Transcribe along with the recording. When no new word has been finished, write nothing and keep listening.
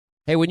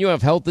Hey, when you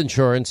have health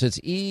insurance, it's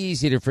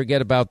easy to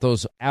forget about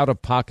those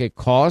out-of-pocket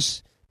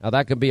costs. Now,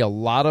 that can be a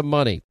lot of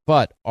money,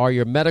 but are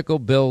your medical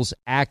bills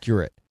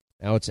accurate?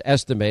 Now, it's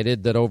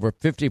estimated that over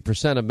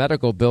 50% of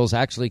medical bills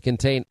actually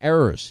contain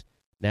errors.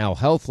 Now,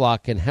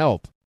 HealthLock can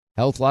help.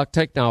 HealthLock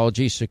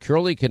technology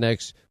securely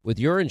connects with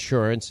your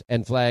insurance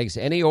and flags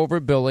any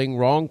overbilling,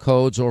 wrong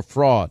codes, or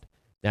fraud.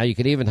 Now, you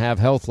can even have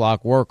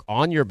HealthLock work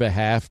on your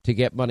behalf to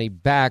get money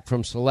back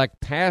from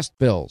select past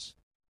bills.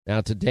 Now,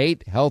 to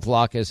date,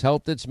 HealthLock has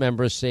helped its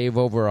members save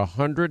over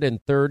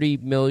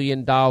 $130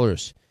 million.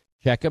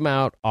 Check them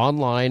out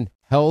online,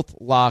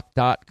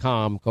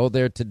 healthlock.com. Go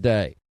there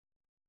today.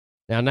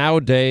 Now,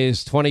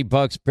 nowadays,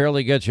 $20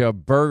 barely gets you a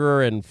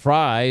burger and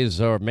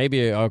fries or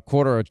maybe a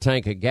quarter of a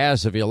tank of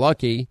gas if you're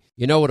lucky.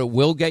 You know what it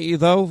will get you,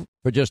 though?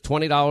 For just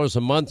 $20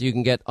 a month, you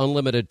can get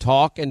unlimited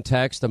talk and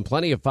text and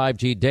plenty of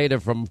 5G data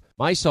from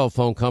my cell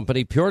phone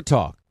company, Pure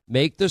Talk.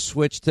 Make the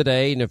switch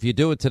today, and if you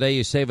do it today,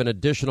 you save an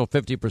additional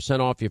 50%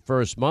 off your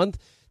first month.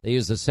 They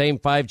use the same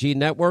 5G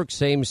network,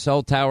 same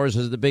cell towers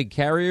as the big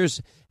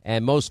carriers,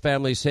 and most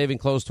families saving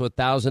close to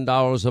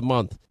 $1,000 a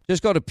month.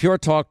 Just go to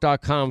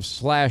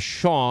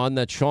puretalk.com/Sean,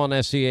 that's Sean,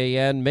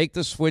 S-E-A-N. Make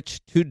the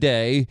switch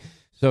today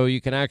so you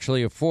can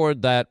actually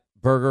afford that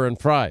burger and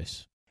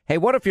fries. Hey,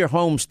 what if your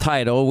home's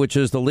title, which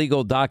is the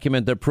legal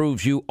document that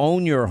proves you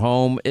own your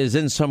home, is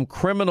in some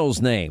criminal's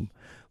name?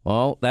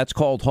 Well, that's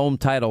called home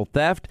title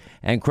theft,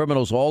 and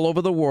criminals all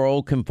over the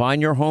world can find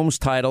your home's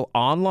title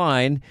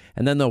online,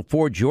 and then they'll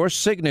forge your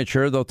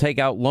signature. They'll take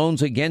out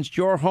loans against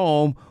your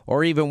home,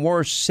 or even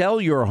worse,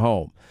 sell your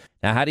home.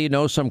 Now, how do you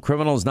know some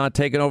criminal is not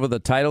taking over the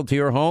title to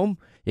your home?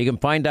 You can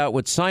find out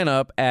with sign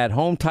up at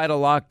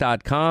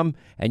HometitleLock.com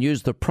and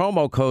use the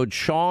promo code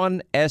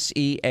Sean,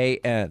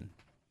 S-E-A-N.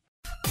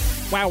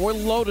 Wow, we're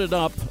loaded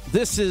up.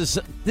 This is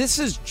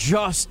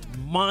just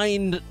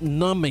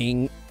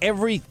mind-numbing.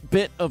 Every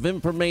bit of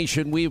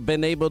information we've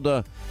been able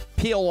to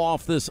peel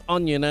off this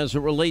onion as it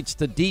relates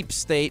to deep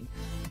state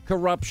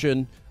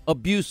corruption,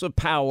 abuse of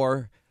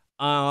power,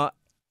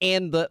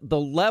 and the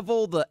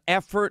level, the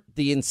effort,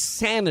 the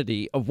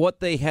insanity of what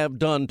they have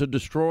done to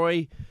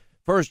destroy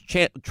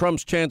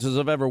Trump's chances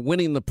of ever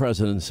winning the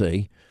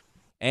presidency,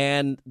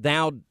 and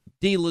now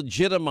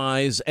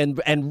delegitimize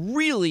and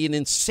really an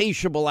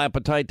insatiable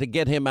appetite to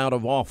get him out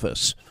of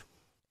office.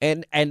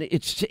 And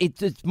it's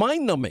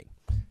mind-numbing.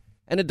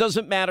 And it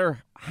doesn't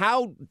matter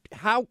how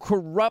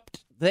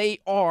corrupt they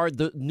are,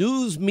 the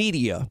news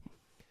media,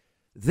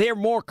 they're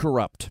more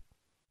corrupt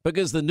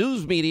because the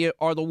news media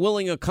are the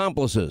willing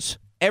accomplices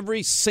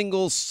every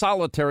single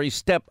solitary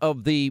step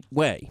of the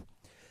way.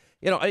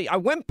 You know, I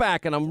went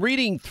back and I'm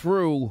reading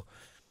through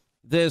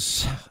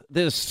this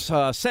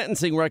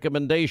sentencing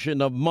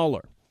recommendation of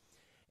Mueller.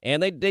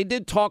 And they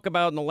did talk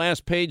about in the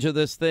last page of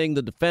this thing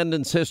the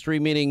defendant's history,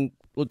 meaning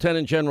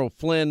Lieutenant General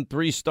Flynn,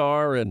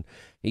 3-star, and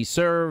he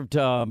served,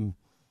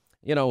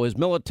 his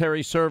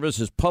military service,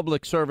 his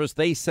public service,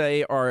 they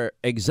say are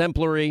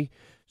exemplary,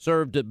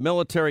 served at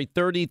military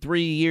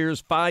 33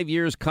 years, 5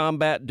 years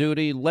combat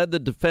duty, led the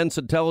Defense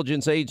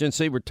Intelligence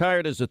Agency,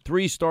 retired as a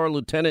 3-star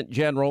lieutenant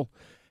general,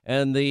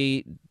 and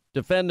the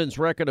defendant's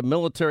record of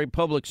military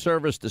public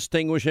service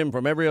distinguish him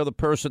from every other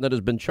person that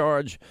has been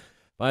charged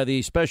by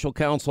the Special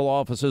Counsel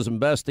Office's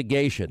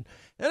investigation.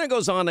 Then it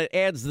goes on, it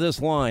adds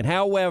this line,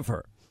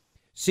 however,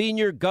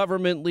 senior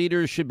government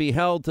leaders should be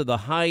held to the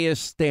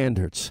highest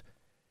standards.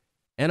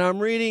 And I'm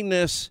reading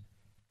this,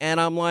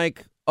 and I'm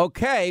like,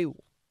 okay,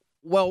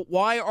 well,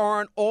 why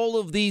aren't all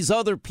of these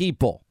other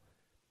people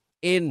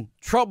in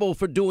trouble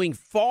for doing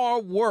far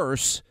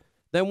worse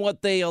than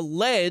what they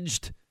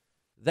alleged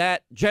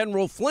that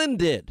General Flynn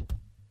did?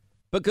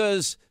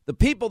 Because the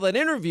people that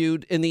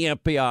interviewed in the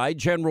FBI,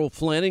 General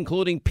Flynn,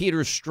 including Peter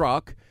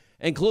Strzok,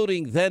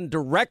 including then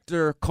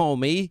Director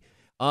Comey,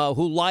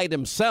 who lied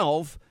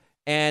himself,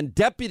 and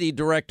Deputy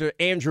Director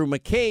Andrew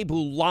McCabe,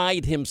 who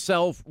lied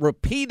himself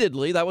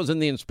repeatedly, that was in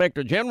the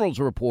Inspector General's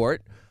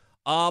report,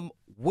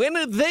 when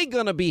are they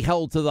going to be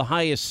held to the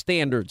highest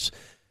standards?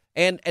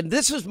 And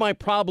this is my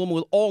problem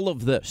with all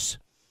of this.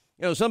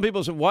 You know, some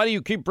people say, why do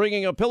you keep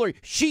bringing up Hillary?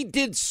 She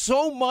did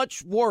so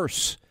much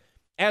worse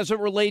as it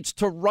relates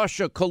to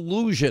Russia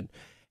collusion.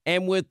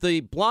 And with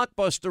the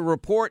blockbuster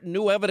report and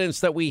new evidence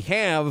that we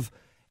have,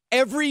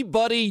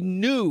 everybody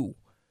knew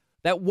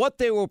that what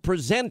they were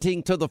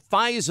presenting to the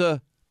FISA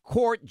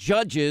court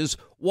judges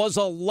was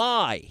a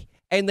lie,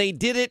 and they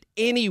did it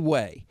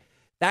anyway.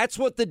 That's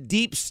what the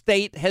deep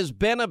state has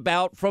been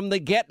about from the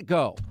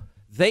get-go.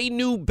 They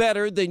knew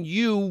better than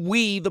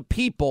we, the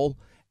people,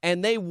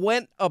 and they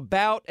went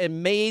about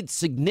and made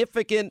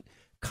significant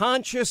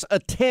conscious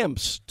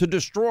attempts to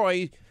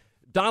destroy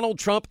Donald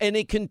Trump, and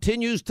it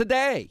continues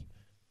today.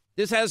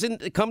 This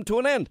hasn't come to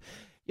an end.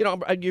 You know,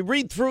 you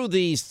read through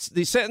the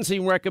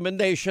sentencing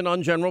recommendation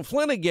on General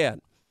Flynn again.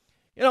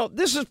 You know,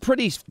 this is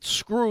pretty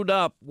screwed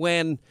up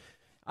when,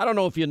 I don't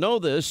know if you know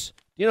this,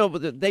 you know,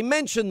 but they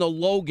mentioned the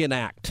Logan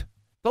Act.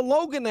 The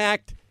Logan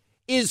Act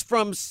is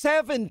from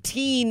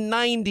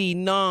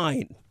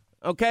 1799,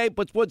 okay?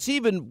 But what's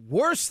even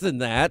worse than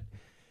that,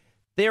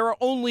 There are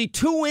only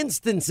two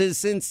instances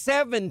since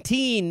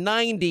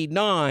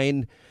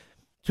 1799,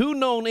 two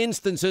known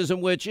instances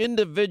in which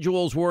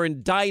individuals were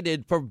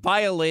indicted for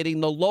violating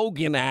the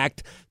Logan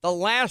Act. The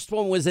last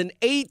one was in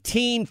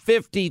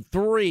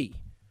 1853.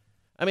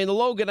 I mean, the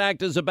Logan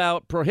Act is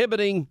about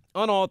prohibiting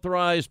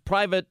unauthorized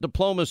private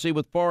diplomacy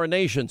with foreign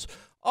nations.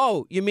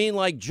 Oh, you mean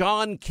like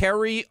John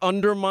Kerry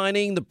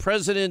undermining the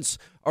president's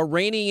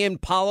Iranian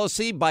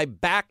policy by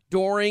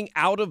backdooring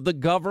out of the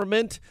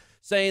government,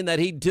 saying that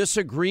he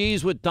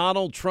disagrees with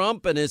Donald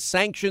Trump and his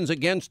sanctions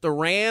against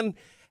Iran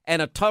and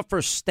a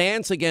tougher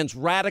stance against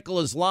radical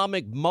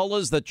Islamic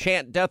mullahs that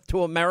chant death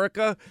to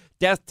America,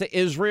 death to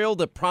Israel,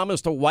 that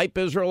promise to wipe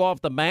Israel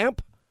off the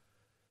map?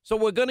 So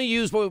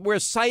we're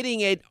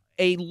citing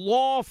a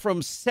law from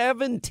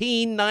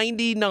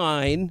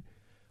 1799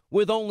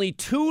 with only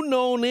two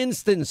known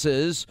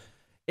instances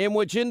in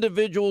which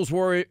individuals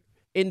were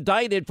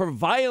indicted for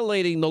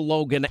violating the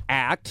Logan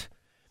Act,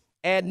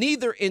 and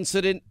neither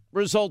incident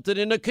resulted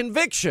in a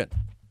conviction.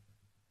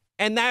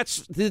 And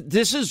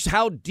this is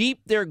how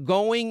deep they're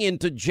going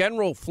into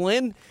General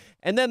Flynn.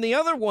 And then the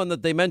other one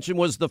that they mentioned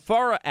was the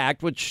FARA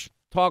Act, which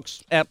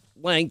talks at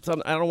length. I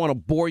don't want to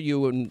bore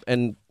you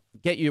and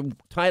get you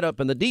tied up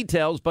in the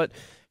details, but,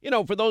 you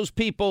know, for those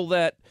people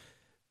that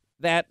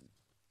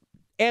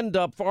end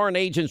up, Foreign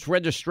Agents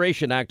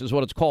Registration Act is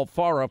what it's called,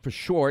 FARA for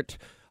short,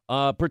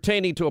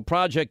 pertaining to a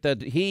project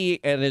that he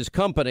and his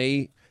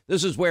company,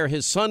 this is where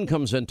his son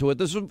comes into it.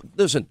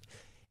 Listen,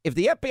 if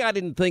the FBI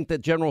didn't think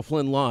that General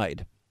Flynn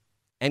lied,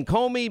 and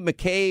Comey,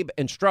 McCabe,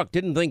 and Strzok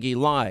didn't think he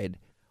lied,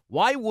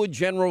 why would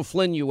General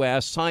Flynn, you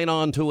ask, sign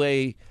on to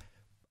a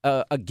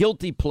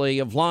guilty plea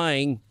of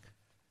lying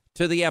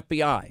to the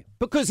FBI?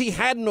 Because he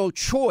had no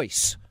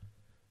choice.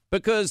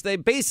 Because they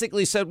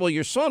basically said, well,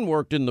 your son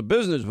worked in the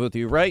business with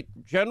you, right,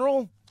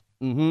 General?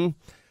 Mm-hmm.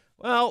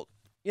 Well,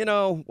 you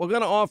know, we're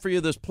going to offer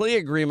you this plea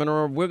agreement,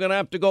 or we're going to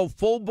have to go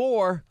full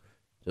bore,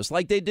 just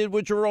like they did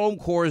with Jerome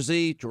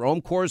Corsi.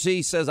 Jerome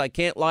Corsi says, I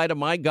can't lie to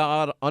my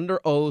God under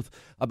oath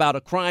about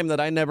a crime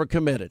that I never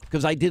committed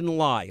because I didn't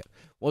lie.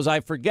 Was I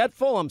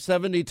forgetful? I'm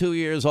 72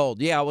 years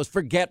old. Yeah, I was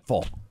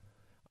forgetful.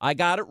 I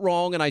got it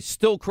wrong, and I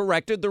still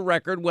corrected the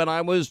record when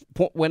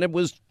it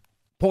was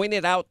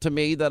pointed out to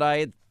me that I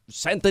had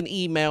sent an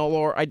email,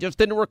 or I just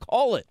didn't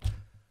recall it.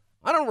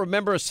 I don't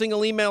remember a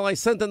single email I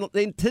sent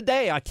in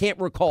today. I can't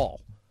recall.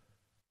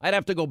 I'd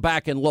have to go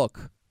back and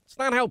look. It's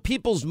not how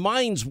people's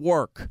minds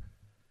work.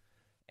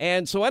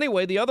 And so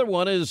anyway, the other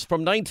one is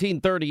from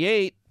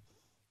 1938,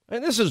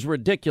 and this is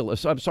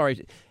ridiculous. I'm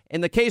sorry. In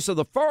the case of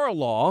the FARA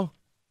law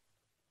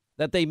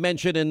that they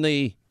mentioned in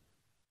the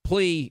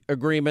plea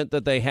agreement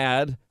that they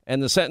had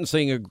and the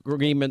sentencing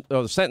agreement,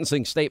 or the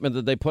sentencing statement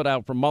that they put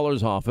out from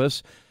Mueller's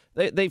office,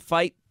 they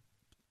fight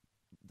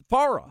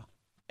FARA,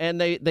 and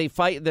they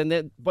fight.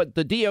 But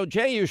the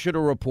DOJ issued a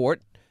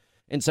report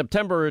in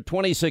September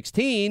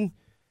 2016,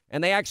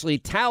 and they actually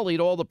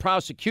tallied all the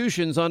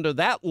prosecutions under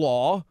that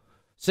law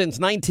since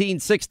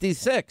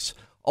 1966,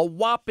 a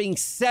whopping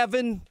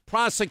 7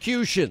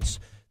 prosecutions.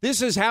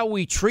 This is how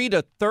we treat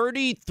a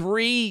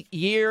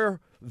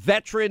 33-year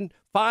veteran,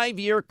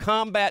 5-year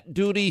combat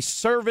duty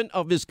servant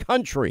of his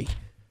country.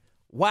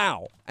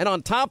 Wow. And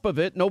on top of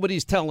it,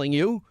 nobody's telling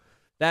you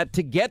that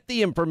to get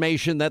the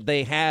information that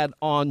they had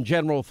on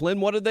General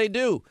Flynn, what did they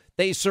do?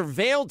 They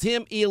surveilled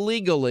him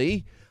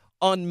illegally,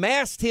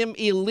 unmasked him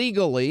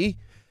illegally.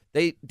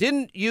 They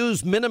didn't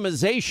use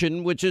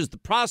minimization, which is the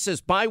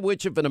process by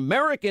which if an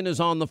American is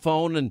on the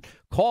phone and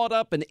caught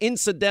up in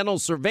incidental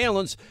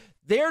surveillance,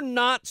 they're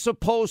not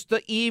supposed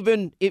to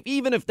even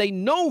if they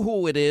know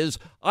who it is,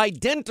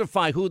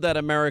 identify who that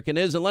American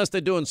is unless they're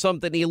doing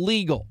something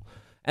illegal.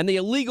 And the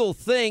illegal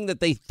thing that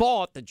they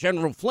thought that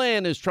General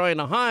Flynn is trying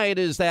to hide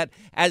is that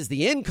as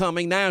the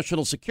incoming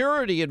national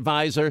security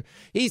advisor,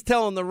 he's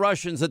telling the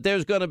Russians that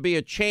there's going to be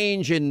a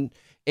change in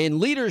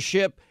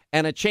leadership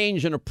and a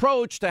change in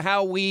approach to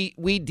how we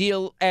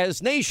deal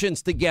as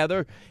nations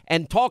together,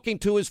 and talking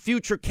to his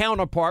future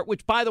counterpart,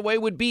 which, by the way,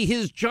 would be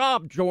his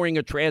job during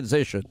a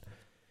transition.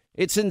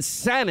 It's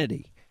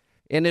insanity,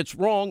 and it's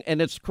wrong,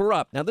 and it's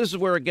corrupt. Now, this is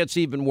where it gets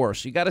even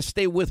worse. You got to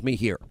stay with me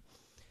here.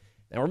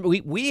 Now,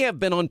 we have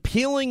been on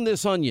peeling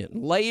this onion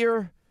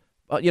layer,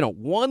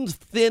 one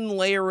thin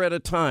layer at a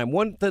time,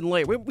 one thin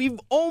layer. We've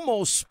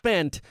almost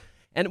spent,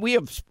 and we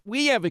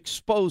have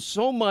exposed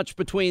so much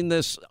between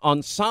this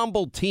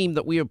ensemble team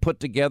that we have put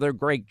together,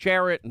 Greg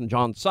Jarrett and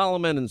John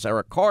Solomon and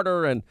Sarah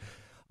Carter and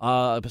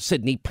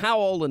Sidney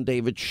Powell and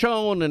David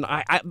Schoen, and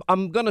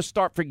I'm going to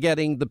start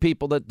forgetting the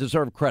people that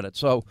deserve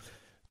credit.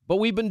 But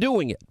we've been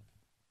doing it,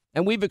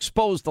 and we've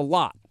exposed a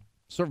lot.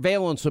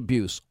 Surveillance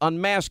abuse,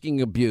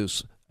 unmasking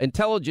abuse,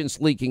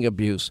 intelligence leaking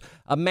abuse,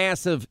 a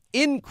massive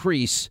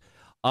increase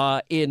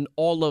in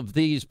all of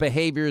these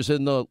behaviors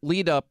in the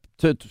lead up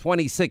to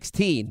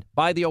 2016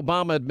 by the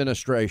Obama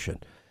administration,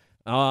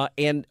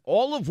 and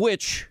all of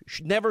which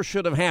never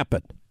should have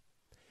happened.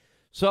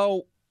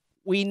 So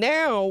we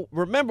now,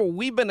 remember,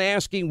 we've been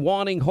asking,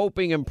 wanting,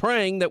 hoping, and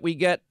praying that we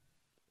get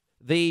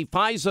the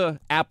FISA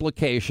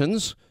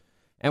applications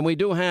And we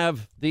do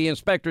have the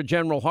Inspector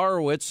General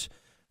Horowitz.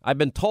 I've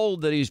been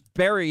told that he's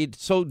buried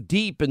so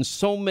deep in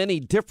so many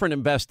different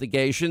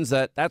investigations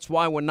that's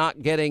why we're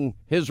not getting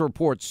his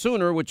report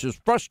sooner, which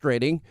is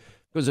frustrating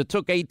because it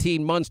took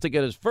 18 months to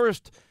get his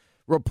first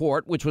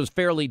report, which was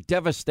fairly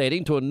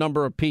devastating to a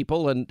number of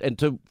people and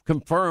to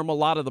confirm a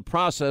lot of the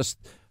process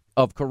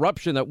of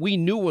corruption that we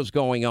knew was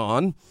going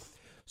on.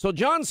 So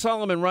John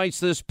Solomon writes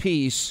this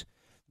piece.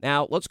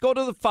 Now, let's go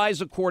to the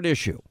FISA court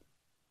issue.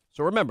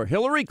 So remember,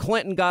 Hillary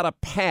Clinton got a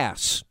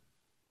pass.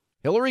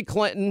 Hillary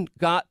Clinton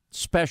got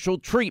special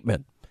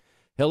treatment.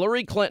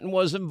 Hillary Clinton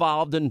was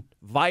involved in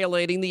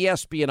violating the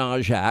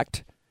Espionage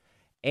Act,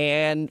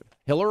 and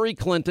Hillary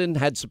Clinton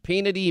had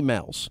subpoenaed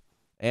emails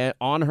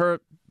on her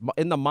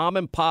in the mom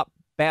and pop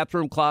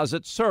bathroom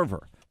closet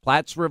server,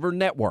 Platts River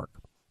Network.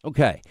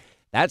 Okay,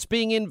 that's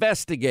being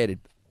investigated.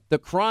 The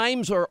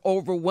crimes are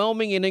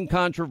overwhelming and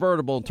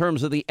incontrovertible in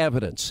terms of the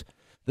evidence.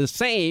 The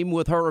same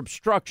with her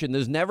obstruction.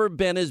 There's never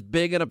been as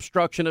big an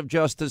obstruction of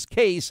justice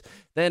case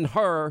than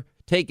her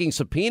taking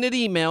subpoenaed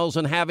emails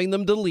and having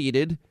them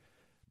deleted,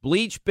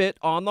 bleach bit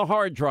on the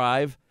hard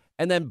drive,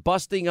 and then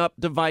busting up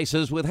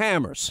devices with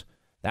hammers.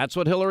 That's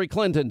what Hillary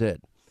Clinton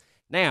did.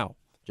 Now,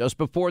 just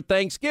before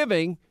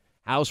Thanksgiving,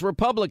 House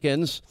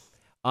Republicans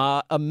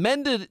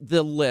amended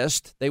the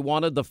list. They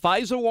wanted the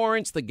FISA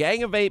warrants, the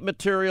Gang of Eight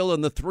material,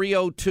 and the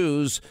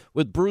 302s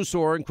with Bruce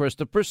Orr and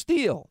Christopher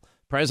Steele.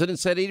 The president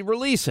said he'd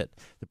release it.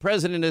 The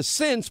president has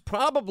since,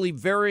 probably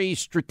very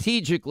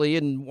strategically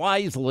and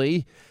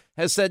wisely,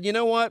 has said, you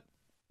know what?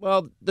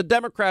 Well, the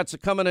Democrats are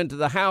coming into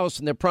the House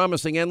and they're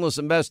promising endless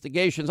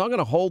investigations. I'm going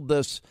to hold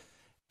this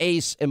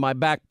ace in my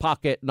back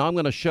pocket, and I'm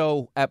going to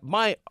show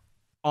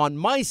on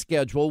my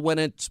schedule when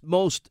it's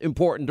most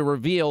important to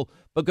reveal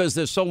because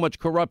there's so much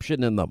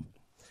corruption in them.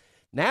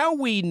 Now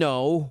we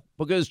know,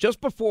 because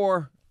just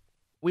before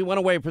we went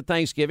away for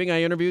Thanksgiving,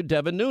 I interviewed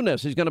Devin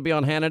Nunes. He's going to be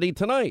on Hannity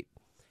tonight.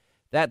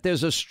 That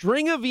there's a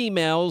string of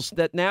emails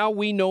that now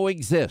we know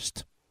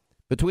exist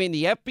between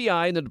the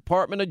FBI and the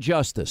Department of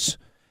Justice.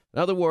 In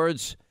other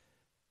words,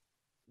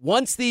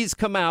 once these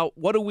come out,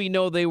 what do we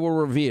know they will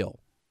reveal?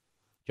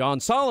 John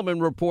Solomon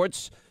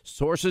reports,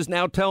 sources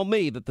now tell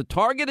me that the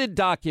targeted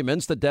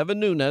documents, the Devin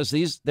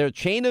Nunes, their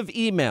chain of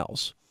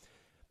emails,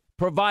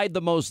 provide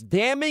the most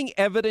damning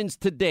evidence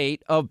to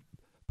date of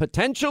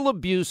potential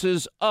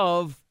abuses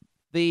of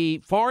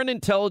the Foreign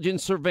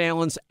Intelligence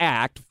Surveillance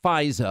Act,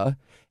 FISA,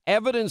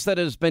 evidence that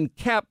has been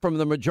kept from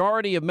the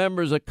majority of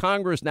members of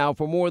Congress now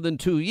for more than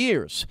 2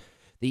 years.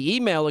 The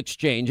email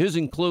exchanges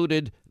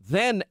included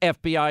then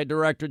FBI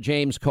Director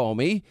James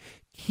Comey,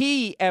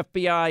 key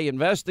FBI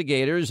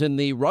investigators in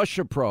the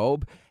Russia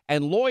probe,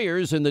 and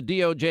lawyers in the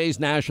DOJ's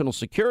National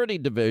Security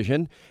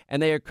Division,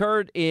 and they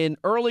occurred in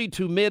early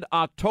to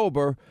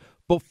mid-October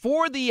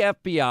before the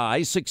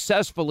FBI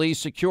successfully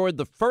secured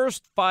the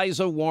first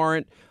FISA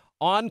warrant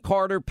on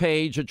Carter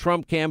Page, a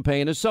Trump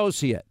campaign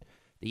associate.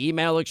 The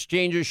email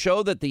exchanges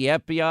show that the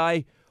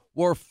FBI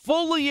were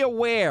fully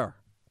aware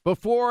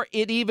before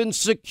it even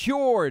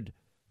secured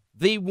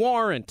the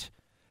warrant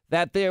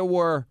that there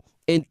were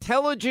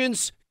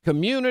intelligence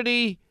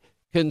community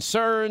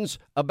concerns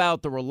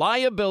about the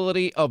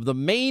reliability of the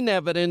main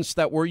evidence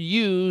that were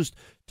used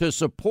to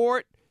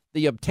support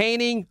the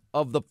obtaining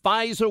of the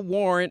FISA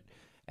warrant.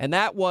 And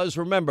that was,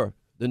 remember,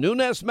 the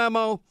Nunes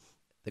memo,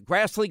 the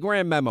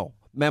Grassley-Graham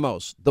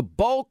memos. The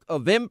bulk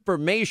of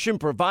information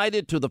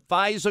provided to the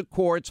FISA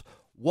courts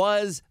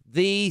was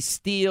the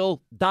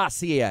Steele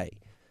dossier.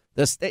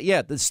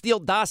 The Steele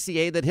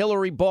dossier that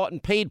Hillary bought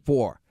and paid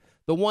for.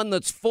 The one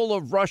that's full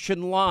of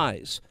Russian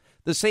lies.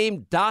 The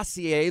same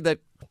dossier that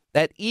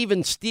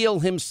even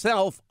Steele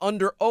himself,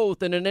 under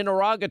oath in an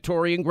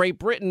interrogatory in Great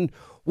Britain,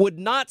 would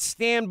not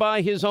stand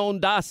by his own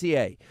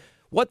dossier.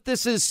 What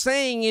this is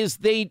saying is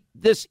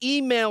this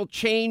email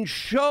chain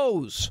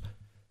shows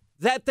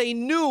that they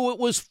knew it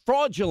was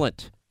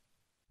fraudulent.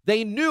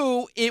 They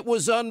knew it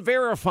was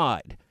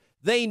unverified.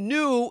 They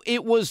knew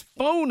it was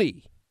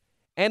phony.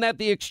 And that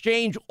the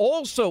exchange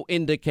also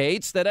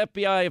indicates that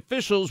FBI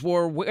officials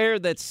were aware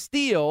that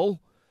Steele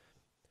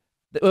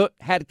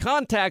had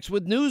contacts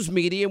with news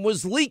media and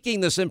was leaking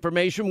this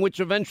information, which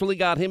eventually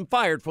got him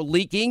fired for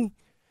leaking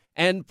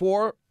and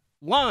for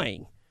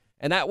lying.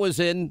 And that was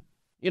in,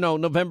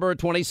 November of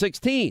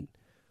 2016.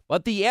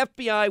 But the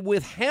FBI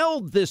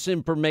withheld this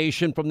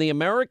information from the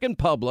American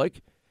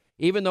public,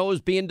 even though it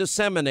was being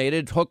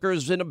disseminated.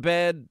 Hookers in a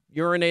bed,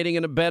 urinating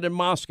in a bed in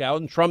Moscow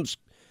in Trump's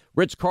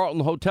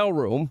Ritz-Carlton hotel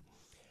room.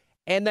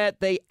 And that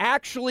they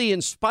actually,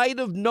 in spite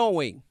of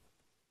knowing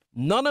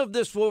none of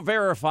this were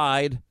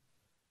verified,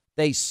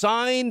 they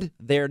signed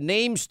their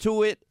names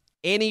to it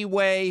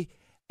anyway,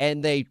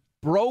 and they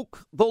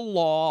broke the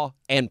law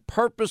and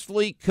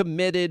purposely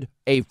committed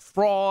a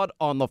fraud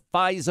on the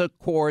FISA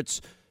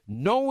courts,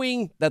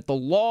 knowing that the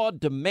law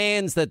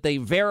demands that they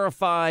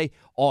verify,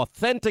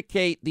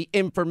 authenticate the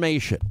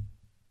information.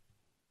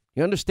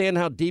 You understand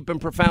how deep and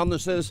profound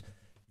this is?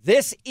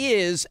 This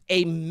is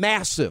a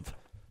massive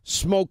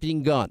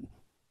smoking gun.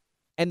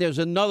 And there's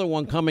another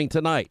one coming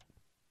tonight.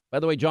 By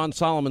the way, John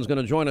Solomon's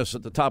going to join us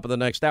at the top of the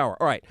next hour.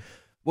 All right,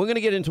 we're going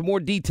to get into more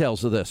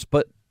details of this,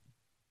 but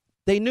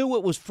they knew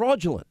it was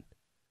fraudulent.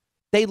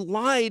 They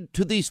lied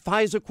to these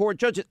FISA court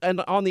judges.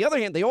 And on the other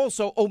hand, they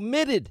also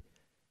omitted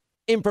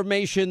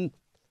information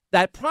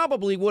that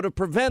probably would have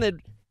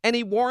prevented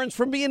any warrants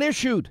from being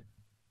issued.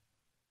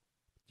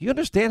 Do you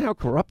understand how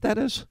corrupt that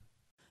is?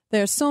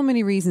 There are so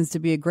many reasons to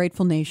be a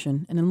grateful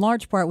nation, and in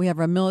large part, we have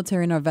our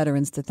military and our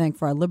veterans to thank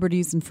for our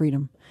liberties and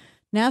freedom.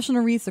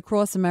 National Wreaths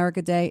Across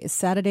America Day is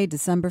Saturday,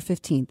 December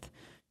 15th.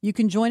 You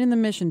can join in the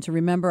mission to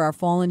remember our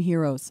fallen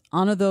heroes,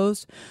 honor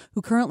those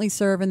who currently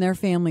serve and their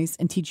families,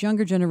 and teach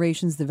younger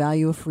generations the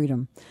value of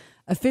freedom.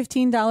 A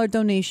 $15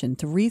 donation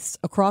to Wreaths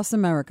Across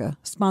America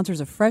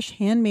sponsors a fresh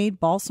handmade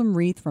balsam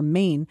wreath from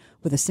Maine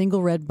with a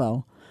single red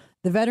bow.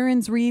 The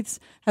veterans' wreaths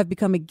have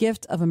become a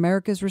gift of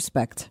America's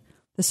respect.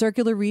 The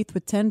circular wreath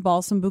with 10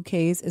 balsam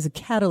bouquets is a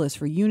catalyst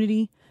for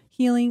unity,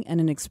 healing,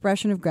 and an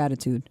expression of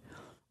gratitude.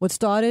 What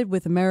started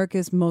with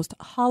America's most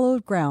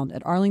hallowed ground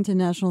at Arlington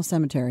National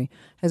Cemetery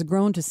has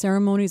grown to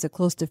ceremonies at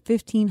close to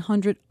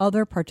 1,500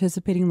 other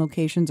participating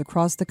locations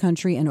across the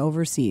country and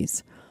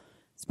overseas.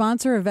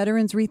 Sponsor a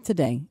veterans wreath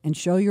today and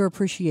show your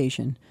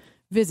appreciation.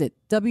 Visit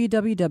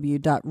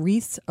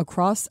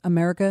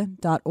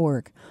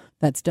www.wreathsacrossamerica.org.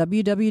 That's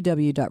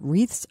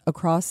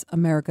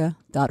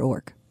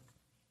www.wreathsacrossamerica.org.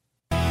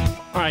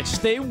 All right,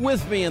 stay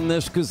with me in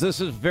this because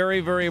this is very,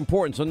 very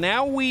important. So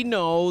now we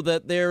know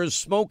that there's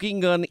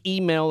smoking gun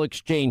email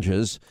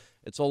exchanges.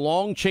 It's a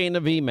long chain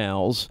of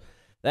emails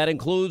that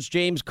includes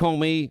James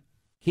Comey,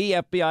 key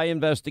FBI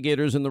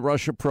investigators in the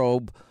Russia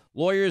probe,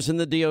 lawyers in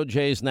the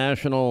DOJ's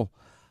National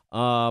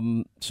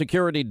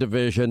Security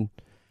Division.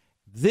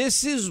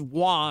 This is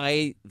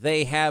why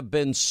they have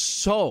been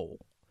so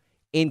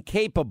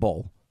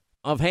incapable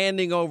of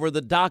handing over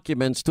the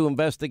documents to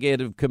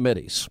investigative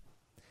committees.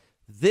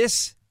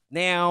 This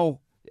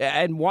now,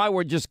 and why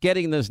we're just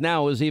getting this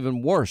now is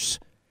even worse,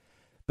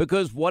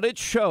 because what it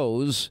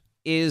shows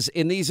is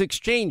in these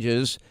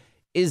exchanges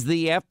is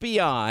the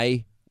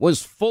FBI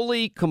was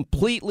fully,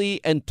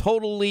 completely, and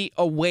totally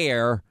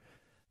aware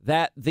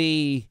that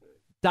the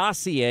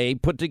dossier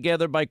put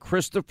together by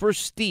Christopher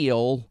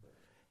Steele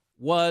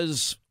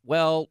was,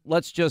 well,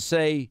 let's just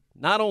say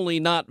not only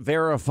not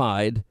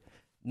verified,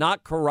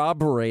 not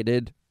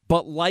corroborated,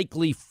 but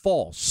likely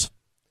false.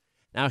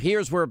 Now,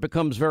 here's where it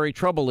becomes very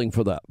troubling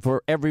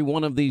for every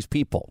one of these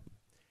people.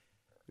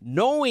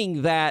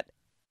 Knowing that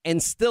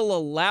and still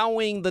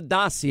allowing the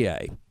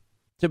dossier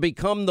to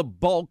become the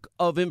bulk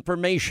of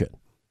information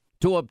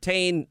to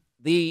obtain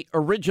the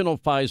original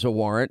FISA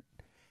warrant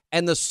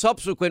and the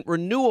subsequent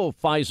renewal of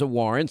FISA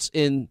warrants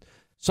in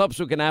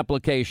subsequent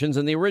applications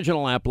and the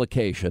original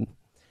application,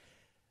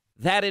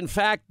 that, in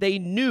fact, they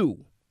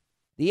knew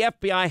the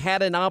FBI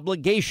had an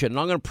obligation, and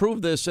I'm going to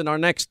prove this in our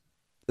next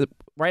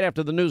right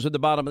after the news at the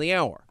bottom of the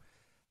hour,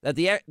 that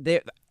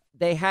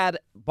they had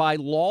by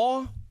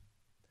law,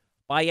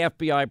 by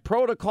FBI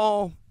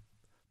protocol,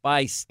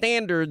 by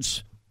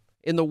standards,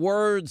 in the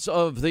words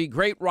of the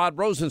great Rod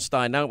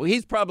Rosenstein. Now,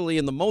 he's probably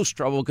in the most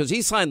trouble because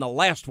he signed the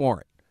last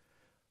warrant.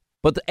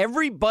 But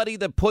everybody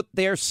that put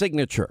their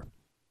signature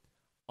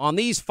on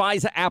these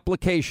FISA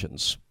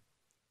applications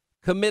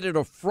committed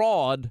a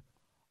fraud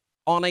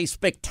on a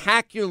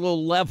spectacular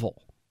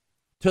level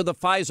to the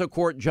FISA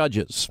court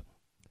judges.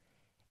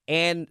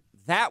 And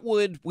that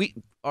would,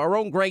 our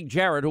own Greg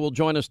Jarrett, who will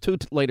join us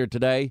later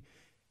today,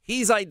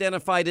 he's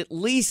identified at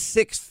least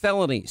 6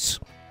 felonies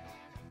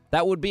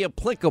that would be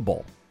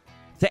applicable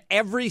to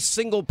every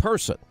single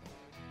person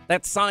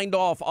that signed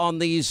off on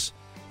these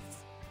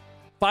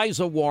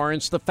FISA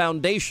warrants, the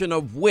foundation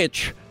of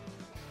which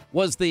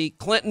was the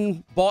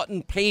Clinton bought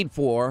and paid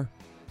for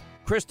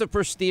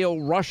Christopher Steele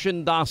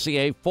Russian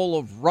dossier full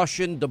of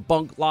Russian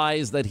debunked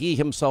lies that he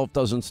himself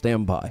doesn't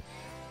stand by.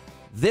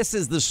 This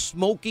is the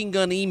smoking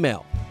gun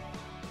email,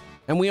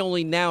 and we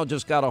only now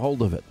just got a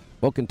hold of it.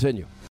 We'll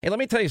continue. Hey, let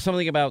me tell you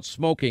something about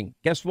smoking.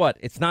 Guess what?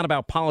 It's not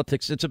about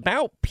politics. It's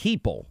about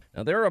people.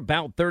 Now, there are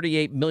about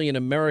 38 million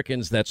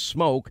Americans that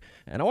smoke,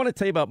 and I want to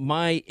tell you about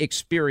my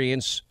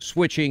experience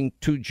switching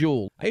to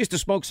Juul. I used to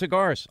smoke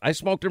cigars. I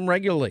smoked them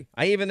regularly.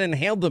 I even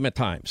inhaled them at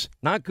times.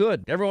 Not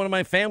good. Everyone in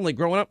my family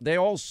growing up, they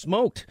all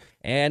smoked.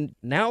 And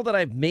now that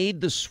I've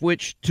made the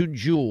switch to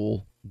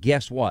Juul,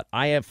 guess what?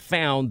 I have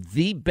found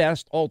the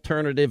best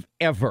alternative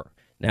ever.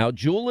 Now,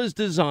 Juul is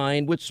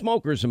designed with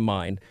smokers in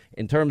mind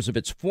in terms of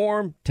its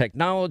form,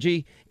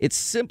 technology. It's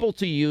simple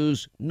to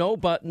use, no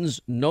buttons,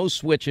 no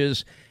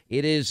switches.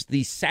 It is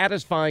the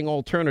satisfying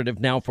alternative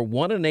now for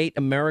 1 in 8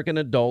 American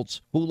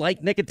adults who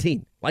like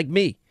nicotine, like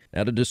me.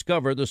 Now, to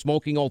discover the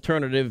smoking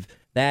alternative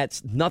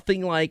that's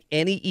nothing like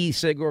any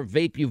e-cig or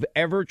vape you've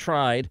ever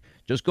tried,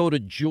 just go to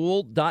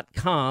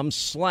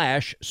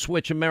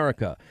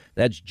Juul.com/SwitchAmerica.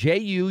 That's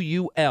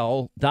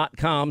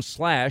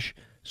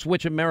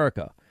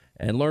JUUL.com/SwitchAmerica.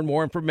 And learn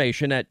more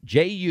information at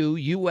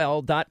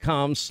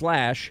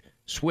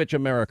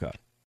JUUL.com/SwitchAmerica.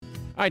 All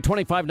right,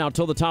 25 now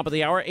till the top of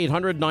the hour.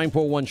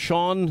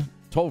 800-941-SEAN.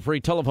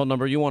 Toll-free telephone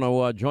number. You want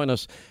to join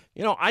us.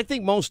 You know, I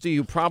think most of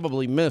you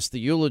probably missed the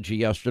eulogy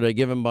yesterday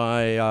given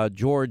by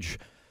George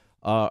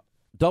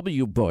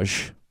W.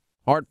 Bush,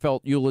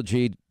 heartfelt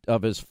eulogy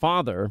of his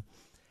father.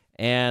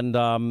 And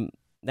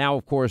now,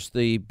 of course,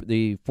 the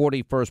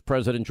 41st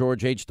President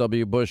George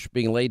H.W. Bush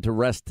being laid to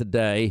rest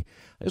today.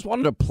 I just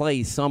wanted to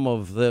play some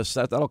of this.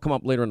 That'll come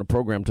up later in the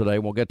program today.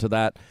 We'll get to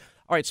that.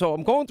 All right, so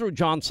I'm going through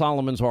John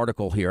Solomon's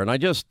article here.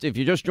 And if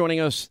you're just joining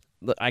us,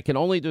 I can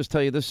only just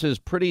tell you this is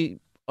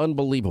pretty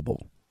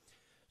unbelievable.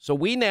 So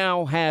we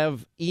now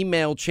have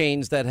email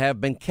chains that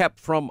have been kept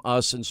from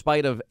us in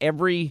spite of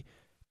every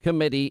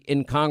committee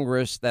in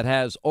Congress that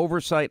has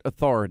oversight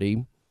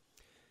authority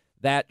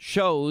that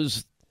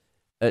shows,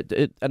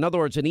 in other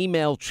words, an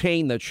email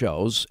chain that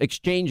shows,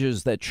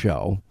 exchanges that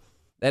show,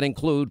 that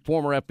include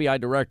former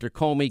FBI Director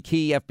Comey,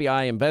 key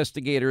FBI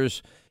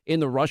investigators in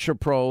the Russia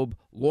probe,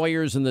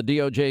 lawyers in the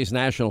DOJ's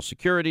National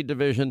Security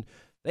Division.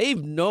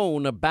 They've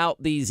known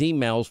about these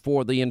emails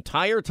for the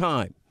entire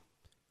time,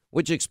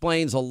 which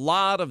explains a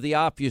lot of the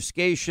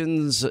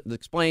obfuscations,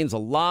 explains a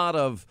lot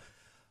of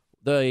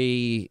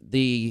the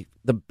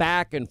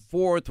back and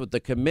forth with the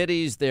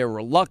committees, their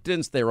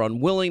reluctance, their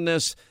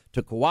unwillingness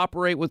to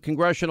cooperate with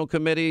congressional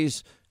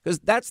committees, because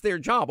that's their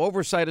job.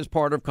 Oversight is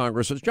part of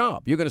Congress's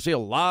job. You're going to see a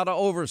lot of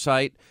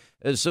oversight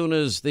as soon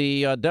as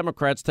the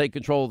Democrats take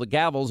control of the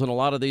gavels in a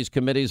lot of these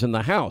committees in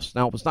the House.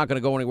 Now, it's not going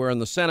to go anywhere in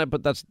the Senate,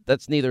 but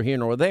that's neither here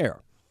nor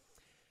there.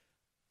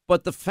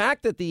 But the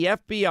fact that the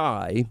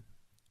FBI,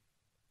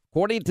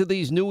 according to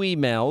these new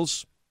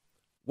emails,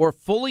 were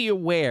fully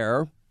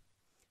aware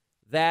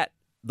that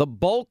the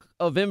bulk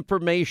of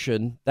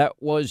information that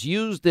was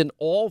used in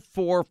all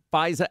 4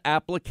 FISA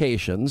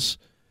applications,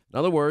 in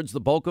other words,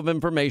 the bulk of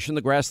information,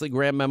 the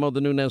Grassley-Graham memo,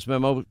 the Nunes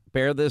memo,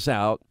 bear this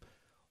out,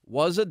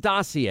 was a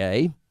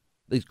dossier,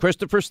 the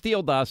Christopher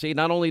Steele dossier.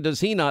 Not only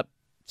does he not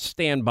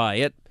stand by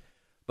it,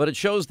 but it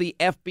shows the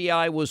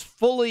FBI was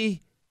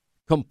fully,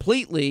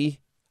 completely,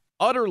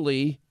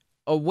 utterly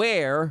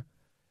aware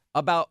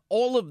about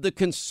all of the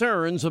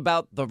concerns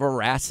about the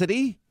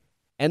veracity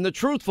and the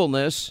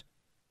truthfulness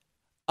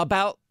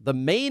about the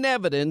main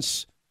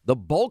evidence, the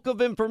bulk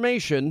of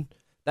information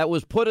that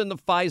was put in the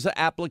FISA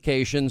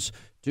applications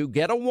to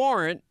get a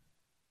warrant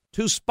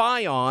to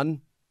spy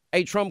on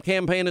a Trump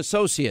campaign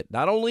associate.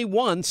 Not only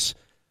once,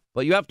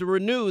 but you have to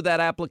renew that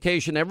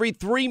application every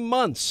 3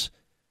 months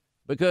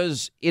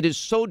because it is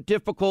so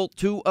difficult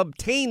to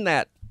obtain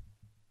that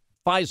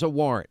FISA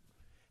warrant.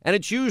 And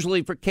it's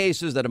usually for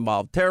cases that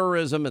involve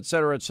terrorism, et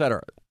cetera, et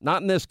cetera.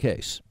 Not in this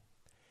case.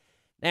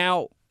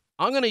 Now,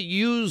 I'm going to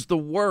use the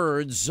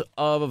words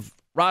of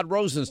Rod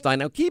Rosenstein.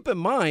 Now, keep in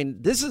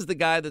mind, this is the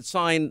guy that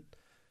signed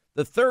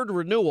the 3rd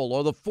renewal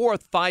or the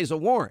 4th FISA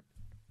warrant.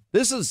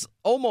 This is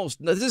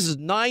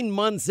 9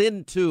 months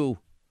into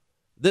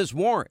this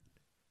warrant.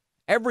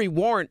 Every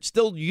warrant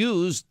still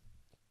used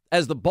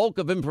as the bulk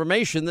of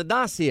information, the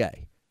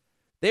dossier.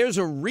 There's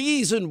a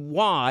reason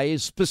why, a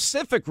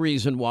specific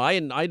reason why,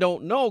 and I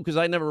don't know because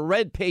I never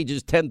read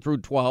pages 10 through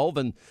 12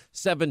 and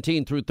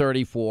 17 through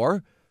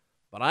 34,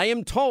 but I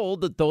am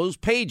told that those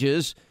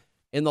pages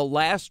in the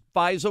last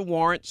FISA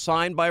warrant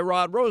signed by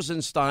Rod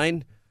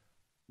Rosenstein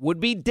would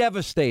be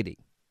devastating.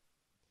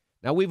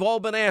 Now, we've all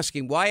been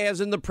asking, why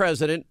hasn't the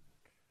president,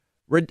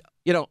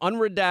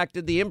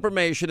 unredacted the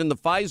information in the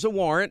FISA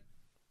warrant,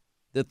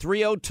 the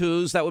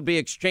 302s, that would be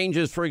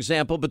exchanges, for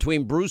example,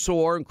 between Bruce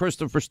Ohr and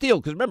Christopher Steele?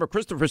 Because remember,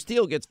 Christopher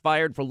Steele gets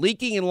fired for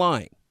leaking and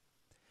lying.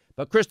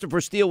 But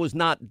Christopher Steele was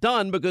not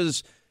done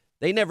because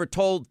they never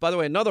told, by the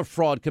way, another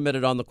fraud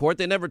committed on the court.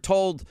 They never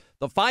told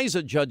the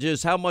FISA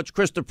judges how much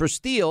Christopher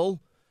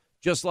Steele,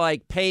 just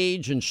like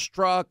Page and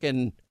Strzok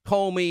and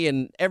Comey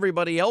and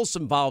everybody else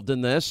involved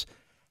in this,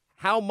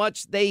 how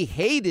much they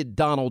hated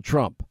Donald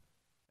Trump.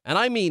 And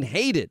I mean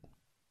hated.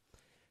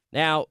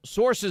 Now,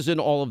 sources in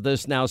all of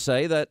this now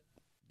say that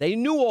they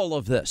knew all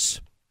of this.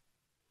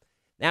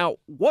 Now,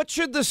 what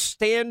should the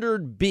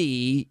standard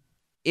be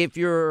if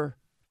you're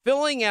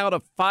filling out a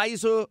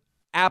FISA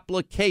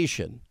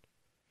application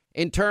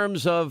in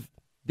terms of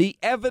the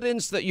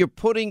evidence that you're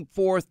putting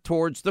forth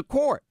towards the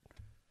court?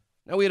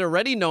 Now, we had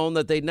already known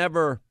that they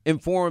never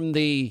informed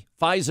the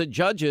FISA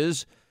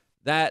judges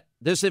that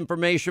this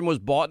information was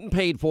bought and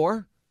paid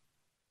for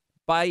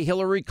by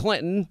Hillary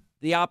Clinton,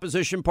 the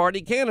opposition party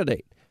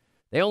candidate.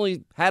 They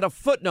only had a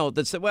footnote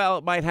that said, well,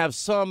 it might have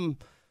some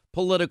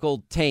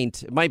political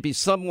taint. It might be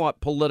somewhat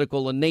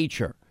political in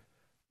nature.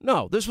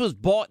 No, this was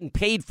bought and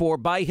paid for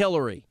by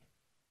Hillary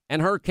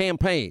and her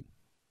campaign.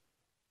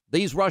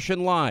 These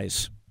Russian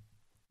lies.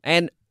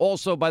 And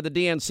also by the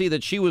DNC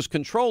that she was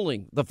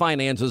controlling the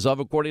finances of,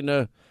 according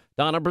to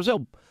Donna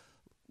Brazile.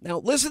 Now,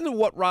 listen to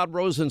what Rod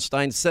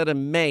Rosenstein said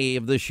in May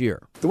of this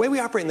year. The way we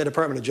operate in the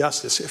Department of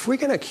Justice, if we're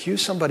going to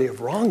accuse somebody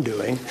of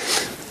wrongdoing,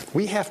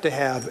 We have to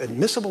have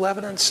admissible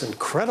evidence and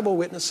credible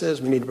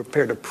witnesses. We need to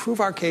prepare to prove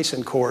our case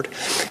in court.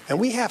 And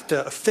we have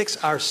to affix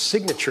our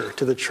signature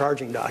to the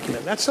charging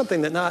document. That's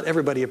something that not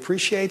everybody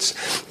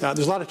appreciates. There's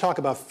a lot of talk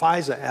about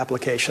FISA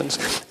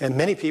applications. And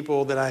many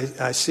people that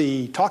I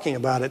see talking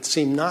about it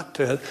seem not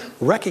to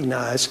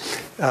recognize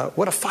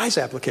what a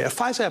FISA application is. A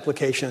FISA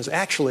application is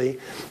actually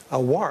a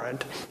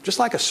warrant, just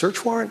like a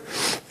search warrant.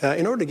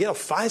 In order to get a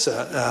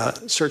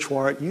FISA search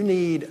warrant, you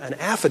need an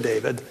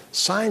affidavit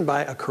signed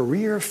by a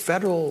career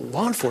federal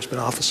law enforcement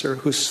officer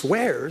who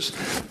swears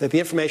that the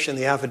information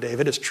in the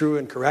affidavit is true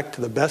and correct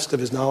to the best of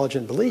his knowledge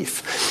and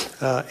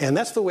belief. And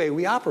that's the way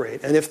we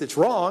operate. And if it's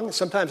wrong,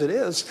 sometimes it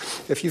is,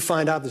 if you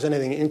find out there's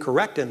anything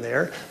incorrect in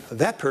there,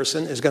 that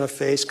person is going to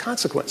face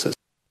consequences.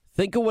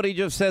 Think of what he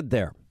just said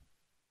there.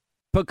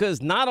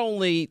 Because not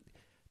only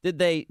did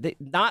they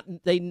not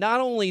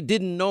only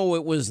didn't know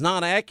it was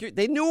not accurate,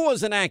 they knew it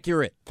wasn't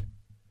accurate.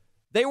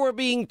 They were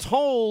being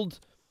told,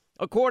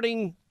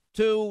 according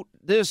to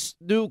this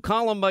new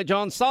column by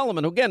John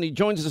Solomon, who, again, he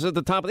joins us at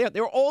the top of the hour.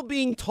 They were all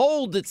being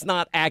told it's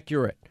not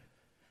accurate.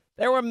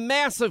 There were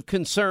massive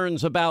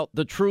concerns about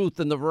the truth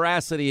and the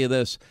veracity of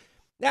this.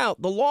 Now,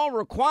 the law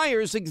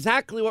requires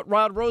exactly what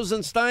Rod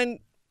Rosenstein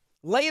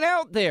laid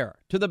out there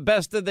to the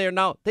best of their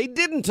knowledge. They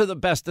didn't to the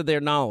best of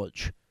their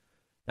knowledge.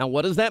 Now,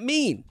 what does that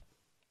mean?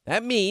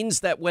 That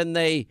means that when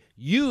they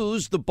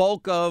use the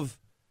bulk of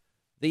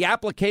the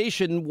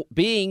application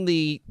being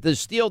the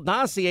Steele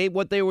dossier,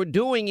 what they were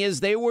doing is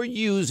they were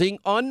using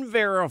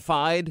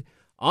unverified,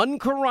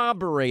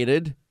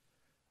 uncorroborated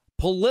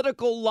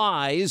political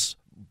lies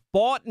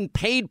bought and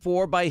paid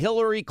for by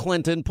Hillary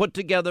Clinton, put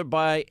together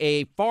by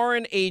a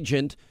foreign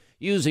agent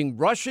using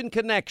Russian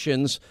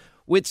connections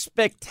with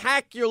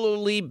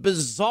spectacularly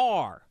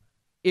bizarre,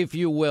 if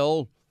you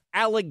will,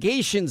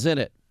 allegations in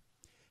it.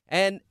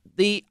 And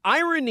the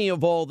irony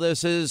of all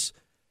this is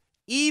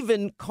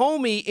even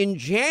Comey in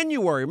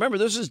January, remember,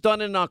 this is done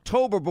in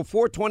October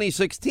before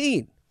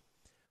 2016,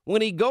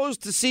 when he goes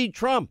to see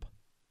Trump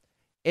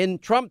in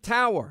Trump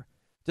Tower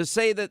to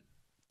say that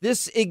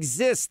this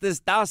exists, this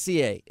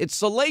dossier. It's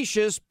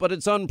salacious, but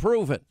it's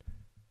unproven.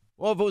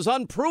 Well, if it was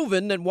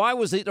unproven, then why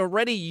was it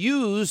already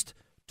used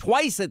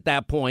twice at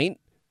that point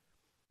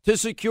to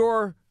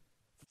secure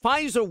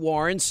FISA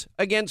warrants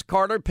against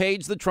Carter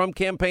Page, the Trump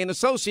campaign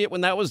associate,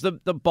 when that was the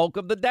bulk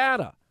of the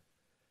data?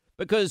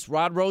 Because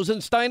Rod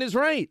Rosenstein is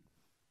right.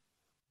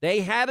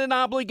 They had an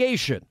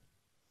obligation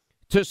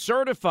to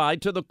certify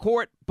to the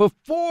court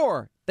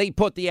before they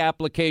put the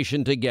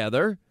application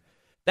together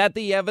that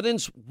the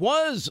evidence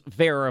was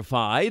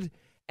verified.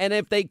 And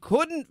if they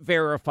couldn't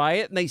verify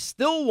it and they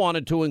still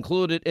wanted to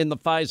include it in the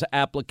FISA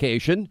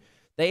application,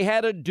 they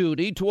had a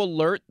duty to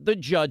alert the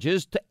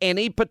judges to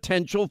any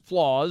potential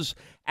flaws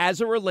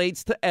as it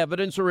relates to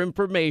evidence or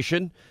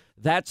information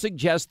that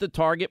suggests the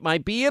target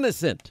might be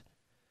innocent.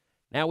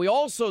 Now, we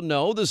also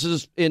know, this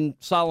is in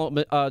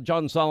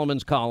John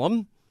Solomon's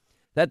column,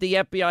 that the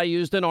FBI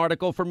used an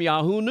article from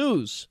Yahoo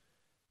News.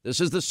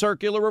 This is the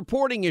circular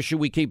reporting issue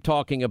we keep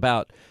talking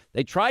about.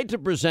 They tried to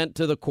present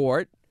to the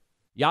court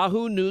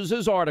Yahoo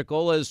News'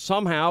 article as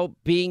somehow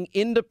being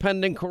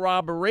independent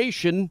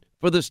corroboration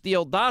for the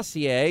Steele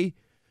dossier,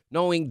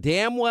 knowing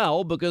damn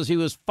well, because he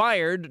was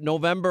fired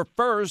November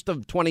 1st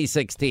of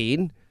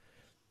 2016,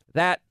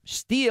 that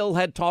Steele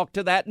had talked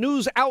to that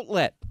news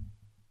outlet.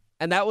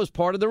 And that was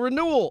part of the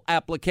renewal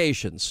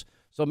applications.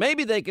 So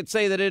maybe they could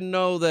say they didn't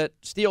know that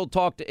Steele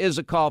talked to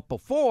Isikoff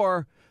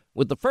before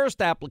with the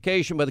first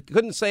application, but they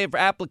couldn't say for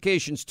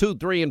applications 2,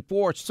 3, and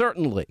 4,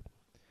 certainly.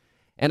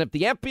 And if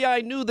the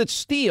FBI knew that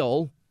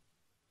Steele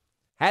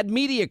had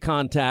media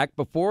contact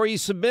before they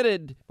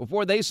submitted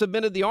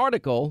the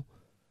article,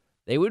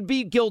 they would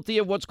be guilty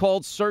of what's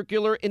called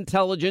circular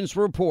intelligence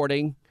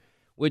reporting,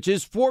 which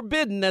is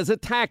forbidden as a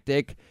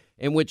tactic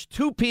in which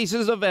two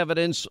pieces of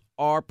evidence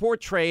are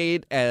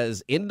portrayed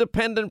as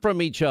independent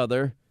from each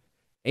other,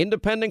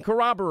 independent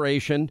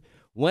corroboration,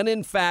 when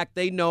in fact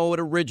they know it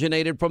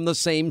originated from the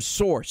same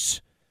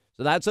source.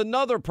 So that's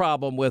another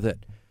problem with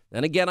it.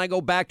 And again, I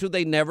go back to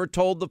they never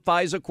told the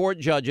FISA court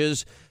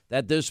judges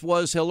that this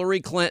was Hillary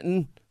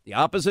Clinton, the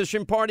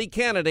opposition party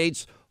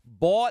candidates,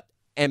 bought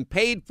and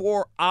paid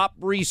for op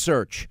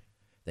research.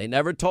 They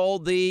never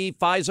told the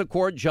FISA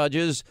court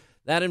judges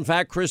that, in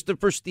fact,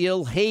 Christopher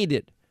Steele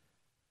hated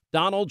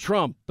Donald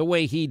Trump the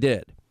way he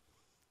did.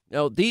 You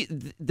know,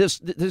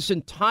 this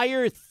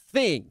entire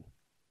thing,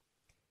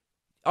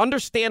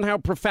 understand how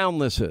profound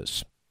this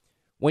is.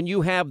 When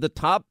you have the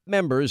top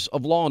members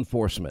of law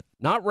enforcement,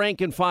 not rank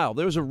and file.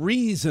 There's a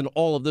reason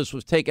all of this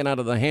was taken out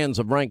of the hands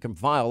of rank and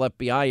file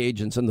FBI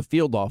agents in the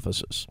field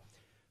offices.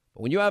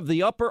 But when you have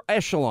the upper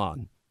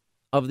echelon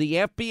of the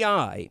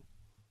FBI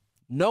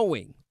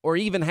knowing or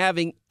even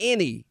having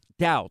any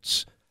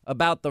doubts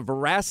about the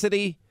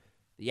veracity,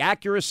 the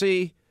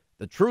accuracy,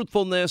 the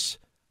truthfulness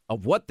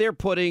of what they're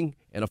putting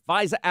in a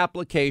FISA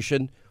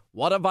application,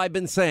 what have I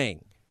been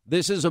saying?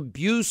 This is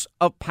abuse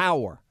of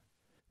power.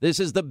 This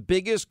is the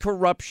biggest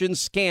corruption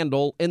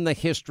scandal in the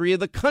history of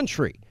the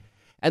country.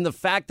 And the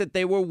fact that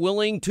they were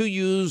willing to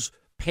use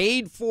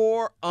paid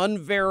for,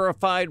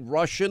 unverified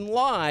Russian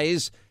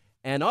lies,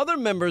 and other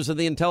members of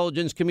the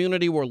intelligence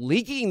community were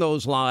leaking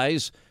those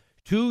lies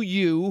to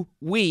you,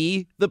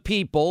 we, the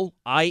people,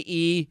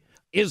 i.e.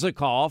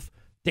 Isikoff.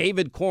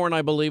 David Korn,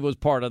 I believe, was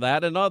part of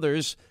that, and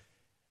others,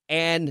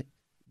 and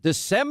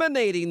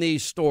disseminating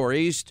these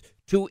stories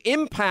to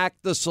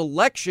impact the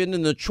selection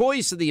and the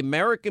choice of the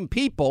American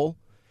people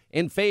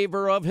in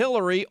favor of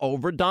Hillary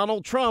over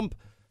Donald Trump.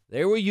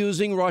 They were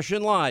using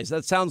Russian lies.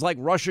 That sounds like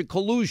Russia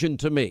collusion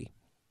to me,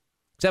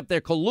 except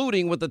they're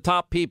colluding with the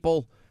top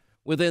people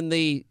within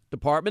the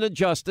Department of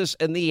Justice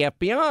and the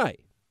FBI.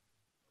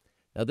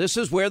 Now, this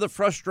is where the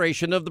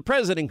frustration of the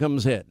president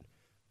comes in,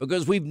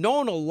 because we've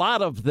known a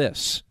lot of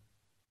this.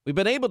 We've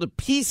been able to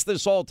piece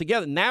this all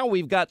together. Now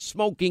we've got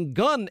smoking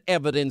gun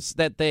evidence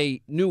that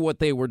they knew what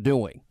they were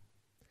doing.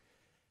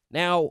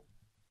 Now,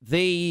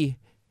 why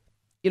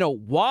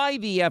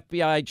the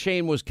FBI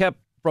chain was kept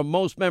from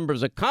most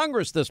members of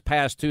Congress this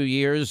past 2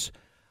 years,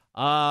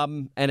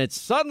 and it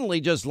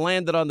suddenly just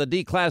landed on the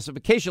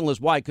declassification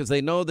list. Why? Because they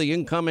know the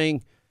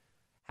incoming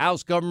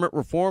House Government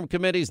Reform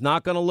Committee is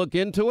not going to look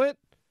into it?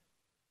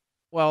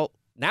 Well,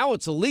 now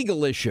it's a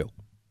legal issue.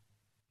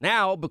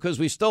 Now, because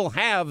we still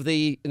have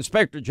the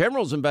Inspector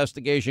General's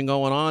investigation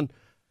going on,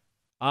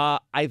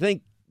 I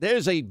think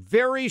there's a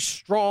very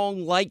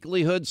strong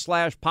likelihood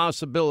 /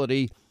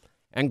 possibility,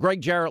 and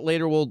Greg Jarrett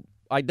later will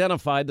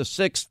identify the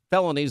 6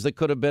 felonies that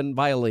could have been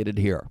violated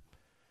here.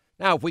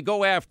 Now, if we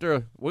go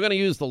after, we're going to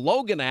use the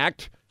Logan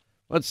Act.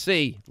 Let's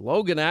see,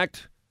 Logan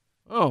Act,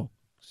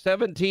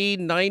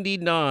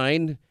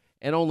 1799,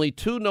 and only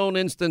 2 known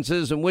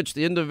instances in which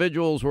the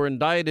individuals were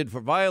indicted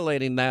for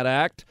violating that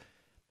act.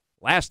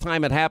 Last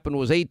time it happened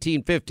was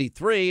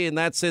 1853, and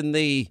that's in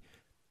the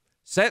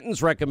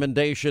sentence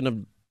recommendation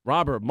of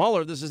Robert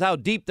Mueller. This is how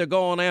deep they're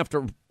going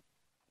after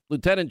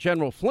Lieutenant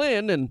General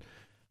Flynn. And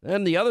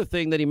then the other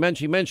thing that he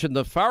mentioned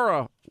the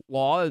FARA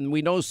law, and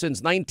we know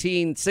since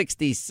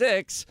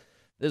 1966,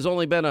 there's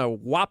only been a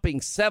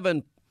whopping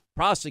 7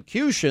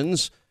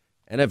 prosecutions.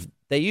 And if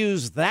they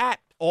use that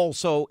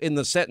also in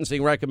the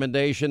sentencing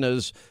recommendation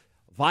as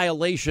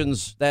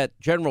violations that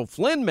General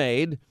Flynn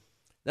made,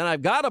 then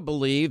I've got to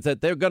believe that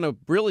they're going to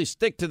really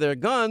stick to their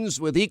guns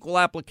with equal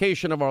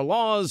application of our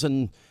laws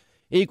and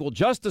equal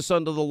justice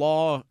under the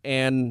law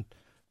and,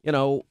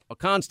 a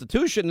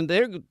constitution, and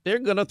they're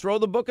going to throw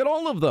the book at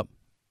all of them.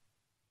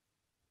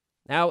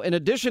 Now, in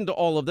addition to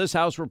all of this,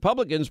 House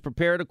Republicans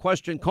prepared to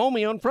question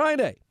Comey on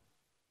Friday.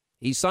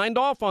 He signed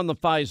off on the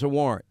FISA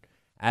warrant,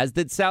 as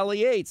did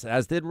Sally Yates,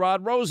 as did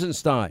Rod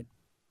Rosenstein.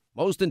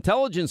 Most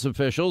intelligence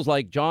officials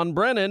like John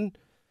Brennan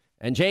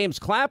and James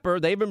Clapper,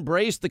 they've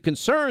embraced the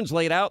concerns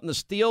laid out in the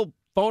Steele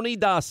phony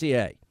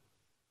dossier.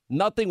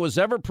 Nothing was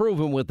ever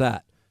proven with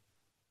that.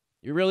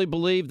 You really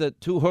believe that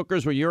 2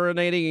 hookers were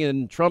urinating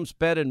in Trump's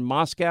bed in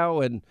Moscow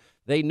and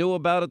they knew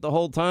about it the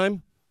whole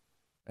time?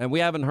 And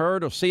we haven't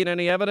heard or seen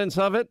any evidence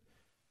of it?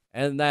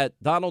 And that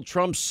Donald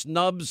Trump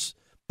snubs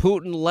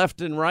Putin left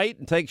and right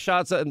and takes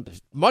shots at him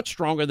much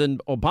stronger than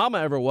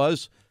Obama ever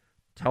was?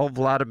 Tell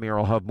Vladimir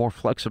I'll have more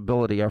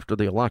flexibility after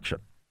the election.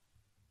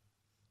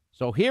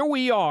 So here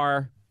we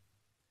are,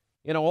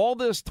 all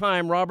this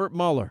time, Robert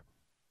Mueller.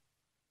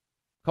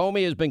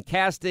 Comey has been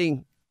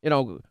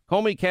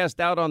Comey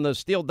cast out on the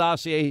Steele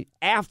dossier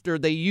after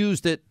they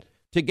used it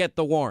to get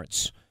the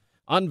warrants.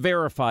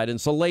 Unverified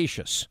and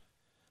salacious.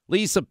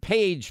 Lisa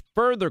Page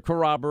further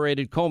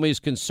corroborated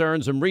Comey's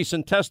concerns in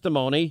recent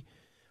testimony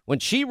when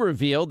she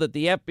revealed that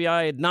the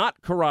FBI had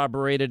not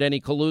corroborated any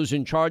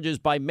collusion charges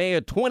by May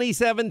of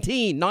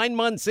 2017, 9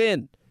 months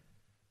in,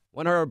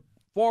 when her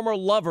former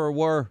lover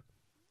were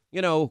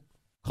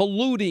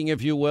colluding,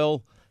 if you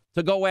will,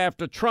 to go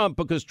after Trump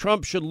because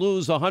Trump should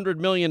lose $100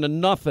 million to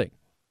nothing.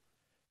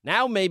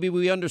 Now maybe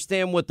we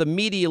understand what the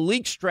media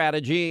leak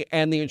strategy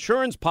and the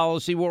insurance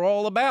policy were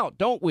all about,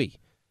 don't we?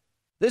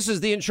 This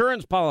is the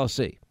insurance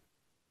policy.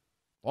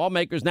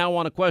 Lawmakers now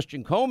want to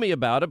question Comey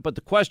about it, but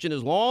the question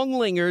has long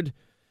lingered.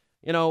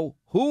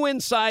 Who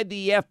inside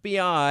the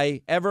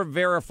FBI ever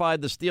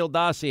verified the Steele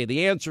dossier?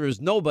 The answer is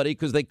nobody,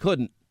 because they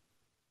couldn't.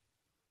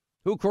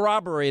 Who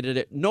corroborated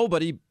it?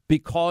 Nobody,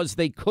 because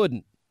they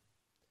couldn't.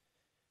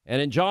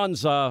 And in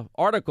John's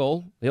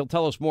article, he'll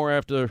tell us more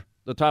after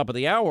the top of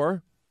the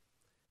hour,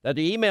 that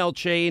the email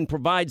chain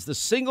provides the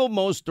single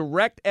most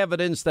direct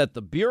evidence that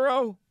the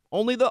Bureau,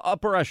 only the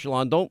upper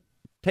echelon, don't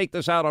take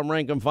this out on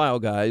rank and file,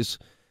 guys,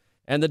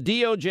 and the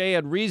DOJ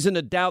had reason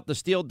to doubt the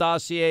Steele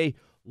dossier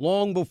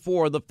long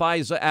before the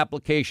FISA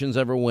applications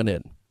ever went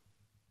in.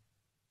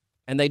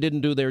 And they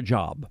didn't do their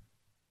job.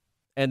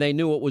 And they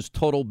knew it was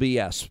total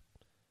BS.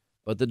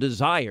 But the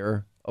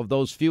desire of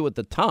those few at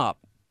the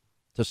top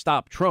to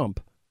stop Trump,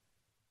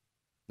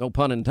 no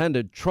pun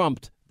intended,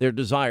 trumped their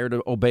desire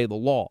to obey the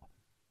law.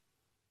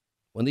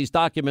 When these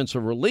documents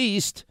are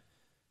released,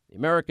 the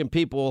American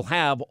people will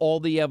have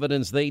all the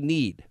evidence they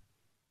need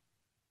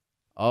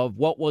of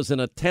what was an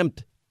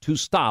attempt to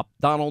stop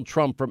Donald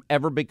Trump from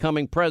ever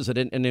becoming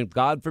president. And if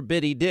God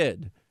forbid he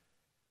did,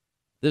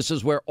 this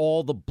is where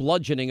all the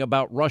bludgeoning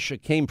about Russia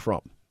came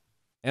from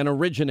and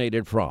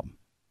originated from.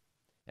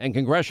 And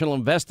congressional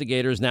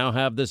investigators now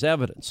have this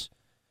evidence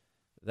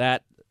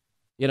that,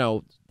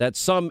 that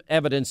some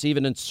evidence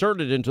even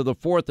inserted into the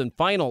fourth and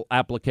final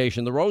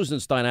application, the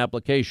Rosenstein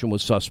application,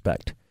 was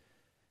suspect.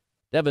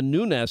 Devin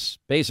Nunes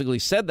basically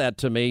said that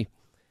to me,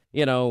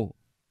 the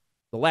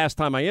last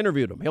time I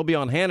interviewed him. He'll be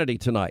on Hannity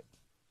tonight.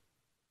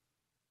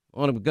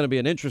 Well, it's going to be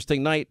an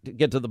interesting night to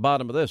get to the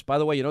bottom of this. By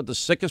the way, you know what the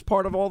sickest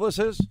part of all this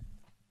is?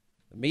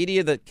 The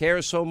media that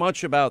cares so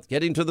much about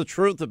getting to the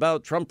truth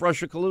about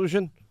Trump-Russia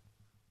collusion.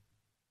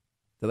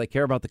 Do they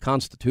care about the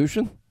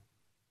Constitution?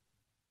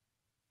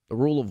 The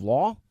rule of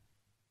law?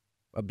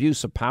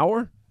 Abuse of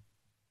power?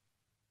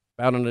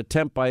 About an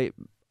attempt by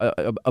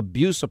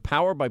abuse of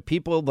power by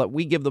people that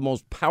we give the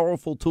most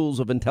powerful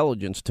tools of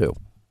intelligence to.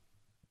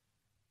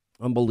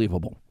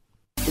 Unbelievable.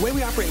 The way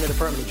we operate in the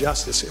Department of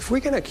Justice, if we're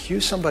going to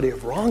accuse somebody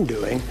of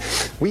wrongdoing,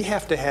 we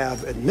have to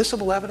have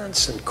admissible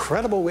evidence and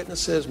credible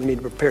witnesses. We need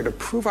to prepare to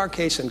prove our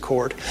case in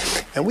court,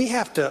 and we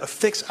have to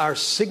affix our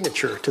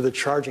signature to the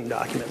charging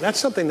document. That's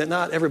something that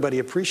not everybody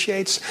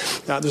appreciates.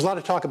 There's a lot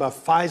of talk about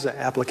FISA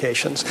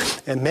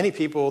applications, and many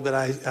people that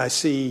I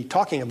see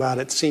talking about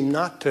it seem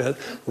not to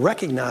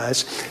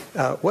recognize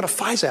what a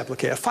FISA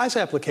application. A FISA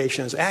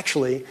application is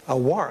actually a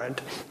warrant,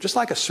 just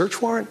like a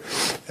search warrant.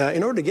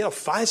 In order to get a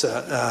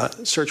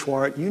FISA search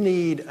warrant, you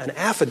need an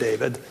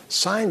affidavit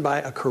signed by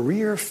a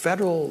career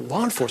federal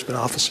law enforcement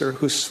officer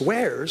who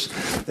swears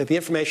that the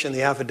information in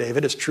the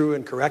affidavit is true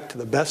and correct to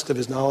the best of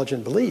his knowledge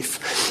and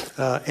belief.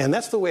 And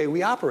that's the way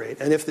we operate.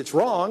 And if it's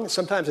wrong,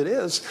 sometimes it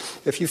is,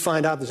 if you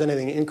find out there's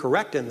anything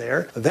incorrect in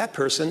there, that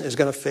person is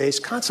going to face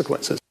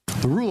consequences.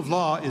 The rule of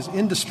law is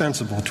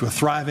indispensable to a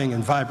thriving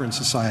and vibrant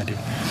society.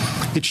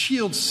 It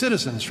shields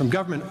citizens from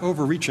government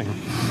overreaching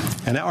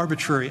and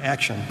arbitrary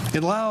action.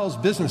 It allows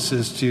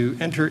businesses to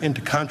enter into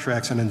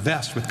contracts and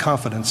invest with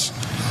confidence.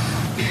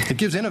 It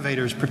gives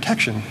innovators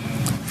protection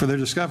for their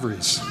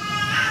discoveries.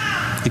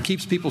 It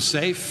keeps people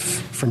safe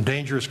from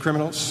dangerous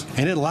criminals,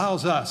 and it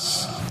allows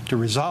us to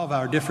resolve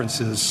our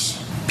differences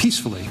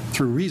peacefully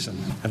through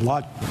reason and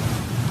logic.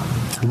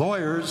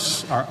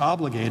 Lawyers are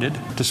obligated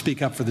to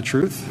speak up for the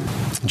truth.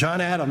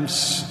 John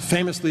Adams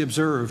famously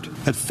observed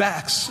that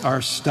facts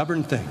are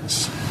stubborn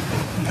things,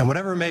 and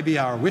whatever may be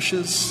our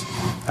wishes,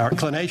 our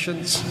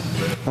inclinations,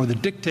 or the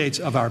dictates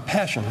of our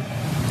passion,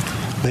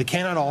 they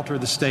cannot alter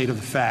the state of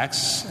the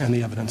facts and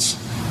the evidence.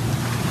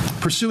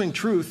 Pursuing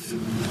truth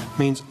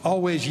means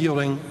always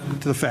yielding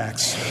to the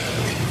facts,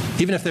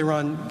 even if they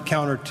run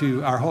counter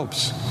to our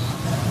hopes.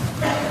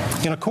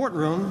 In a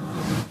courtroom,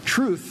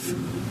 truth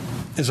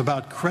is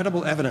about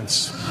credible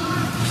evidence,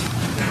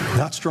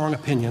 not strong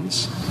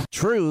opinions.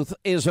 Truth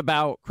is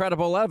about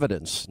credible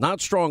evidence, not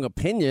strong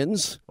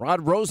opinions.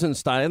 Rod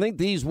Rosenstein, I think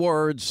these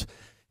words,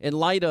 in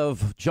light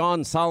of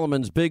John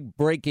Solomon's big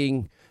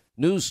breaking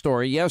news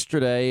story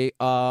yesterday,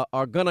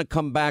 are going to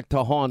come back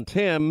to haunt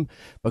him,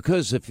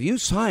 because if you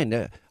sign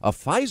a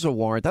FISA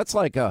warrant,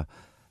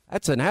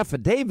 that's an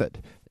affidavit.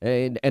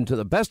 And to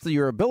the best of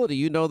your ability,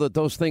 you know that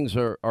those things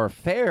are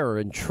fair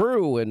and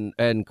true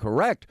and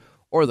correct,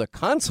 or the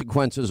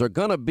consequences are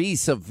going to be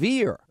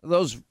severe.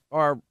 Those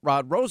are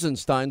Rod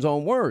Rosenstein's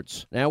own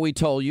words. Now, we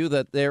told you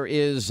that there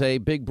is a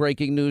big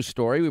breaking news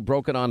story. We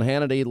broke it on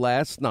Hannity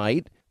last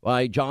night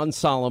by John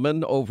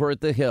Solomon over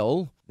at The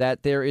Hill,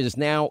 that there is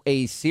now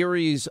a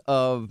series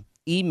of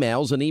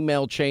emails, an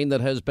email chain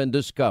that has been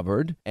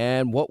discovered.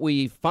 And what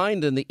we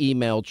find in the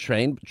email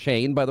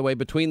chain, by the way,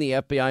 between the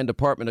FBI and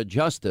Department of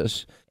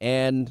Justice,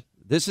 and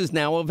this is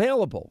now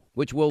available,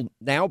 which will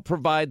now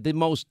provide the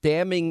most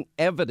damning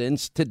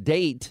evidence to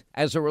date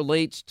as it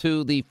relates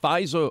to the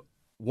FISA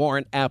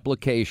warrant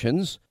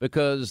applications,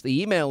 because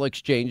the email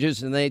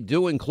exchanges, and they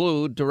do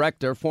include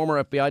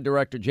former FBI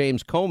Director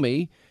James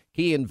Comey,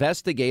 key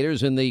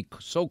investigators in the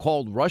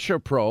so-called Russia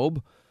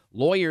probe,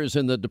 lawyers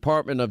in the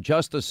Department of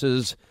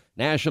Justice's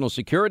National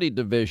Security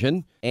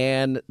Division,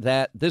 and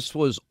that this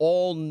was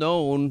all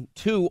known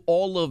to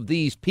all of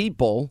these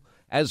people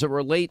as it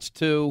relates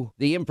to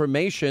the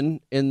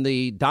information in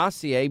the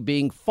dossier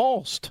being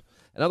falsed.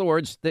 In other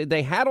words,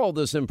 they had all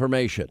this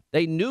information.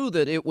 They knew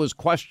that it was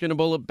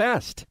questionable at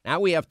best.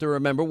 Now we have to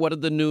remember, what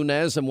did the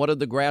Nunes and what did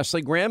the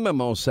Grassley-Graham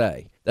memo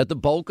say? That the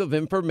bulk of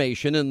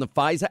information in the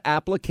FISA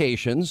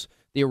applications,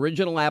 the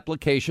original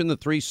application, the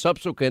 3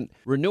 subsequent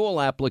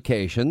renewal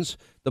applications,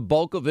 the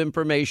bulk of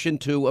information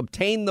to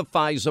obtain the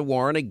FISA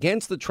warrant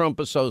against the Trump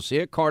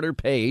associate, Carter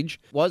Page,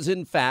 was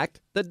in fact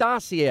the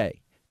dossier,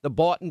 the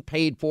bought and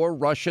paid for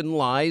Russian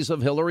lies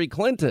of Hillary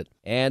Clinton.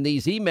 And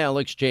these email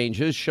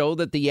exchanges show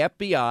that the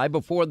FBI,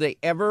 before they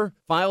ever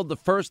filed the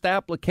first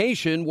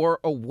application, were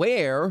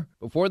aware,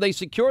 before they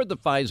secured the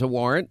FISA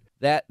warrant,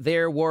 that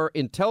there were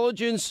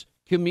intelligence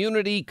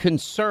community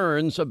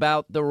concerns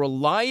about the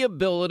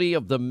reliability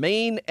of the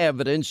main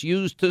evidence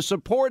used to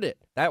support it.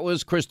 That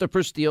was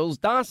Christopher Steele's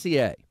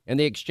dossier. And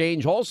the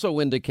exchange also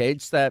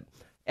indicates that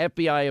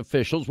FBI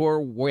officials were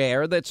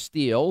aware that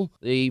Steele,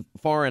 the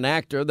foreign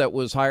actor that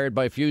was hired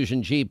by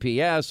Fusion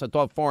GPS, I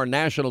thought foreign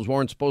nationals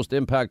weren't supposed to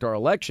impact our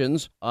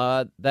elections,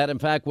 that in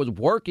fact was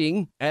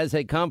working as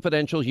a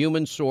confidential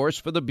human source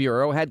for the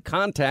Bureau, had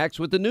contacts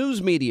with the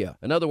news media.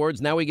 In other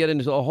words, now we get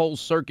into the whole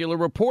circular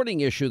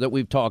reporting issue that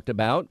we've talked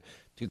about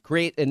to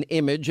create an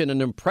image and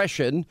an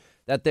impression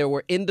that there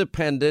were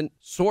independent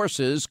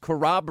sources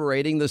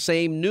corroborating the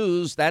same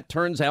news that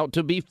turns out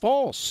to be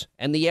false.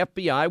 And the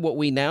FBI, what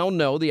we now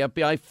know, the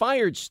FBI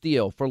fired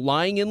Steele for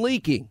lying and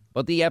leaking.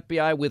 But the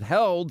FBI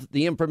withheld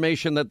the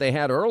information that they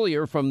had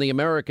earlier from the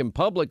American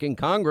public in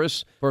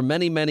Congress for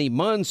many, many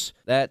months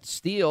that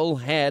Steele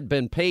had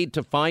been paid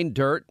to find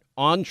dirt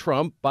on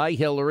Trump by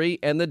Hillary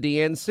and the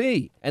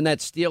DNC, and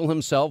that Steele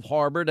himself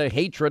harbored a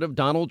hatred of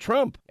Donald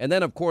Trump. And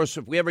then, of course,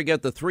 if we ever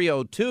get the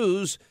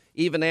 302s,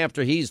 even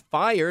after he's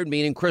fired,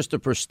 meaning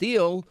Christopher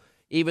Steele,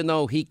 even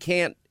though he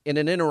can't, in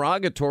an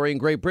interrogatory in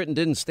Great Britain,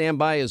 didn't stand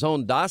by his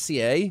own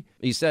dossier.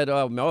 He said,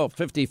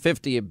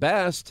 50-50 at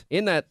best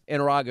in that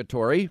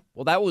interrogatory.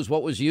 Well, that was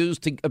what was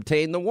used to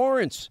obtain the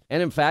warrants.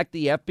 And in fact,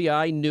 the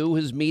FBI knew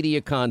his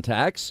media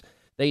contacts.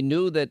 They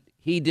knew that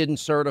he didn't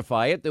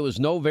certify it. There was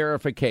no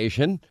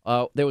verification.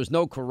 There was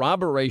no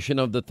corroboration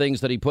of the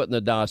things that he put in the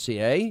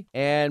dossier.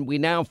 And we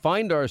now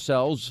find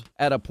ourselves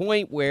at a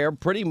point where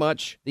pretty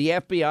much the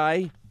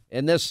FBI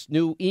and this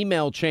new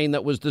email chain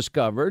that was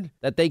discovered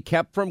that they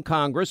kept from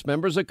Congress,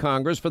 members of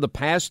Congress, for the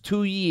past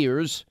 2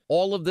 years,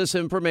 all of this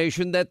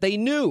information that they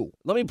knew.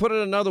 Let me put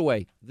it another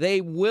way.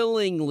 They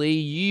willingly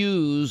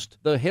used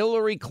the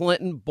Hillary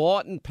Clinton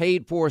bought and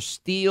paid for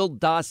Steele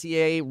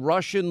dossier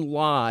Russian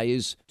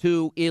lies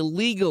to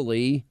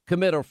illegally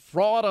commit a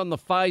fraud on the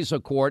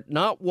FISA court,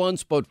 not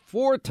once but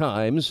 4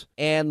 times,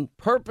 and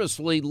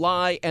purposely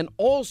lie and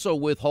also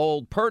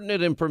withhold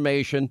pertinent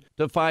information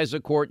to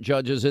FISA court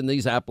judges in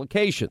these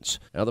applications.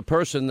 Now, the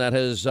person that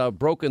has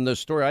broken this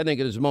story, I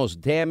think it is the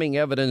most damning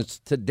evidence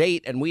to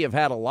date, and we have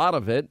had a lot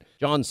of it.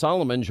 John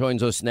Solomon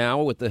joins us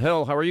now with The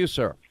Hill. How are you,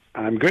 sir?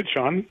 I'm good,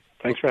 Sean.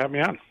 Thanks for having me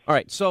on. All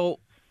right. So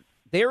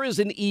there is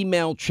an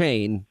email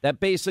chain that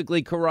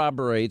basically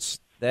corroborates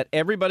that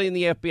everybody in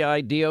the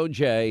FBI,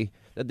 DOJ,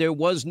 that there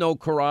was no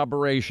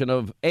corroboration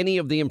of any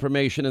of the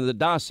information in the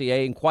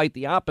dossier, and quite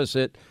the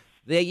opposite.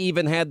 They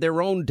even had their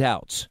own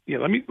doubts. Yeah,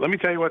 let me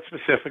tell you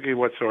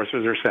what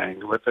sources are saying.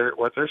 What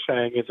they're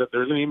saying is that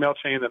there's an email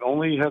chain that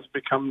only has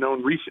become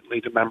known recently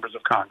to members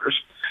of Congress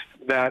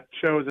that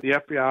shows that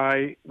the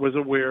FBI was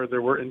aware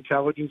there were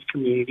intelligence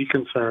community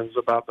concerns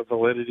about the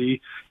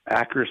validity,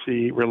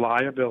 accuracy,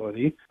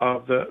 reliability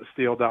of the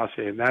Steele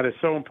dossier. And that is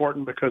so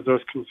important because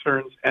those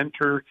concerns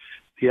enter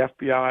the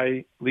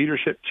FBI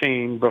leadership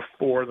chain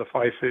before the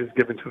FISA is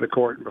given to the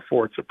court and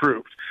before it's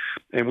approved.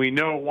 And we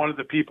know one of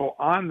the people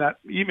on that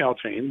email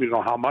chain, we don't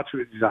know how much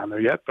he's on there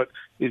yet, but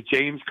is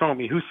James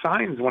Comey, who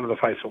signs one of the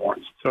FISA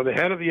warrants. So the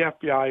head of the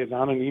FBI is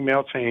on an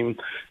email chain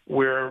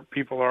where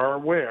people are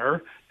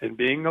aware and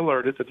being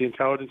alerted that the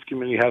intelligence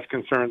community has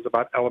concerns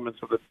about elements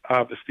of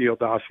the Steele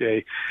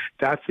dossier.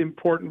 That's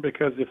important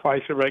because the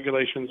FISA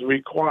regulations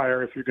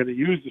require, if you're going to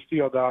use the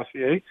Steele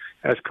dossier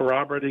as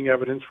corroborating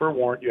evidence for a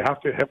warrant, you have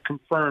to have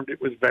confirmed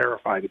it was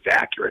verified, it's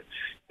accurate.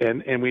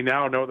 And we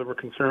now know there were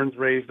concerns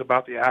raised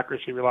about the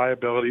accuracy,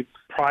 reliability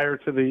prior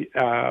to the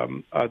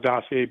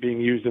dossier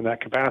being used in that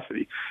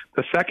capacity.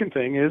 The second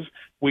thing is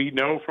we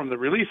know from the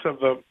release of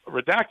the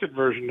redacted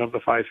version of the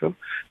FISA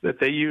that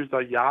they used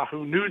a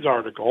Yahoo News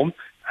article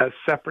as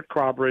separate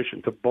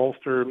corroboration to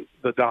bolster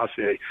the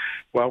dossier.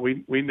 Well,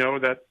 we know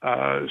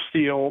that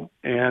Steele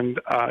and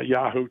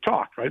Yahoo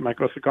talked, right? Mike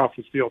Osikoff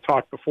and Steele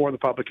talked before the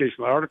publication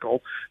of the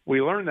article.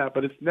 We learned that,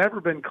 but it's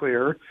never been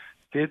clear.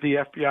 Did the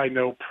FBI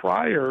know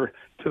prior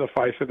to the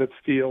FISA that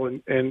Steele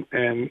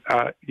and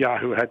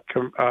Yahoo had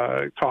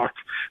talked?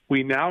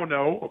 We now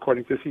know,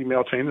 according to this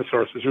email chain, the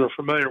sources who are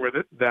familiar with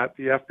it, that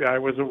the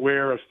FBI was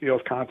aware of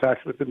Steele's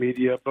contacts with the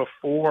media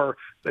before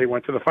they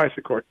went to the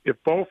FISA court. If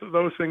both of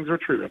those things are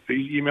true, if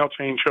the email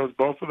chain shows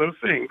both of those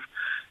things,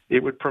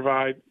 it would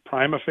provide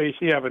prima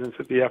facie evidence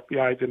that the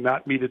FBI did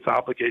not meet its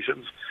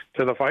obligations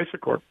to the FISA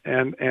court.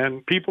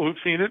 And people who've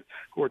seen it,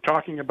 who are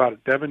talking about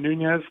it, Devin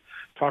Nunes,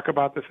 talk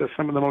about this as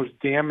some of the most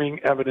damning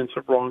evidence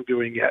of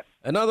wrongdoing yet.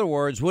 In other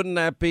words, wouldn't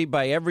that be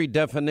by every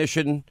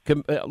definition?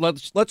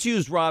 Let's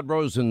use Rod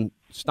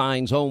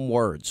Rosenstein's own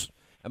words.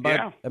 And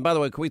by the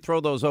way, can we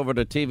throw those over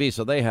to TV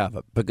so they have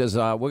it? Because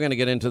we're going to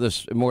get into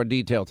this in more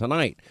detail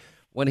tonight.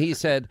 When he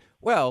said,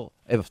 well,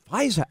 if a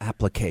FISA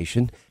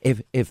application,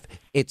 if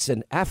it's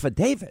an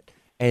affidavit,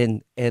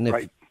 and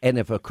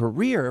if a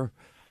career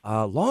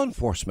law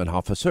enforcement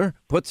officer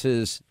puts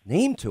his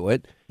name to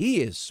it,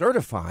 he is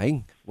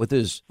certifying with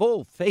his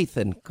full faith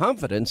and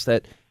confidence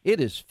that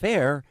it is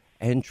fair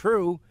and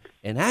true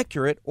and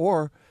accurate,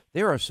 or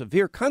there are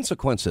severe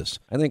consequences.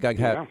 I think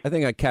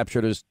I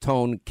captured his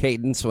tone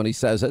cadence when he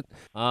says it.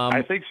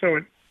 I think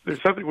so.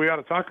 there's something we ought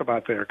to talk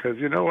about there, because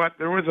you know what?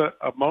 There was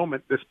a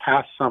moment this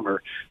past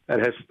summer that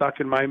has stuck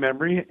in my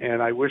memory,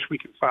 and I wish we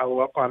could follow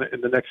up on it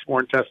in the next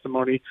sworn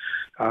testimony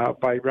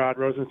by Rod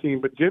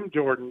Rosenstein. But Jim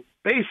Jordan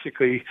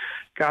basically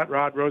got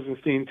Rod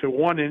Rosenstein to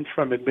 1 inch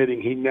from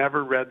admitting he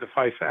never read the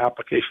FISA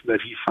application that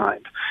he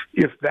signed.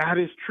 If that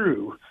is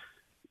true,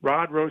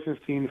 Rod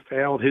Rosenstein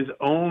failed his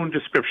own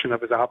description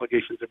of his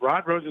obligations. If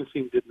Rod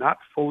Rosenstein did not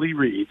fully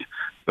read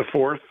the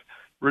fourth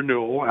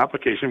renewal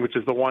application, which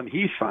is the one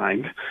he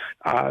signed,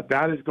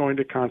 that is going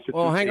to constitute.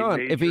 Well, hang on.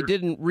 If he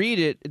didn't read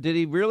it, did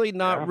he really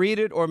not read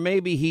it? Or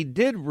maybe he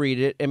did read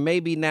it, and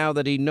maybe now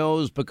that he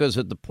knows, because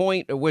at the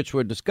point at which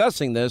we're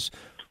discussing this,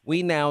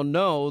 we now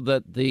know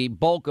that the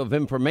bulk of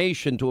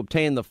information to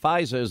obtain the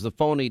FISA is the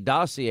phony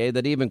dossier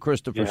that even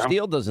Christopher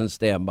Steele doesn't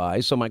stand by.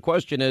 So my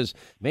question is,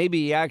 maybe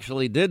he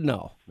actually did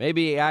know.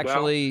 Maybe he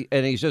actually,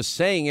 and he's just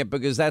saying it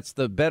because that's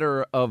the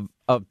better of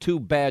two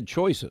bad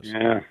choices.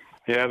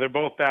 Yeah, they're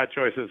both bad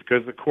choices,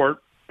 because the court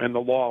and the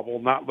law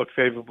will not look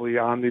favorably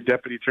on the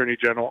Deputy Attorney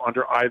General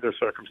under either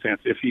circumstance.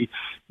 If he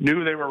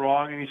knew they were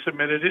wrong and he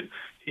submitted it,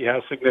 he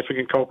has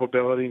significant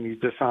culpability and he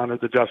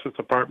dishonored the Justice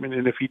Department.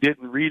 And if he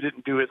didn't read it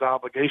and do his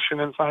obligation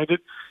and signed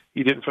it,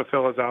 he didn't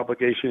fulfill his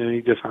obligation and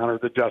he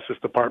dishonored the Justice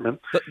Department.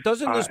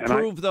 Doesn't this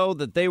prove, though,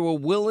 that they were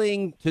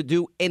willing to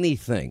do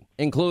anything,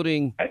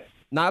 including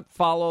not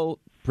follow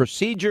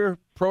procedure,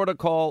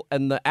 protocol,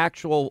 and the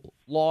actual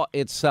law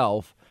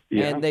itself?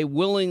 And they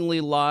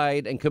willingly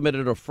lied and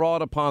committed a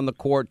fraud upon the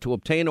court to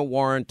obtain a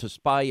warrant to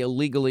spy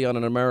illegally on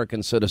an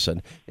American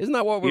citizen. Isn't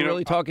that what we're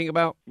really talking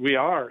about? We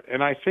are.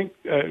 And I think,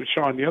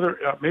 Sean, the other,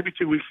 maybe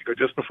 2 weeks ago,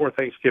 just before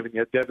Thanksgiving,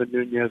 you had Devin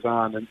Nunes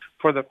on. And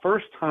for the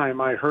first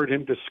time, I heard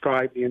him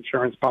describe the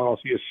insurance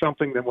policy as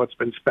something than what's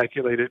been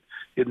speculated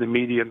in the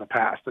media in the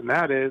past. And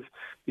that is,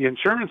 the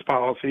insurance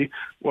policy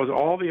was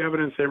all the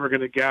evidence they were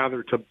going to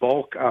gather to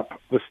bulk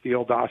up the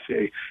Steele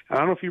dossier. And I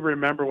don't know if you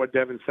remember what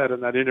Devin said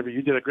in that interview.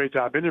 You did a great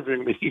job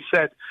interviewing me. He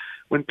said,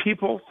 when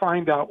people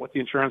find out what the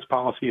insurance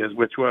policy is,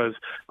 which was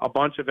a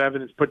bunch of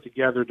evidence put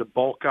together to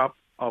bulk up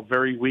a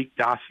very weak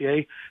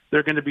dossier,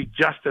 they're going to be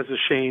just as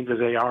ashamed as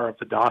they are of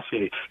the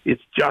dossier.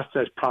 It's just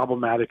as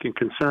problematic and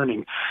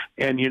concerning.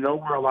 And you know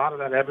where a lot of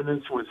that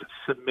evidence was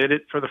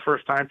submitted for the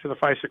first time to the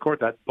FISA court,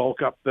 that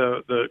bulk up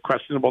the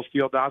questionable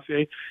Steele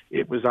dossier?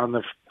 It was on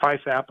the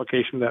FISA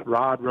application that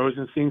Rod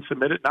Rosenstein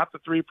submitted, not the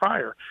three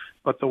prior,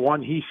 but the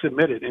one he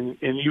submitted. And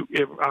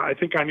I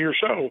think on your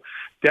show,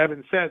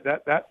 Devin said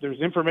that there's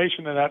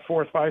information in that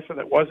fourth FISA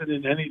that wasn't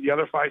in any of the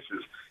other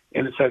FISAs.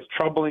 And it's as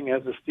troubling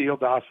as the Steele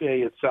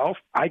dossier itself.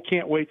 I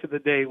can't wait to the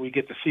day we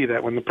get to see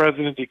that. When the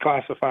president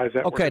declassifies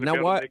that, okay, we're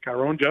going to make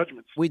our own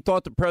judgments. We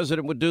thought the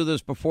president would do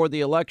this before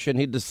the election.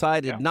 He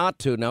decided not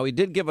to. Now, he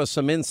did give us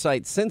some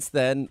insight since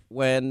then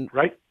when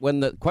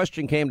the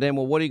question came to him,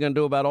 well, what are you going to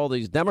do about all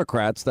these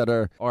Democrats that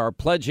are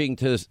pledging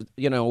to,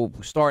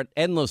 start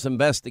endless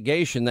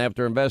investigation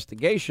after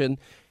investigation?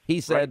 He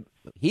said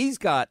he's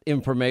got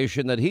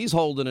information that he's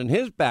holding in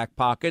his back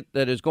pocket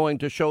that is going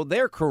to show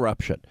their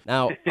corruption.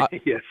 Now,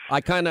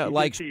 I kind of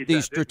like the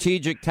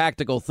strategic,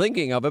 tactical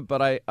thinking of it,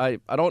 but I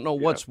don't know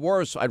what's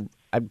worse.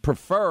 I'd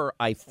prefer,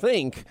 I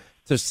think,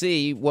 to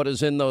see what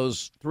is in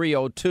those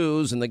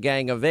 302s and the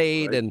Gang of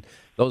Eight and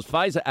those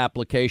FISA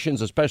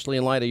applications, especially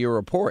in light of your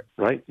report.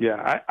 Right,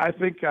 yeah. I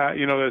think,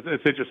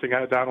 it's interesting.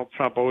 Donald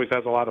Trump always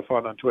has a lot of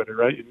fun on Twitter,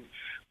 right?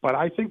 But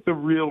I think the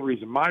real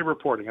reason, my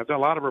reporting, I've done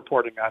a lot of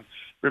reporting on,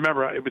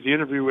 remember, it was the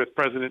interview with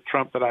President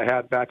Trump that I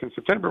had back in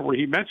September where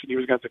he mentioned he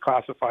was going to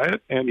declassify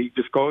it, and he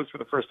disclosed for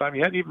the first time he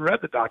hadn't even read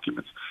the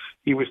documents.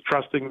 He was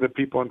trusting the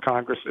people in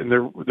Congress in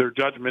their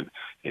judgment,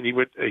 and he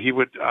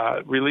would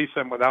release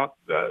them without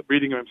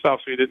reading them himself,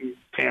 so he didn't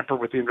tamper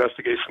with the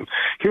investigation.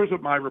 Here's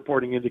what my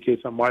reporting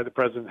indicates on why the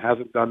president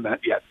hasn't done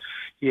that yet.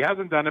 He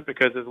hasn't done it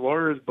because his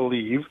lawyers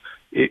believe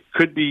it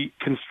could be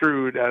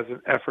construed as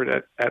an effort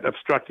at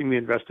obstructing the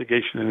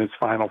investigation in its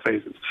final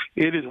phases.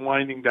 It is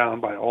winding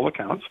down by all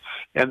accounts,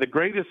 and the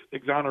greatest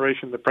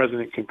exoneration the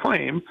president can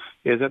claim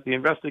is that the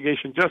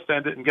investigation just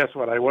ended, and guess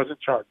what? I wasn't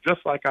charged,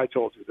 just like I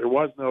told you. There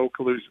was no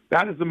collusion.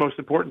 That is the most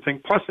important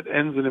thing, plus it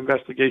ends an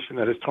investigation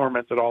that has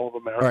tormented all of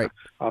America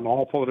on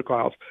all political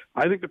aisles.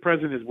 I think the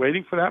president is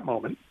waiting for that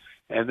moment.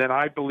 And then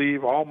I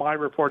believe all my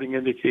reporting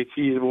indicates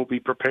he will be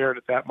prepared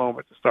at that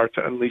moment to start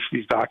to unleash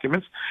these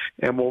documents.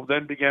 And we'll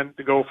then begin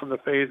to go from the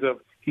phase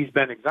of he's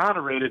been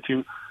exonerated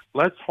to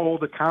let's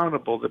hold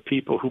accountable the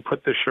people who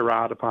put this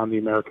charade upon the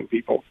American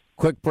people.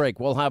 Quick break.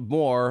 We'll have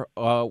more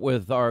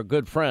with our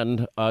good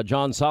friend,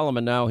 John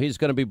Solomon. Now, he's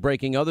going to be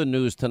breaking other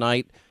news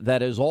tonight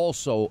that is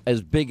also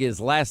as big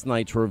as last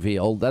night's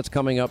reveal. That's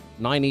coming up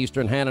 9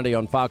 Eastern, Hannity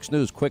on Fox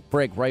News. Quick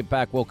break. Right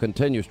back. We'll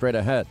continue straight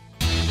ahead.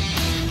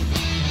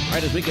 All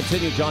right, as we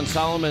continue, John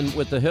Solomon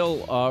with The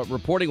Hill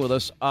reporting with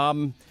us.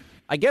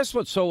 I guess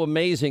what's so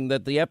amazing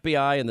that the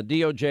FBI and the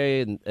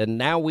DOJ and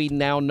now we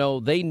know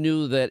they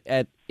knew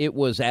that it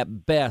was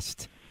at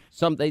best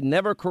they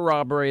never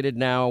corroborated.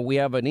 Now we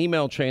have an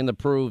email chain that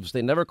proves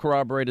they never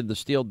corroborated the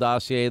Steele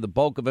dossier, the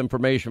bulk of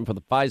information for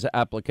the FISA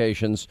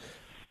applications.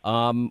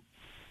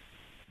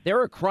 There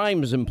are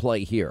crimes in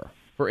play here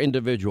for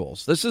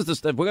individuals. This is the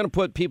stuff. We're going to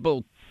put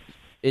people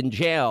in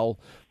jail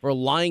for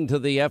lying to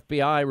the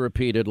FBI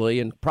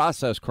repeatedly and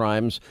process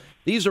crimes.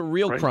 These are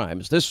real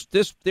crimes.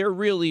 There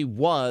really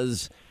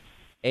was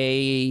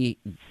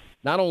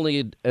not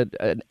only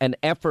an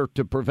effort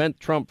to prevent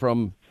Trump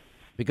from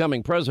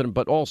becoming president,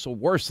 but also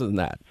worse than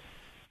that.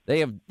 They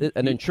have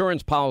an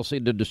insurance policy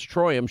to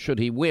destroy him should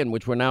he win,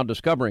 which we're now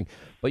discovering.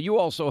 But you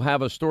also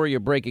have a story you're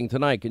breaking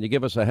tonight. Can you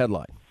give us a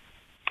headline?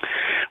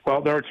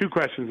 Well, there are two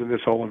questions in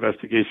this whole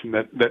investigation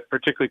that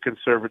particularly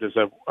conservatives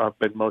have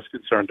been most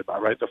concerned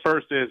about, right? The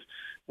first is,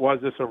 was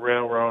this a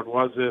railroad?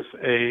 Was this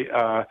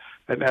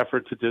an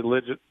effort to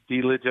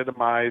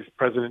delegitimize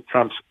President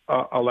Trump's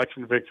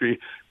election victory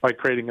by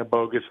creating a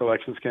bogus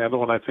election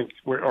scandal,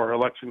 or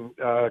election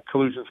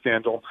collusion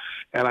scandal?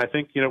 And I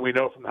think, we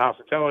know from the House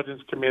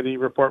Intelligence Committee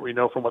report, we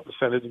know from what the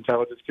Senate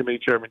Intelligence Committee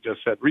chairman just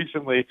said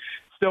recently,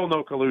 still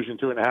no collusion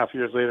 2.5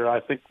 years later.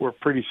 I think we're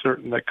pretty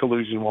certain that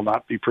collusion will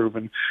not be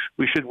proven.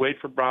 We should wait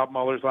for Bob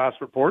Mueller's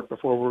last report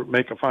before we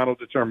make a final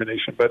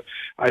determination. But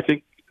I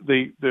think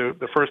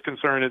the first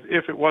concern is,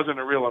 if it wasn't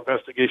a real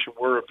investigation,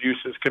 were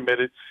abuses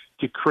committed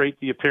to create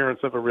the appearance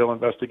of a real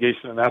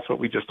investigation? And that's what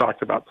we just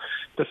talked about.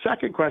 The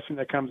second question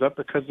that comes up,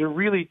 because they're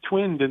really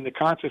twinned in the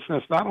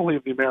consciousness not only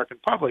of the American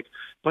public,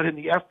 but in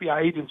the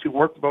FBI agents who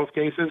worked both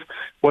cases,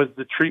 was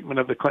the treatment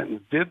of the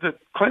Clintons. Did the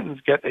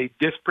Clintons get a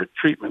disparate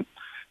treatment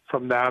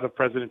from that of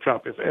President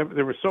Trump? If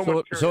there was so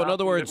much, so in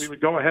other words, we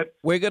would go ahead.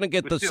 We're going to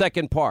get the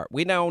second part.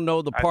 We now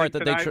know the part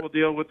that we'll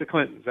deal with the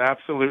Clintons.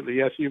 Absolutely,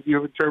 yes.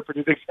 You've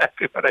interpreted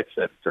exactly what I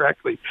said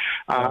correctly.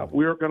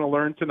 We're going to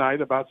learn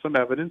tonight about some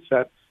evidence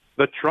that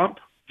the Trump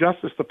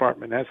Justice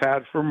Department has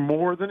had for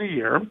more than a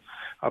year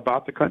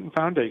about the Clinton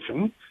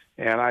Foundation,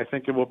 and I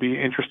think it will be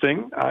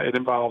interesting. It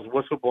involves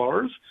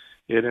whistleblowers.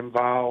 It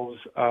involves.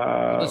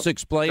 Let's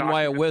explain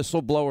why a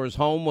whistleblower's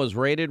home was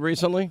raided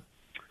recently.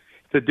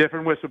 It's a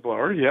different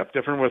whistleblower. Yep,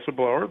 different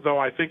whistleblower. Though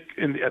I think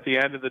at the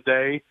end of the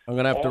day, I'm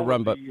going to have to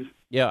run, but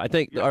yeah, I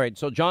think, all right,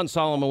 so John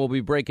Solomon will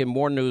be breaking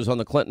more news on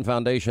the Clinton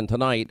Foundation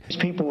tonight. These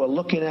people were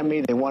looking at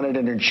me. They wanted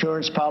an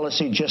insurance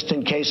policy just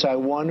in case I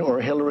won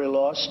or Hillary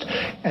lost,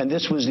 and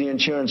this was the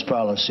insurance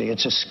policy.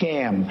 It's a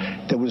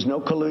scam. There was no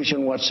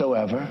collusion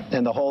whatsoever,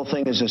 and the whole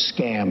thing is a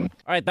scam. All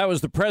right, that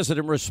was the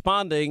president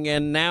responding,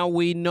 and now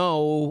we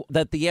know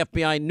that the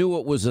FBI knew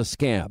it was a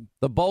scam.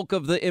 The bulk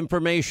of the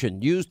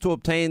information used to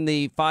obtain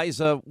the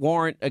FISA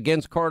warrant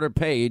against Carter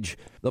Page,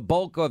 the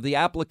bulk of the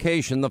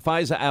application, the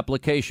FISA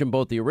application,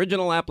 both the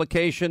original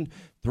application,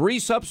 3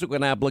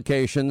 subsequent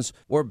applications,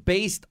 were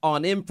based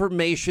on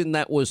information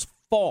that was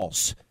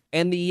false.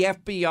 And the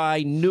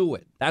FBI knew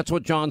it. That's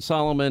what John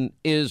Solomon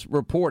is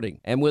reporting.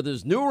 And with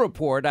his new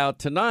report out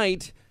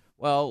tonight,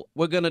 well,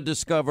 we're going to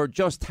discover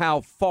just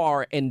how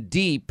far and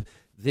deep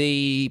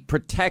the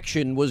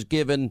protection was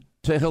given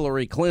to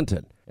Hillary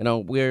Clinton.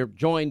 We're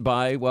joined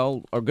by,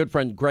 our good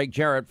friend Greg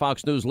Jarrett,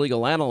 Fox News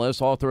legal analyst,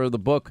 author of the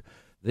book,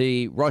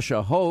 The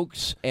Russia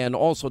Hoax, and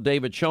also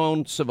David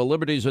Schoen, civil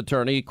liberties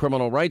attorney,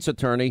 criminal rights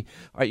attorney.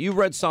 All right, you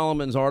read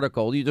Solomon's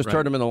article. You just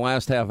heard him in the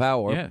last half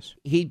hour. Yes.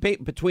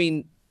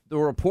 Between the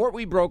report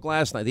we broke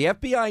last night, the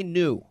FBI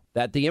knew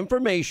that the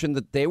information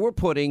that they were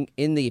putting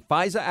in the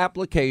FISA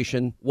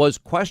application was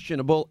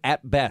questionable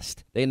at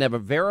best. They never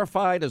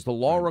verified, as the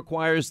law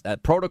requires,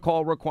 that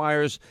protocol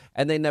requires,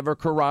 and they never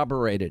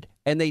corroborated.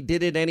 And they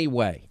did it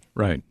anyway.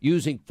 Right.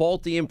 Using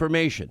faulty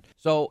information.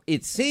 So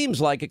it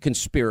seems like a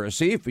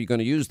conspiracy, if you're going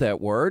to use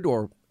that word,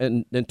 or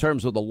in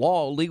terms of the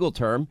law, legal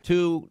term,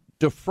 to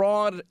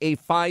defraud a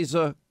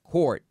FISA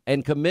court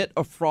and commit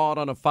a fraud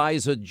on a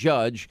FISA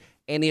judge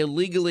and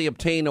illegally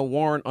obtain a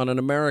warrant on an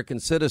American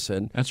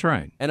citizen. That's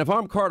right. And if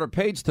I'm Carter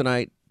Page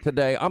today,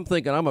 I'm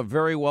thinking I'm a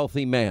very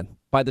wealthy man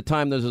by the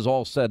time this is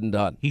all said and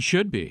done. He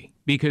should be,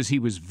 because he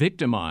was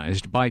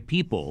victimized by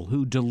people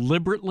who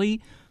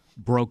deliberately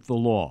broke the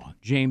law.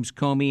 James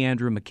Comey,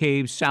 Andrew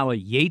McCabe, Sally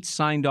Yates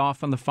signed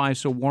off on the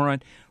FISA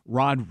warrant.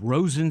 Rod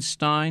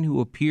Rosenstein, who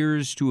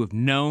appears to have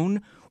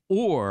known,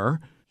 or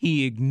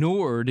he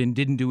ignored and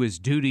didn't do his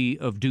duty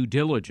of due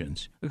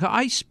diligence.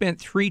 I spent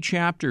 3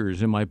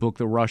 chapters in my book,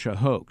 The Russia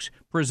Hoax,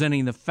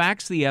 presenting the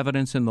facts, the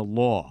evidence, and the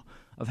law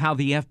of how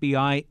the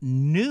FBI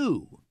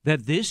knew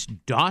that this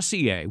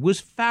dossier was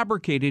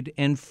fabricated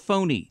and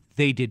phony.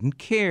 They didn't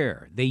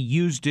care. They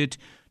used it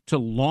to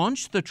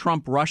launch the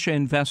Trump-Russia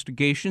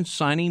investigation,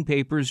 signing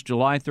papers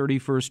July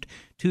 31st,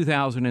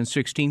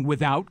 2016,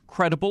 without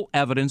credible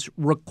evidence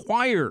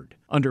required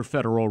under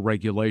federal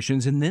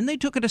regulations. And then they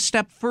took it a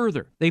step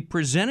further. They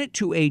presented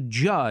to a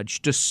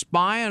judge to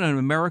spy on an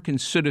American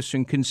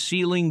citizen,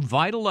 concealing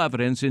vital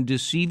evidence and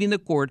deceiving the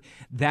court.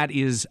 That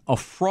is a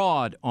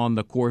fraud on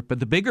the court. But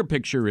the bigger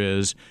picture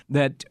is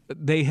that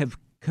they have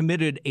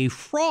committed a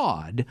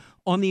fraud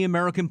on the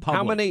American public.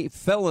 How many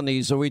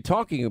felonies are we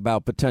talking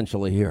about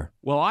potentially here?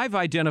 Well, I've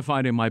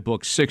identified in my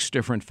book 6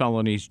 different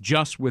felonies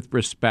just with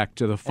respect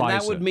to the FISA.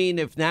 And that would mean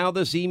if now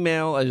this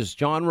email, as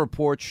John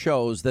reports,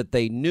 shows that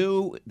they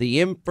knew the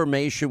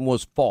information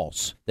was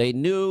false. They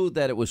knew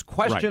that it was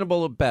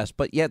questionable at best,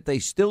 but yet they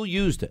still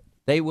used it.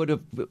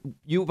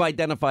 you've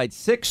identified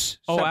 6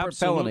 separate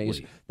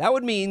felonies. That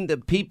would mean the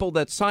people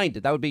that signed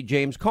it, that would be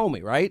James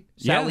Comey, right?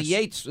 Sally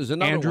Yates is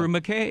another Andrew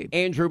one.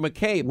 Andrew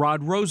McCabe.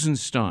 Rod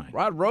Rosenstein.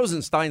 Rod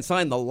Rosenstein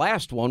signed the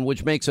last one,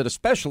 which makes it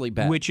especially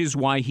bad. Which is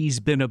why he's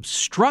been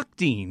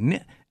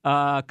obstructing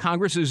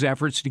Congress's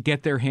efforts to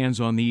get their hands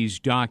on these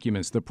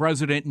documents. The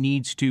president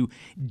needs to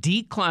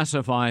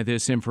declassify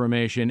this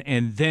information,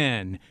 and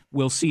then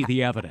we'll see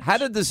the evidence. How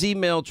did this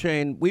email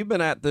chain? We've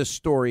been at this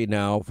story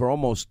now for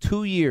almost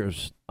 2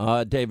 years,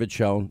 David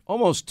Schoen.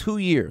 Almost 2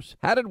 years.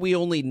 How did we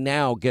only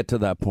now get to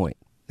that point?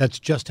 That's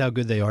just how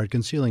good they are at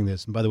concealing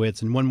this. And by the way,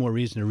 it's one more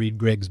reason to read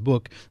Greg's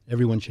book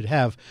everyone should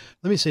have.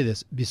 Let me say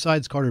this.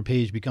 Besides Carter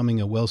Page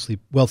becoming a wealthy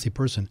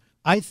person,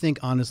 I think,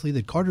 honestly,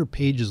 that Carter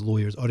Page's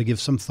lawyers ought to give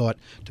some thought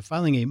to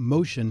filing a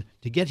motion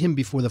to get him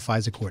before the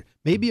FISA court,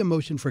 maybe a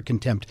motion for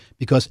contempt,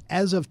 because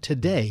as of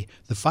today,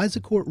 the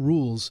FISA court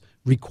rules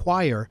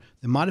require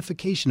the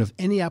modification of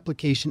any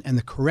application and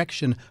the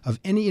correction of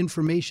any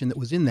information that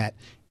was in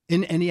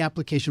any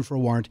application for a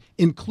warrant,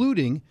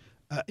 including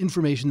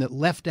information that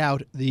left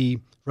out the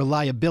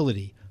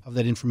reliability of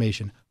that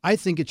information. I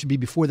think it should be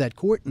before that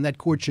court, and that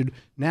court should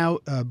now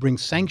bring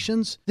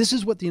sanctions. This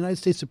is what the United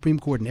States Supreme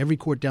Court and every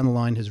court down the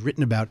line has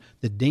written about,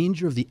 the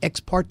danger of the ex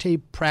parte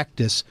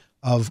practice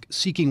of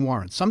seeking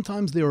warrants.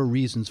 Sometimes there are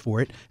reasons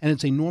for it, and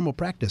it's a normal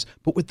practice.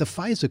 But with the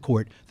FISA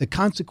court, the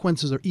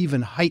consequences are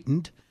even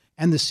heightened,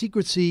 and the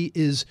secrecy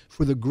is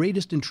for the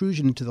greatest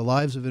intrusion into the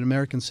lives of an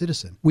American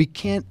citizen. We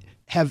can't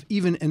have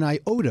even an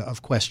iota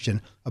of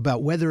question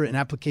about whether an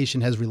application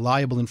has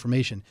reliable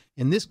information.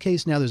 In this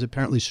case now, there's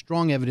apparently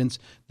strong evidence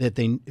that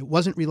it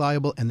wasn't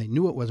reliable, and they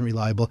knew it wasn't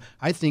reliable.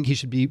 I think he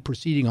should be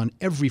proceeding on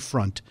every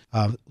front.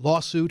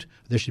 Lawsuit,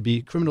 there should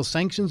be criminal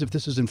sanctions if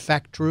this is in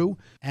fact true,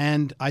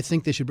 and I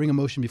think they should bring a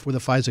motion before the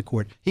FISA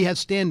court. He has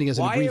standing as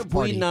an aggrieved party.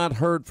 Why have we not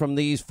heard from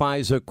these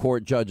FISA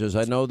court judges?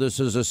 I know this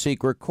is a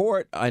secret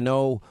court. I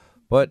know...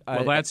 But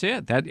that's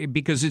it.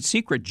 Because it's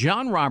secret.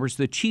 John Roberts,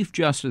 the Chief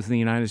Justice of the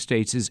United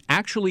States, is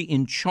actually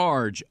in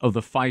charge of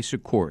the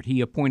FISA court. He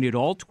appointed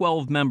all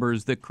 12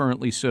 members that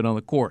currently sit on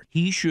the court.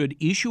 He should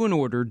issue an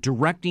order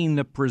directing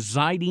the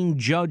presiding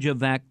judge of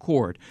that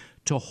court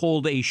to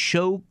hold a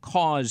show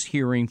cause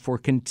hearing for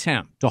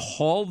contempt, to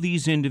haul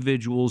these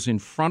individuals in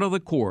front of the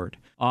court,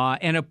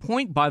 and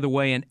appoint, by the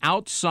way, an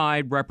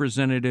outside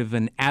representative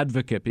and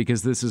advocate,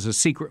 because this is a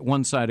secret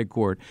one-sided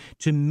court,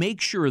 to make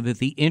sure that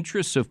the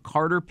interests of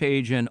Carter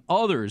Page and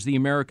others, the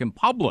American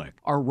public,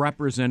 are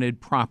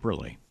represented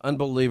properly.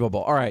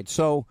 Unbelievable. All right,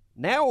 so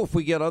now if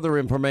we get other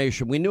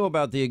information, we knew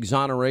about the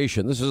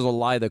exoneration. This is a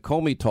lie that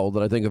Comey told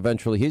that I think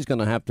eventually he's going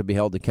to have to be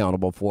held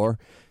accountable for.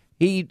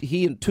 He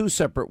in 2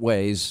 separate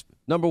ways.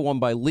 Number one,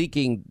 by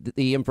leaking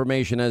the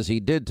information as he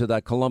did to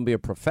that Columbia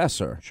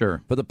professor.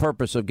 Sure. For the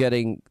purpose of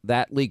getting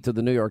that leaked to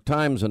the New York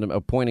Times and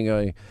appointing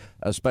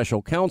a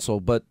special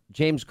counsel. But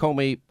James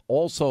Comey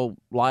also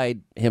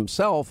lied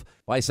himself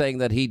by saying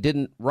that he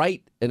didn't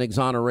write an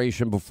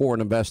exoneration before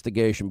an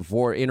investigation,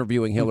 before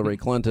interviewing Hillary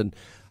Clinton.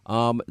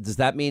 Does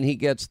that mean he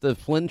gets the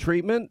Flynn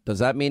treatment? Does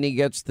that mean he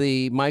gets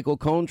the Michael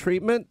Cohen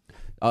treatment?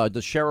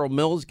 Does Cheryl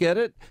Mills get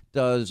it?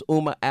 Does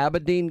Uma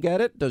Abedin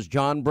get it? Does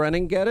John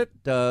Brennan get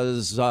it?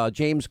 Does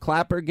James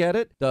Clapper get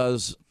it?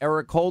 Does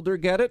Eric Holder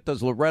get it?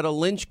 Does Loretta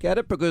Lynch get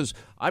it? Because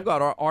I've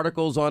got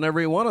articles on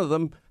every one of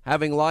them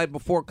having lied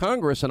before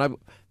Congress, and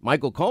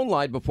Michael Cohen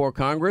lied before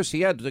Congress.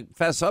 He had to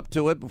fess up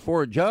to it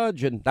before a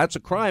judge, and that's a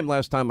crime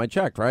last time I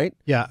checked, right?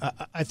 Yeah,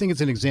 I think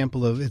it's an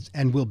example of,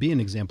 and will be an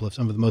example of,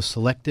 some of the most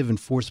selective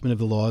enforcement of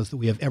the laws that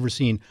we have ever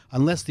seen,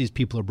 unless these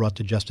people are brought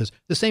to justice.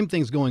 The same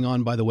thing's going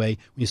on, by the way,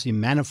 when you see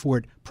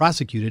Manafort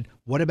prosecuted.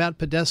 What about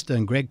Podesta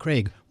and Greg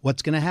Craig?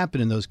 What's going to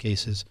happen in those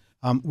cases?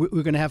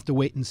 We're going to have to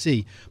wait and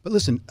see. But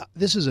listen,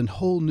 this is a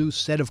whole new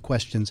set of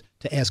questions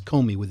to ask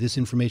Comey with this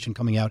information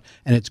coming out,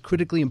 and it's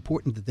critically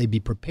important that they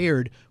be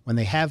prepared when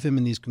they have him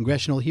in these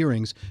congressional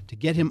hearings to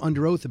get him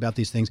under oath about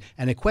these things.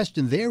 And a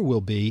question there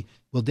will be,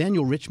 will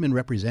Daniel Richman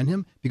represent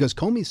him? Because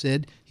Comey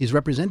said he's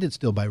represented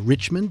still by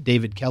Richman,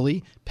 David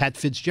Kelly, Pat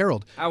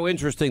Fitzgerald. How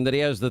interesting that he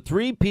has the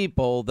 3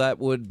 people that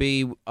would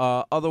be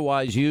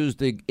otherwise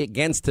used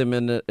against him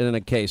in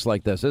a case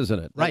like this, isn't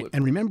it? Right.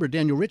 And remember,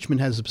 Daniel Richman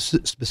has a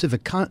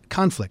specific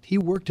conflict. He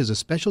worked as a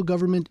special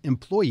government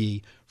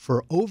employee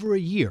for over a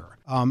year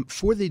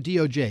for the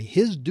DOJ.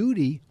 His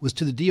duty was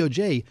to the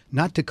DOJ,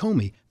 not to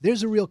Comey.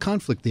 There's a real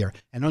conflict there.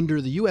 And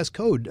under the U.S.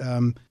 Code,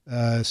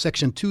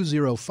 Section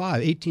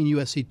 205, 18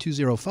 U.S.C.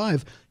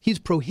 205, he's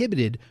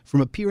prohibited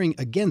from appearing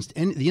against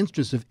the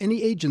interests of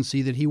any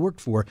agency that he worked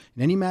for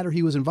in any matter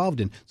he was involved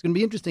in. It's going to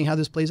be interesting how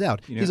this plays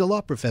out. He's a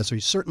law professor.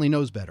 He certainly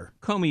knows better.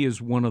 Comey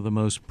is one of the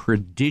most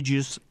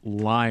prodigious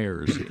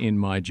liars, in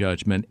my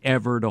judgment,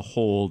 ever to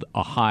hold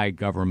a high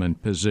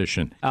government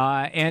position.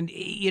 And,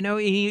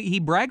 he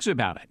brags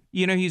about it.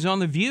 He's on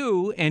The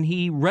View, and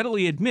he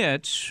readily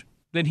admits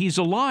that he's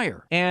a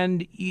liar.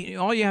 And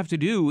all you have to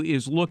do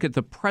is look at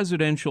the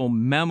presidential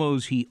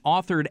memos he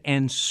authored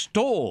and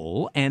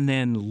stole and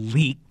then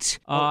leaked.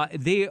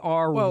 They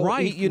are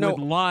rife with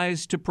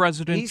lies to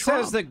President Trump.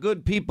 He says that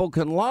good people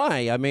can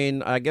lie. I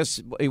mean, I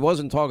guess he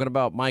wasn't talking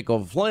about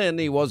Michael Flynn.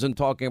 He wasn't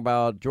talking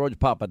about George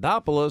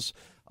Papadopoulos.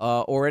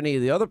 Or any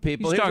of the other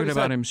people. He's talking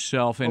about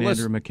himself and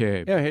Andrew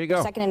McCabe. Yeah, here you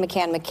go. Second in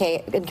command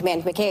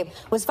McCabe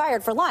was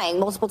fired for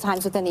lying multiple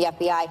times within the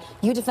FBI.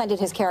 You defended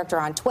his character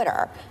on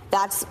Twitter.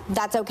 That's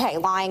okay.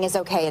 Lying is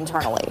okay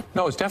internally.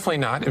 No, it's definitely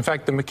not. In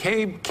fact, the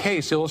McCabe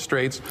case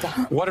illustrates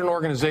what an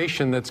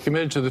organization that's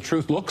committed to the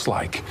truth looks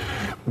like.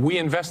 We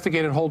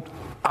investigate and hold.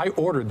 I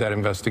ordered that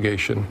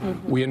investigation.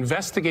 Mm-hmm. We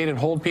investigate and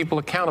hold people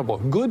accountable.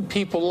 Good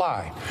people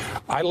lie.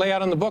 I lay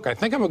out in the book, I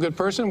think I'm a good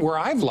person where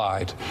I've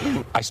lied.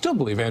 I still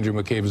believe Andrew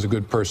McCabe is a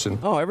good person.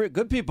 Oh,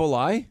 good people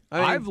lie.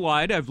 I've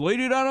lied. I've laid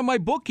it out in my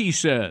book, he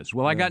says.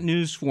 Well, I got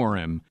news for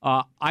him.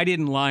 I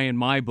didn't lie in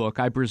my book.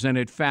 I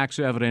presented facts,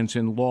 evidence,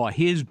 and law.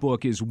 His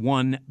book is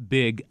one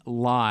big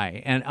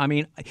lie. And, I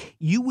mean,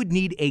 you would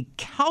need a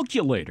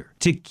calculator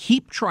to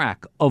keep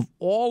track of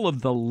all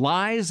of the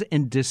lies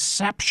and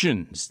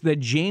deceptions that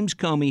James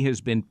Comey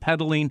has been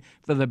peddling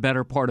for the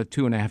better part of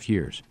 2.5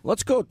 years.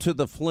 Let's go to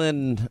the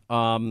Flynn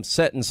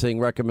sentencing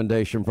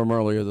recommendation from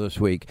earlier this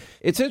week.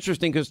 It's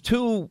interesting because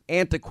two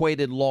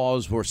antiquated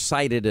laws were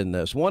cited in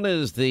this. One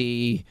is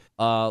the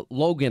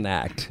Logan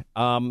Act.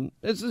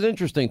 This is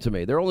interesting to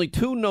me. There are only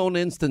two known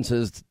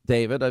instances,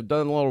 David. I've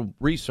done a little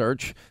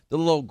research, did a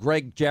little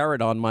Greg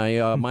Jarrett on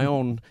my my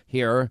own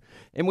here,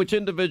 in which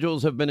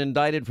individuals have been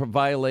indicted for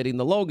violating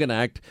the Logan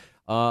Act.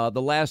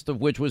 The last of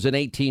which was in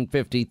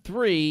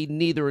 1853.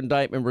 Neither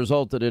indictment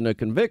resulted in a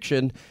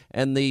conviction.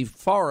 And the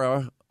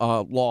FARA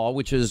law,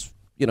 which is,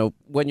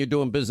 when you're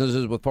doing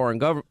businesses with foreign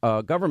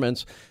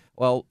governments,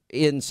 well,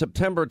 in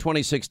September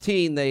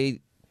 2016,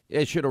 they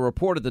issued a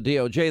report at the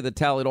DOJ that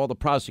tallied all the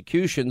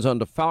prosecutions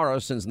under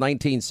FARA since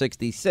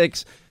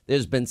 1966.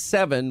 There's been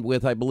 7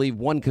 with, I believe,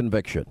 1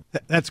 conviction.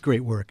 That's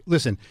great work.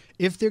 Listen,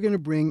 if they're going to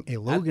bring a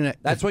Logan...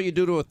 That's what you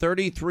do to a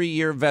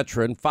 33-year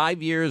veteran,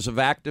 5 years of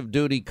active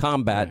duty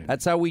combat. Right.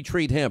 That's how we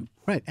treat him.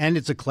 Right. And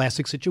it's a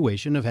classic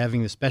situation of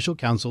having the special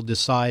counsel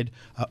decide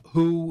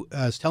who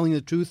is telling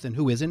the truth and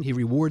who isn't. He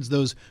rewards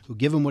those who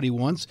give him what he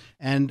wants,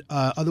 and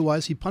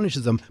otherwise he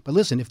punishes them. But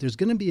listen, if there's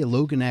going to be a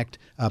Logan Act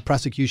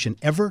prosecution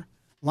ever,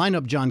 line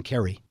up John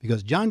Kerry,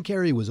 because John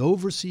Kerry was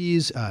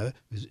overseas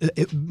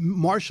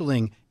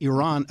marshaling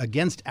Iran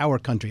against our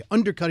country,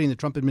 undercutting the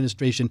Trump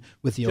administration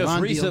with the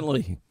Iran deal. Just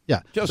recently.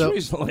 Yeah. Just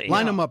recently.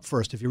 Line them up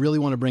first if you really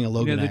want to bring a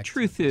Logan Act. The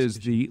truth is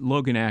the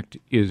Logan Act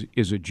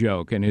is a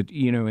joke. And,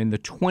 in the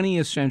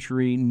 20th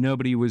century,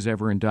 nobody was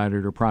ever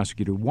indicted or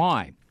prosecuted.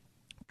 Why?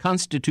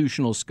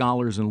 Constitutional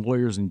scholars and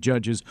lawyers and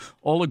judges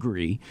all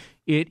agree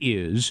it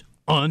is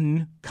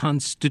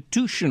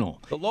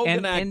unconstitutional. The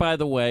Logan Act, by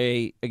the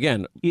way,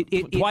 again,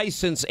 twice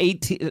since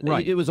 18.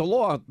 Right. It was a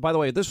law. By the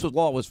way, it's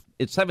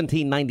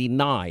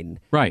 1799.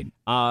 Right.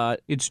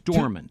 It's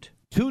dormant.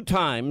 Two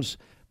times,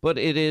 but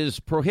it is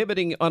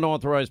prohibiting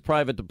unauthorized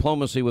private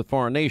diplomacy with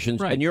foreign nations.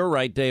 Right. And you're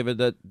right, David,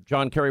 that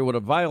John Kerry would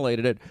have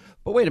violated it.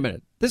 But wait a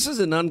minute. This is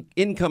an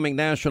incoming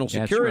national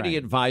security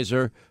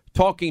advisor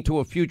talking to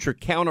a future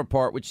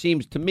counterpart, which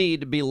seems to me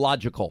to be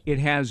logical. It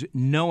has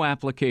no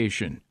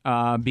application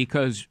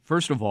because,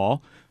 first of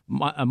all,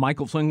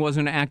 Michael Flynn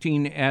wasn't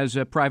acting as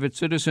a private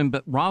citizen,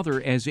 but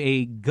rather as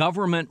a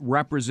government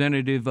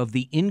representative of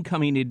the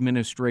incoming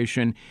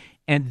administration.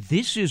 And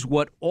this is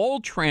what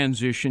all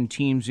transition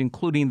teams,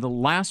 including the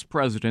last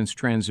president's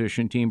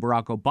transition team,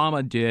 Barack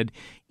Obama, did,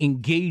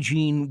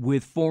 engaging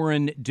with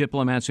foreign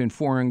diplomats and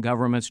foreign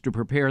governments to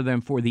prepare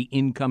them for the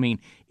incoming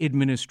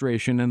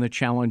administration and the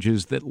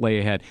challenges that lay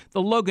ahead.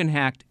 The Logan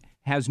Act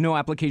has no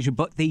application,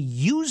 but they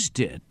used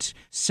it.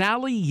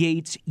 Sally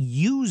Yates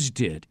used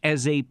it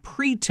as a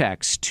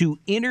pretext to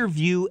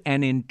interview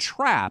and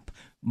entrap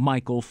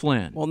Michael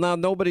Flynn. Well, now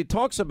nobody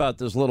talks about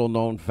this little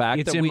known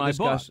fact it's that in we my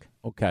discussed. Book.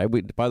 Okay.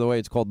 By the way,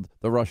 it's called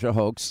the Russia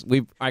hoax.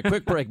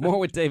 Quick break. More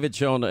with David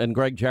Schoen and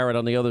Greg Jarrett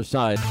on the other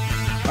side.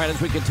 All right,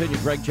 as we continue,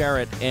 Greg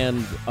Jarrett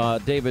and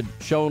David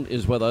Schoen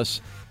is with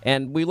us.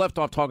 And we left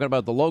off talking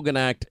about the Logan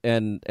Act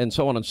and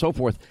so on and so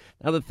forth.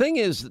 Now, the thing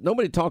is that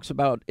nobody talks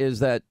about is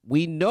that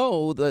we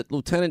know that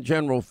Lieutenant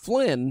General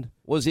Flynn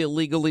was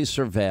illegally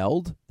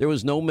surveilled. There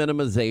was no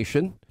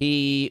minimization.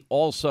 He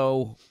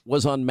also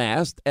was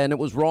unmasked, and it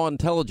was raw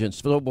intelligence.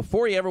 So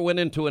before he ever went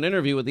into an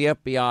interview with the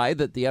FBI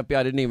that the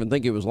FBI didn't even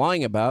think he was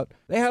lying about,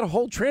 they had a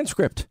whole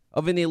transcript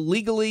of an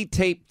illegally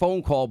taped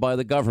phone call by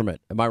the government.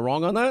 Am I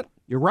wrong on that?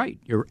 You're right.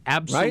 You're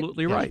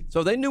absolutely right.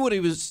 So they knew what he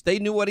was. They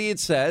knew what he had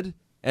said.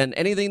 And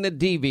anything that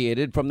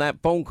deviated from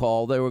that phone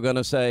call, they were going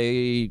to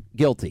say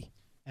guilty.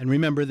 And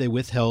remember, they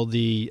withheld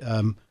the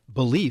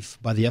belief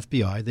by the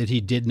FBI that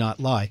he did not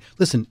lie.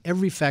 Listen,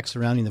 every fact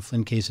surrounding the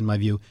Flynn case, in my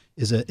view,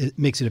 it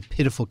makes it a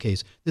pitiful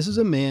case. This is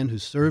a man who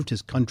served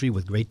his country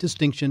with great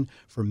distinction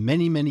for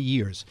many, many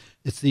years.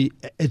 It's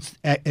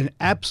an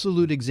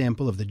absolute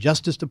example of the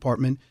Justice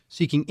Department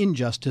seeking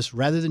injustice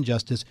rather than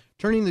justice,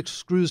 turning the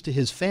screws to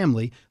his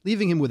family,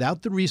 leaving him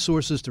without the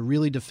resources to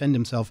really defend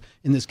himself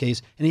in this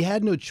case, and he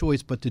had no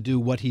choice but to do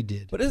what he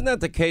did. But isn't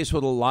that the case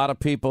with a lot of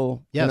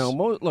people? Yes.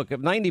 Look, if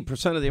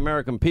 90% of the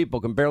American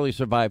people can barely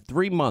survive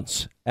 3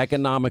 months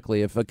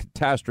economically if a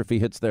catastrophe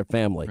hits their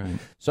family. Right.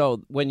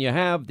 So when you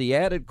have the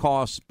added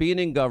costs being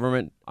in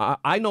government,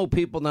 I know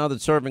people now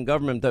that serve in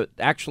government that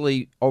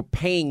actually are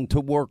paying to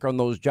work on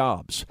those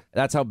jobs.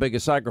 That's how big a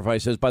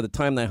sacrifice is by the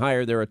time they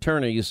hire their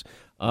attorneys.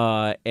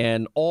 Every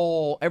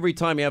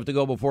time you have to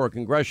go before a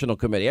congressional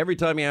committee, every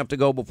time you have to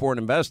go before an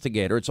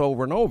investigator, it's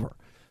over and over.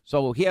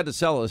 So he had to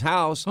sell his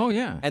house. Oh,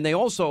 yeah. And they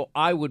also,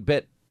 I would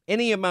bet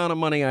any amount of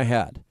money I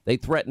had, they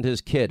threatened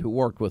his kid who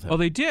worked with him. Oh,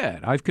 they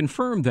did. I've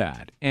confirmed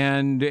that.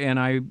 And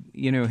I,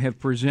 have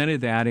presented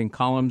that in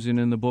columns and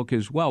in the book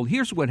as well.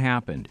 Here's what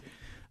happened.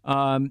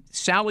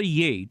 Sally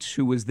Yates,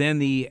 who was then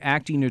the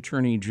acting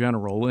attorney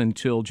general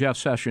until Jeff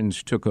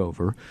Sessions took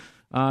over,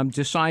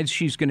 decides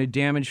she's going to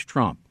damage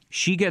Trump.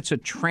 She gets a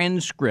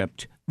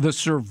transcript, the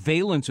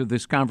surveillance of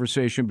this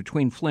conversation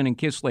between Flynn and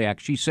Kislyak.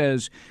 She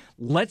says,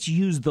 let's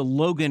use the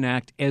Logan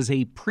Act as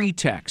a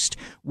pretext.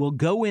 We'll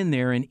go in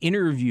there and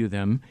interview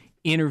him,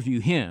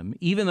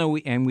 even though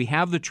we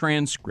have the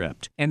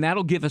transcript, and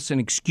that'll give us an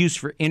excuse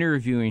for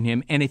interviewing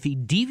him. And if he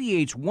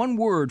deviates one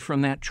word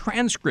from that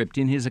transcript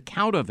in his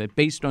account of it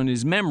based on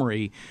his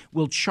memory,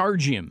 we'll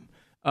charge him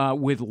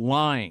with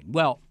lying.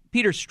 Well,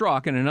 Peter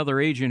Strzok and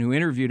another agent who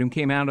interviewed him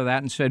came out of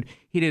that and said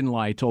he didn't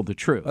lie, he told the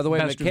truth. By the way,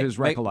 best of his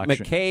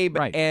recollection.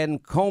 McCabe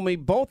and Comey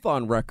both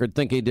on record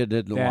think he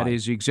didn't lie. That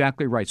is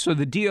exactly right. So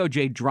the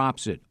DOJ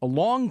drops it.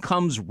 Along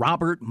comes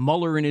Robert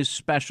Mueller and his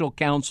special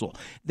counsel.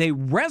 They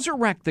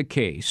resurrect the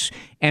case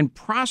and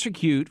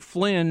prosecute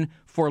Flynn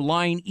for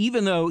lying,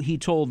 even though he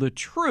told the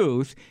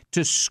truth,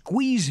 to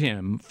squeeze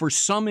him for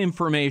some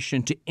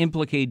information to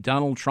implicate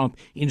Donald Trump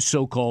in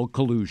so-called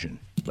collusion.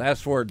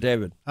 Last word,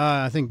 David.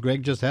 I think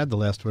Greg just had the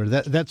last word.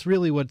 That's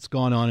really what's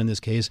gone on in this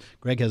case.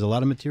 Greg has a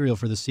lot of material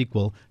for the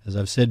sequel, as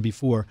I've said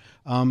before.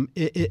 I'm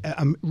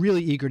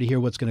really eager to hear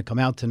what's going to come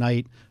out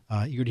tonight,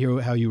 eager to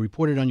hear how you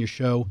reported on your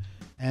show.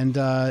 And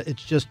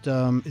it's just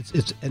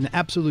it's an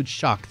absolute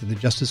shock that the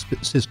justice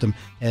system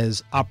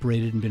has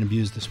operated and been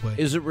abused this way.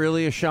 Is it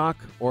really a shock,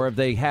 or have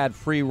they had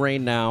free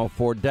reign now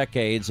for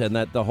decades, and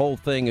that the whole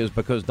thing is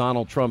because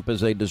Donald Trump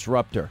is a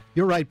disruptor?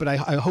 You're right, but I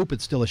hope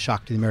it's still a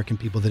shock to the American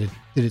people that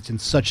it's in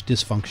such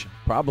dysfunction.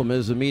 Problem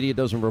is the media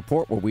doesn't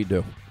report what we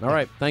do. All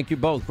right, thank you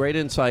both. Great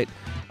insight.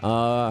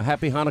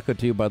 Happy Hanukkah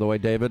to you, by the way,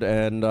 David,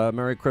 and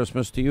Merry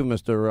Christmas to you,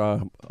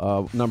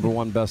 Mr. Number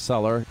One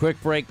bestseller. Quick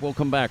break. We'll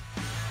come back.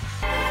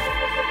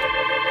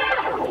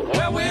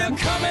 Well, we're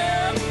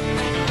coming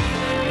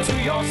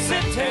to your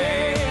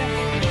city.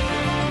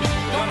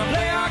 Gonna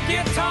play our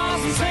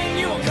guitars and sing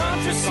you a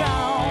country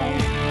song.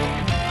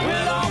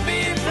 We'll all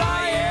be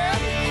flying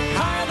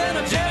higher than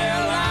a jet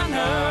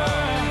airliner.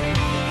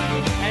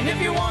 And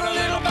if you want a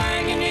little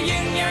bang in your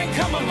yin-yang,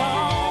 come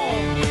along.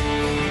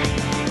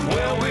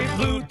 Well, we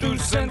flew through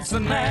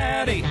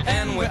Cincinnati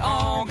and we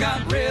all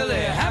got really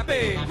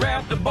happy.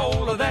 Grabbed a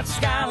bowl of that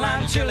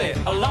Skyline chili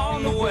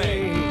along the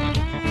way.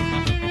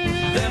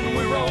 Then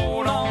we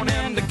rolled on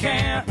into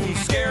Canton,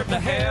 scared the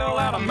hell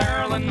out of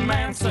Marilyn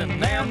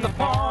Manson, and the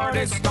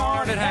party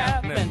started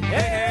happening.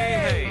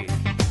 Hey, hey,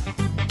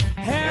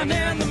 hey. And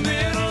in the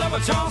middle of a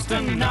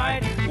Charleston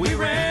night, we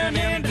ran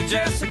into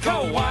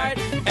Jessica White,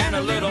 and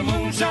a little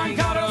moonshine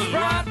got us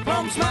right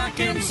plumb smack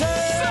insane.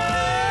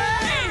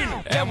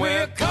 And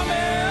we're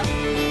coming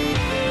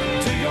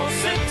to your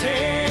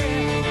city.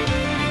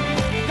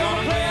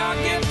 Gonna play our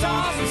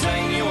guitars and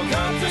sing you a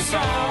country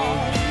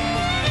song.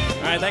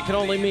 All right, that can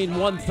only mean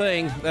one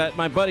thing, that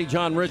my buddy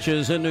John Rich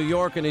is in New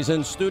York and he's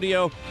in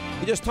studio.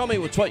 He just told me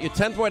it's your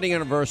 10th wedding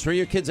anniversary.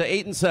 Your kids are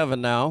 8 and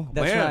 7 now.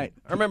 That's right.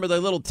 I remember the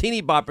little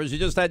teeny boppers. You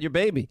just had your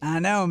baby. I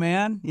know,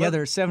 man. Yeah,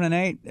 they're 7 and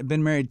 8. I've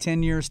been married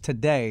 10 years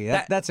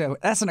today. That's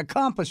an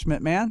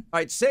accomplishment, man. All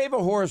right, save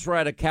a horse,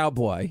 ride a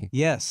cowboy.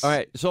 Yes. All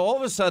right, so all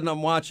of a sudden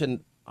I'm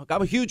watching.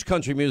 I'm a huge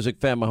country music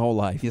fan my whole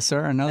life. Yes,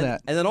 sir. I know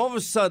that. And then all of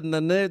a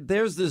sudden,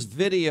 there's this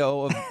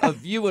video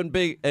of you and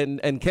Big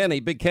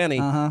Kenny,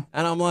 and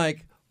I'm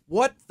like,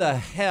 what the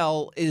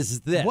hell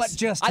is this? What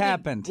just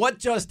happened? What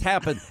just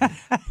happened?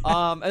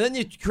 And then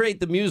you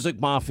create the Music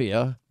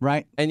Mafia.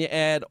 Right. And you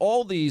add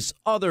all these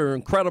other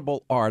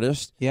incredible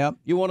artists. Yep.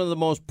 You're one of the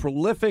most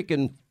prolific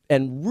and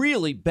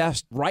really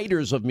best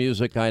writers of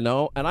music I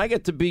know, and I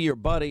get to be your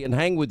buddy and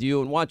hang with you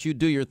and watch you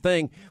do your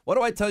thing. What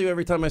do I tell you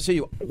every time I see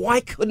you? Why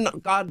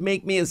couldn't God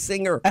make me a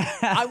singer?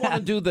 I want to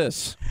do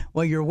this.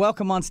 Well, you're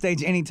welcome on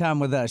stage anytime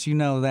with us. You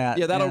know that.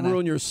 Yeah, that'll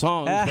ruin your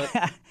songs.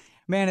 But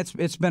man,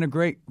 it's been a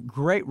great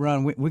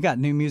run. We got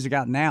new music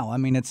out now. I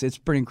mean, it's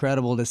pretty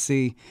incredible to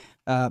see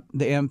the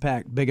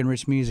impact Big and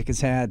Rich Music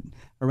has had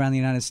around the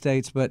United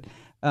States. But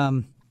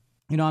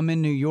I'm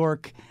in New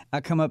York.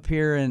 I come up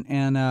here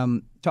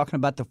and talking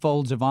about the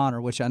Folds of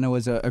Honor, which I know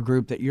is a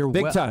group that you're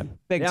Big time.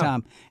 Big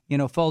time.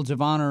 Folds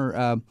of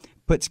Honor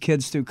puts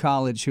kids through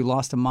college who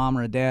lost a mom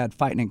or a dad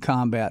fighting in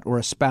combat, or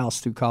a spouse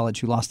through college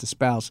who lost a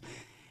spouse.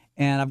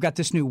 And I've got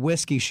this new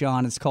whiskey,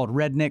 Sean. It's called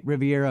Redneck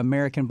Riviera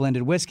American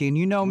Blended Whiskey. And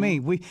you know me,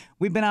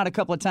 we've been out a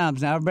couple of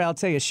times now. Everybody, I'll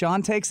tell you,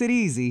 Sean takes it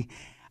easy.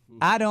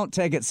 I don't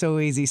take it so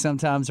easy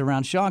sometimes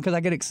around Sean because I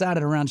get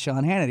excited around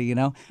Sean Hannity,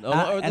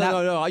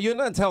 No, you're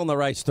not telling the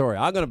right story.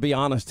 I'm going to be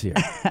honest here.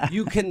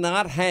 You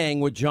cannot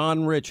hang with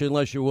John Rich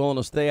unless you're willing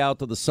to stay out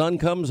till the sun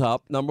comes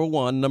up, number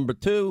one. Number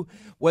two,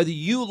 whether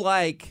you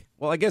like...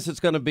 Well, I guess it's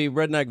going to be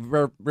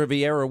Redneck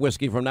Riviera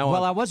whiskey from now on.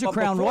 Well, I was a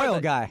Crown Royal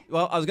guy.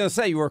 Well, I was going to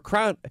say you were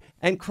Crown,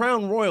 and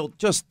Crown Royal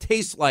just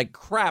tastes like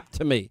crap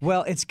to me.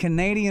 Well, it's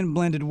Canadian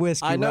blended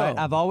whiskey, I know. Right?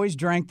 I've always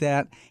drank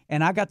that,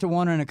 and I got to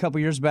wondering a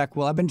couple years back,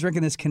 well, I've been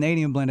drinking this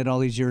Canadian blended all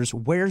these years.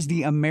 Where's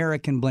the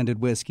American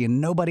blended whiskey?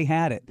 And nobody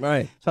had it.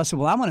 Right. So I said,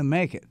 well, I'm going to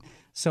make it.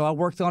 So I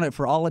worked on it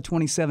for all of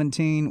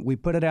 2017. We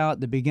put it out at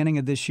the beginning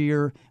of this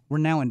year. We're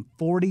now in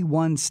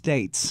 41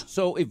 states.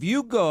 So if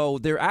you go,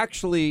 they're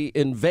actually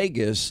in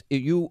Vegas.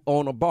 You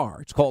own a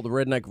bar. It's called the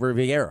Redneck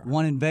Riviera.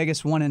 One in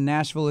Vegas, one in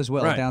Nashville as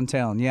well,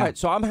 downtown. Yeah. All right,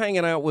 so I'm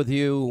hanging out with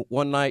you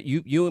one night.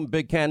 You and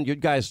Big Ken, you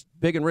guys,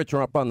 Big and Rich,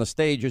 are up on the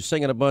stage. You're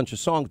singing a bunch of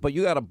songs, but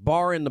you got a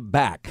bar in the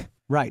back.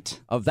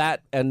 Right. Of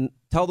that, and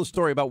tell the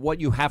story about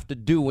what you have to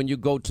do when you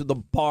go to the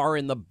bar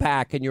in the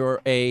back and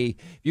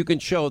you can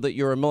show that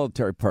you're a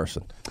military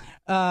person.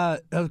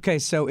 Okay,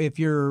 so if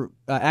you're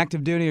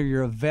active duty or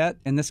you're a vet,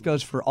 and this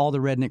goes for all the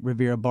Redneck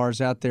Riviera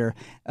bars out there,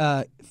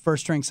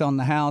 first drinks on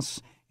the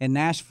house. In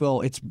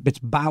Nashville, it's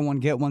buy one,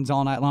 get ones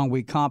all night long.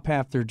 We comp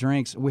half their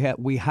drinks.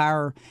 We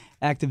hire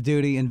active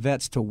duty and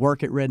vets to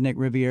work at Redneck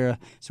Riviera,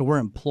 so we're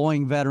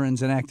employing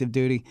veterans in active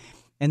duty.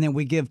 And then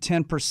we give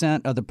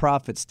 10% of the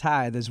profits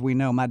tithe, as we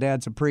know. My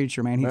dad's a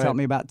preacher, man. He taught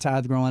me about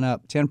tithe growing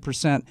up.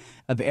 10%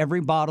 of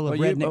every bottle of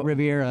Redneck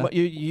Riviera. But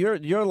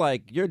you're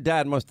like, your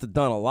dad must have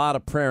done a lot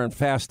of prayer and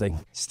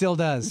fasting. Still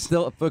does.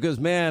 Because,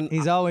 man.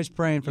 He's always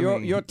praying for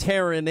me. You're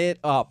tearing it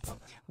up.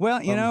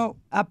 Well,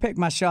 I pick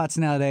my shots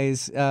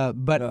nowadays,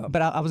 but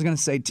I was going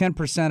to say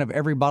 10% of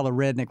every bottle of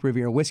Redneck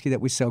Riviera whiskey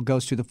that we sell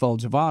goes to the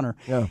Folds of Honor.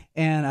 Yeah.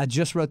 And I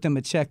just wrote them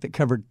a check that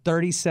covered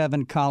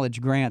 37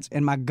 college grants.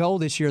 And my goal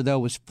this year, though,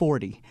 was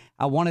 40.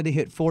 I wanted to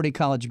hit 40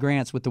 college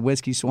grants with the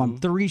whiskey, so I'm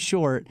 3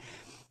 short.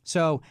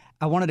 So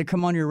I wanted to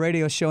come on your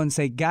radio show and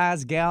say,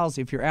 guys, gals,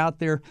 if you're out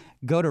there,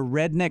 go to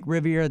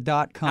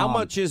redneckriviera.com. How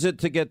much is it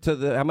to get to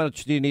how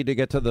much do you need to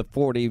get to the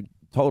 40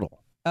 total?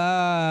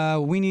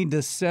 We need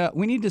to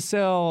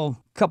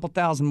sell a couple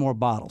thousand more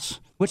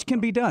bottles, which can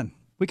be done.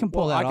 We can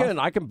pull that off.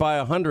 I can buy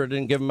 100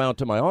 and give them out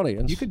to my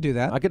audience. You could do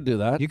that. I could do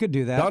that. You could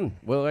do that. Done.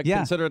 Well, I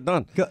consider it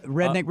done.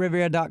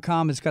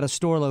 Redneckriviera.com. It's got a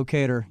store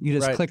locator. You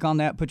just click on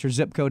that, put your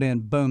zip code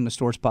in, boom, the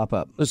stores pop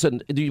up.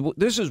 Listen,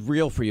 this is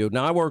real for you.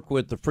 Now, I work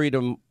with the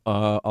Freedom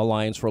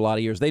Alliance for a lot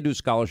of years. They do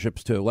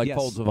scholarships, too, like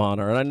Folds of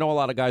Honor. And I know a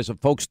lot of guys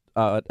at Fox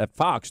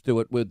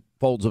do it with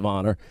Folds of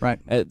Honor. Right.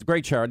 It's a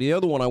great charity. The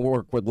other one I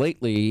work with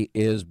lately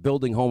is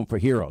Building Home for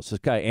Heroes. This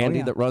guy,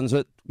 Andy, that runs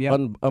it,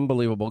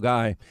 unbelievable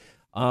guy.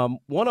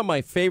 One of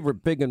my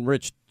favorite Big and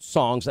Rich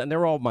songs, and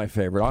they're all my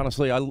favorite,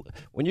 honestly,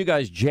 when you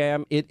guys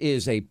jam, it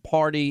is a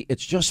party.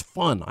 It's just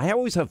fun. I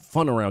always have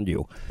fun around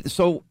you.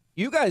 So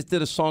you guys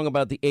did a song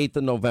about the 8th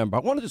of November.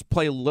 I want to just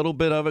play a little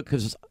bit of it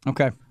because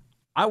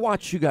I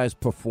watch you guys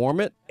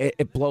perform it.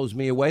 It blows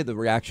me away, the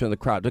reaction of the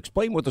crowd.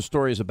 Explain what the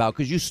story is about,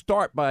 because you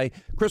start by,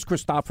 Chris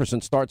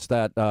Christopherson starts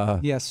that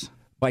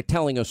by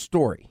telling a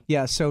story.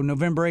 Yeah, so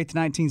November 8th,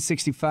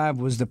 1965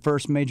 was the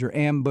first major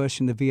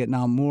ambush in the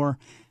Vietnam War.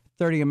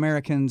 30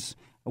 Americans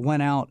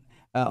went out.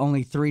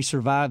 Only 3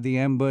 survived the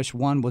ambush.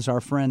 One was our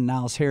friend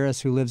Niles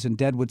Harris, who lives in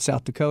Deadwood,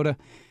 South Dakota.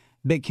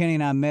 Big Kenny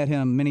and I met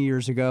him many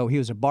years ago. He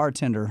was a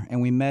bartender,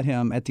 and we met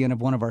him at the end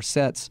of one of our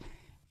sets,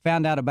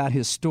 found out about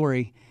his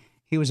story.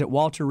 He was at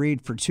Walter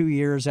Reed for 2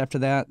 years after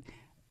that,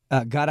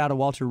 got out of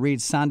Walter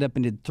Reed, signed up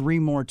and did 3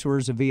 more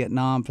tours of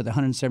Vietnam for the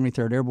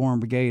 173rd Airborne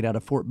Brigade out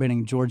of Fort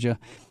Benning, Georgia.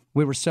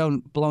 We were so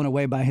blown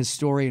away by his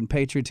story and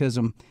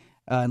patriotism.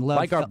 And love.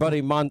 Like our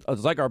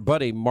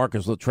buddy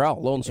Marcus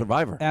Luttrell, lone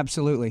survivor.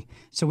 Absolutely.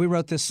 So we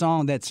wrote this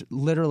song that's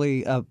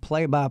literally a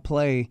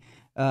play-by-play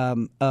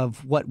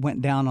of what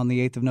went down on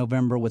the 8th of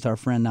November with our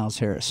friend Niles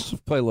Harris.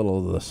 Let's play a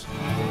little of this.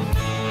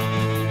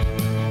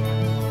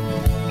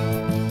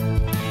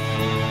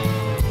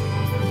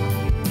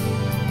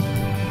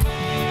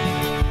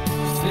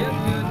 Said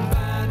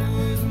goodbye to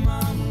his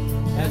mom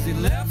as he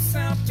left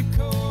South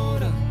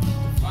Dakota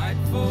to fight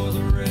for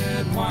the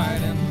red,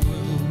 white, and blue.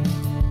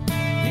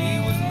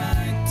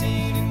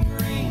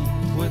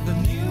 With a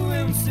new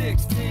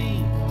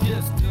M16,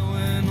 just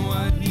doing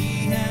what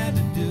he had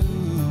to do.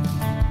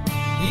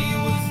 He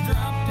was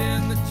dropped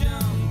in the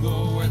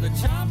jungle where the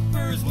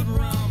choppers would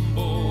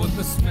rumble with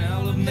the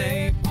smell of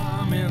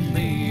napalm in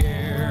the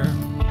air.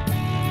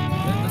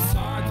 Then the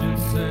sergeant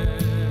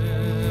said,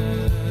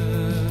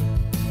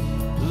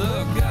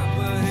 look up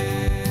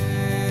ahead,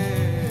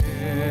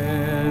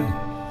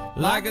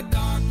 like a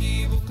dark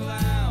evil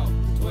cloud.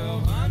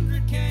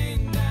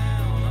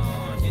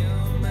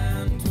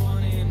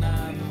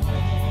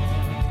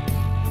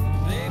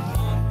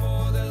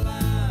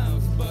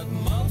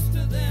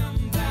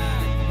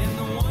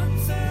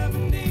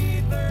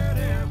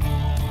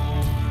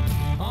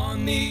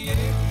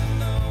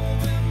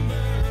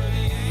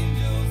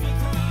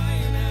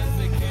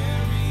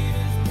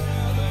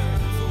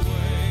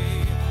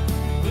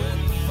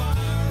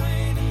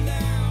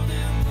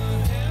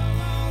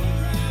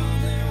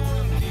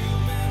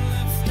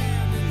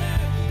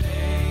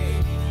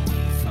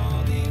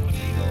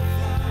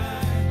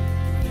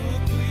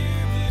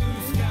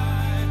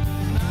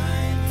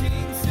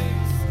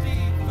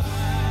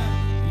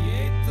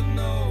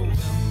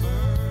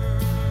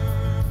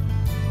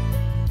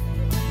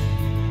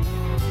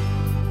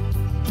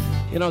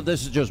 You know,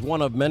 this is just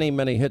one of many,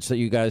 many hits that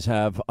you guys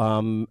have,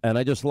 and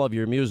I just love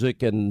your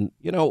music. And,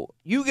 you know,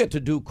 you get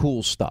to do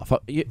cool stuff.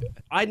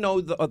 I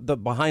know the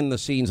behind the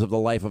scenes of the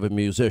life of a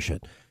musician.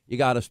 You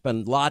got to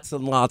spend lots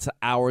and lots of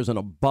hours in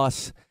a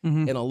bus,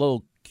 in a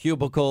little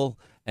cubicle,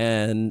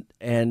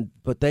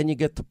 but then you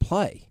get to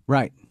play.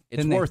 Right.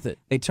 It's worth it.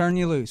 They turn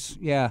you loose,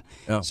 yeah.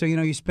 So, you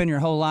know, you spend your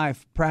whole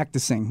life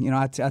practicing. You know,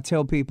 I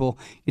tell people,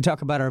 you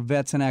talk about our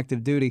vets in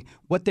active duty,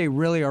 what they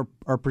really are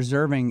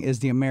preserving is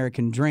the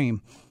American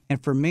dream. And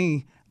for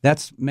me,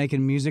 that's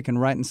making music and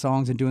writing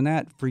songs and doing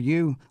that. For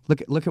you,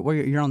 look at where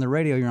you're on the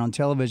radio, you're on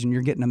television,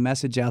 you're getting a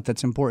message out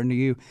that's important to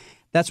you.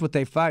 That's what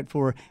they fight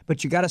for.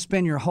 But you got to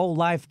spend your whole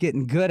life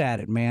getting good at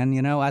it, man.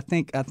 You know, I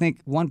think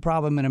one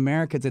problem in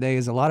America today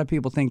is a lot of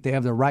people think they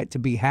have the right to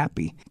be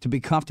happy, to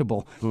be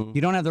comfortable. You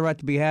don't have the right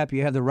to be happy.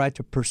 You have the right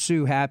to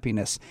pursue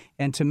happiness.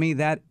 And to me,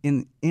 that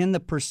in the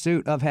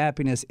pursuit of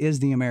happiness is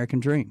the American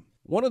dream.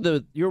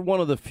 You're one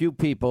of the few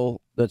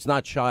people that's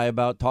not shy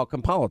about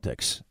talking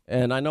politics.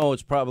 And I know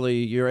it's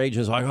probably your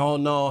agent's like, oh,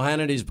 no,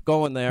 Hannity's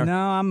going there. No,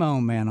 I'm my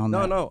own man on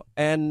that. No.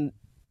 And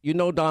you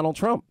know Donald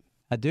Trump.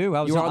 I do. You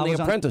were on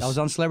The Apprentice. I was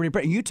on Celebrity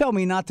Apprentice. You told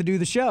me not to do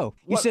the show.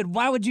 You said,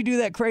 why would you do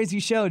that crazy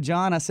show,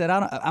 John? I said,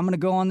 I'm going to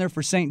go on there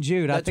for St.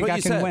 Jude. I think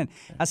I can win.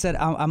 I said,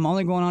 I'm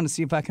only going on to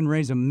see if I can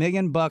raise $1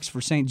 million for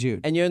St.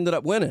 Jude. And you ended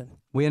up winning.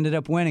 We ended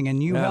up winning,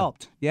 and you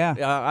helped. Yeah.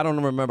 I don't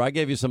remember. I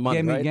gave you some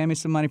money, right? Gave me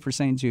some money for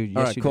St. Jude. Yes,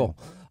 all right, cool.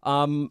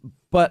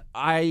 But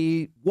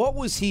what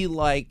was he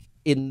like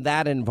in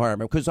that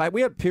environment? Because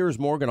we had Piers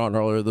Morgan on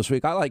earlier this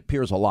week. I like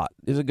Piers a lot.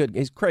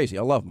 He's crazy.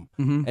 I love him.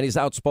 And he's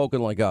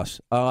outspoken like us.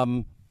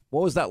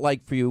 What was that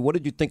like for you? What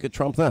did you think of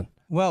Trump then?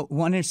 Well,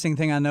 one interesting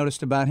thing I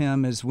noticed about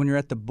him is when you're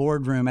at the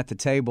boardroom at the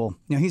table,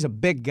 you know, he's a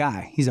big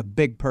guy. He's a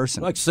big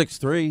person. Like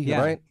 6'3",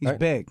 yeah, right? He's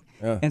big.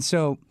 Yeah. And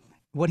so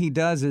what he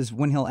does is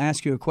when he'll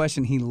ask you a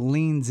question, he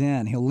leans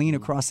in. He'll lean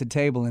across the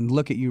table and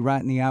look at you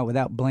right in the eye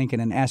without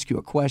blinking and ask you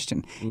a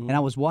question. And I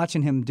was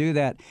watching him do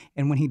that.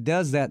 And when he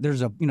does that,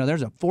 there's a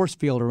force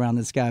field around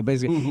this guy,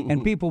 basically.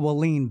 And people will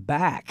lean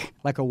back,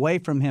 like away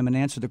from him and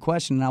answer the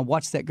question. And I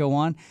watched that go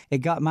on. It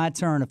got my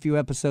turn a few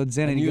episodes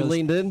in. And he goes,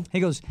 leaned in? He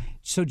goes,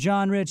 so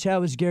John Rich, how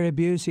was Gary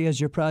Busey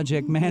as your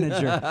project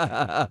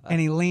manager?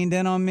 And he leaned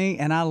in on me,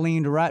 and I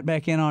leaned right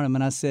back in on him.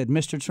 And I said,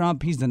 Mr.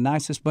 Trump, he's the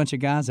nicest bunch of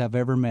guys I've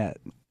ever met.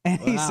 And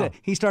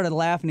he started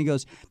laughing. He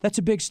goes, that's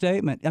a big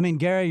statement. I mean,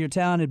 Gary, you're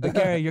talented, but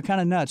Gary, you're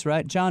kind of nuts,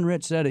 right? John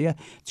Rich said it. Yeah,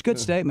 it's a good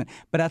statement.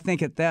 But I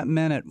think at that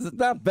minute, it's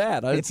not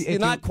bad. You're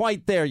not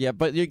quite there yet,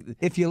 but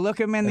if you look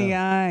him in the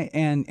eye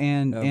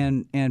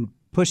and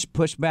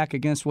push back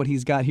against what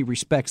he's got, he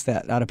respects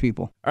that out of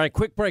people. All right,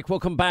 quick break. We'll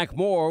come back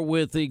more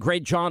with the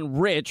great John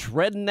Rich,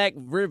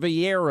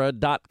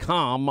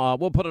 redneckriviera.com.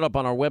 We'll put it up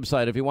on our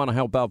website if you want to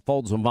help out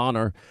Folds of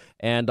Honor,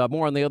 and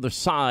more on the other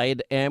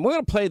side. And we're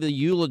going to play the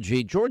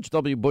eulogy. George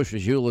W.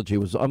 Bush's eulogy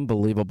was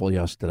unbelievable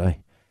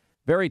yesterday.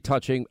 Very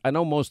touching. I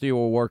know most of you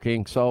were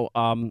working, so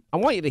I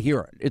want you to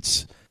hear it.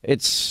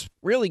 It's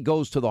really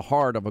goes to the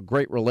heart of a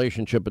great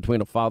relationship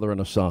between a father and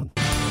a son.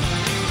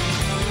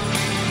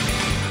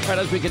 All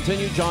right, as we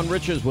continue, John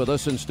Rich is with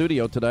us in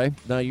studio today.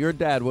 Now, your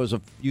dad was,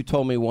 you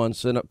told me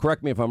once, and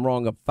correct me if I'm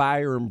wrong, a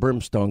fire and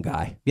brimstone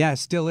guy. Yeah,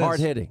 still is.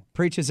 Hard-hitting.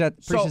 Preaches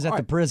at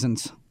the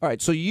prisons. All right,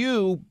 so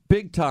you,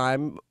 big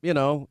time,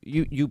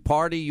 you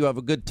party, you have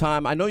a good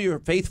time. I know you're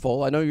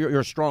faithful. I know you're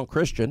a strong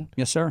Christian.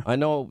 Yes, sir. I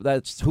know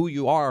that's who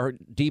you are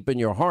deep in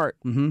your heart.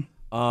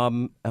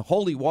 Mm-hmm.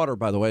 Holy Water,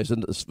 by the way, is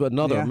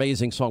another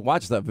amazing song.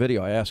 Watch that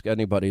video. I ask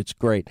anybody. It's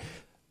great.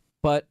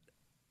 But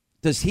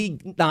does he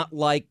not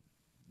like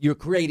you're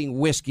creating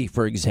whiskey,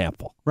 for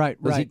example? Right.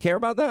 Does he care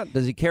about that?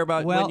 Does he care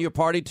about when you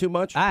party too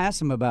much? I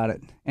asked him about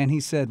it, and he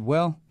said,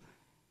 well,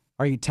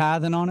 are you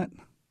tithing on it?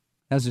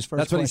 That was his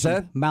first question. That's what he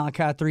said?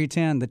 Malachi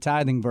 3:10, the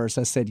tithing verse.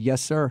 I said,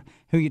 yes, sir.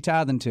 Who you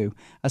tithing to?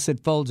 I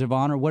said, Folds of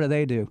Honor. What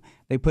do?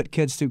 They put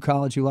kids through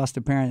college who lost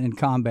a parent in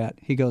combat.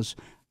 He goes,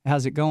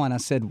 how's it going? I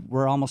said,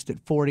 we're almost at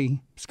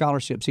 40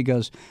 scholarships. He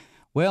goes,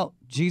 well,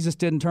 Jesus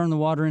didn't turn the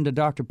water into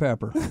Dr.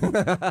 Pepper.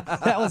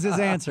 That was his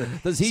answer.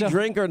 Does he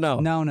drink or no?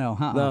 No. No,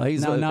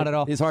 not at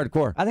all. He's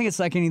hardcore. I think it's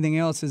like anything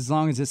else, as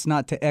long as it's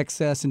not to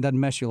excess and doesn't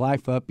mess your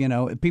life up.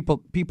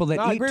 People that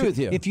I agree with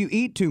you. If you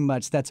eat too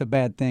much, that's a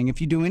bad thing. If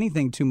you do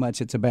anything too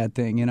much, it's a bad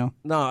thing.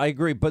 No, I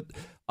agree. But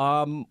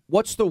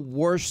what's the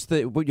worst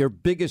thing? Your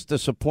biggest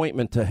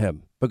disappointment to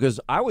him? Because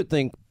I would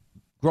think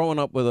growing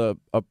up with a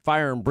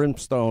fire and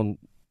brimstone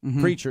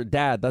preacher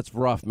dad, that's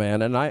rough,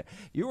 man. And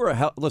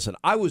listen,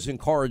 I was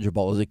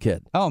incorrigible as a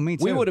kid. Oh, me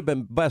too. We would have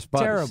been best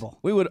buddies. Terrible.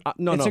 We would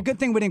It's a good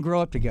thing we didn't grow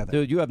up together.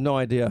 Dude, you have no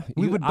idea.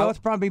 We would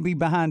both probably be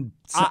behind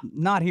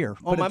not here.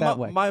 Put it that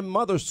way. My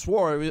mother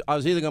swore I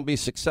was either going to be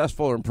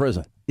successful or in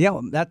prison. Yeah,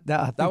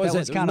 that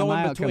was kind of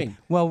my outcome. Between.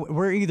 Well,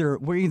 we're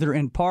either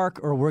in park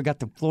or we got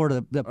the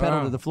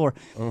pedal to the floor.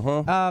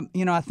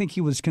 I think he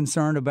was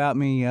concerned about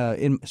me,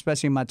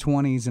 especially in my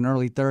 20s and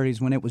early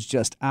 30s when it was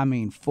just,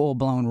 full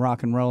blown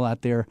rock and roll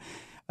out there.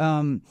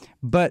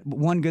 But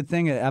one good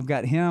thing, I've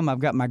got him. I've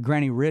got my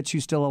Granny Rich,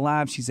 who's still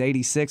alive. She's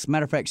 86.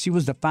 Matter of fact, she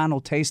was the final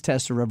taste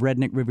tester of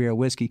Redneck Riviera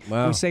whiskey.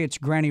 Wow. We say it's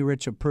Granny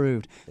Rich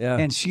approved. Yeah.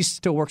 And she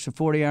still works a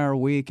 40-hour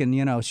week, and,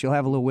 she'll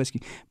have a little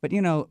whiskey. But,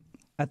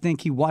 I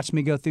think he watched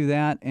me go through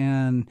that,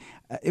 and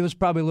it was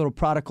probably a little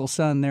prodigal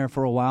son there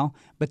for a while.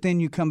 But then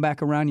you come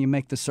back around, you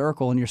make the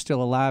circle, and you're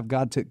still alive.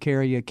 God took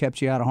care of you,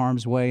 kept you out of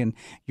harm's way, and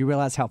you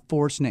realize how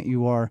fortunate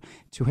you are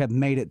to have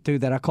made it through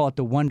that. I call it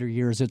the wonder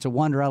years. It's a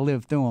wonder I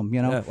lived through them,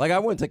 Yeah, like I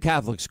went to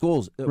Catholic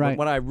schools. Right.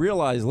 What I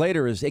realized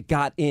later is it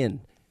got in.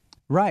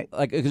 Right.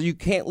 Like, because you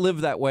can't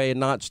live that way and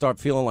not start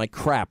feeling like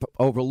crap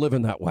over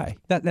living that way.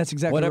 That's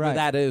exactly Whatever right.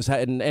 that is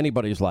in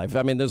anybody's life.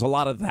 I mean, there's a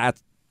lot of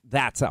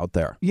that's out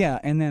there. Yeah,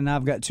 and then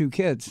I've got 2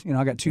 kids.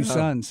 I got 2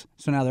 sons,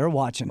 so now they're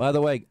watching. By the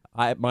way,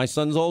 my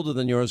son's older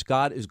than yours.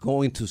 God is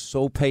going to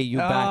so pay you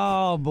back.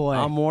 Oh, boy.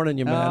 I'm warning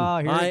you, man. Oh,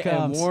 here it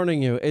comes. am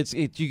warning you.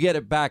 You get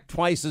it back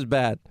twice as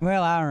bad.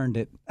 Well, I earned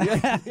it.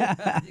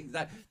 Yeah,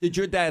 exactly. Did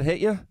your dad hit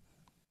you?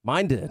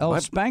 Mine did. Oh,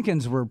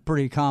 spankings were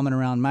pretty common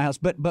around my house.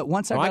 But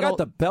once I got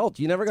the belt.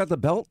 You never got the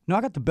belt? No,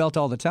 I got the belt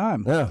all the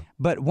time. Yeah.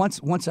 But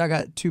once I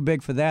got too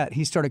big for that,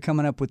 he started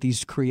coming up with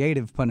these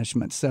creative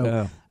punishments.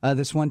 So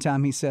this one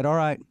time he said, all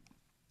right,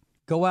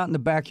 go out in the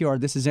backyard.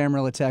 This is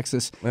Amarillo,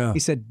 Texas. Yeah. He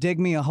said, dig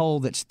me a hole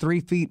that's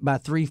 3 feet by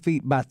 3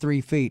 feet by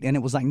 3 feet. And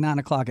it was like 9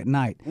 o'clock at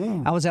night.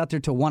 I was out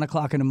there till 1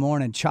 o'clock in the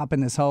morning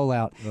chopping this hole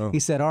out. He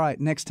said, all right,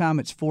 next time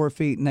it's 4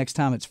 feet, next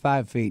time it's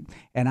 5 feet.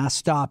 And I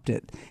stopped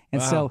it.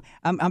 And so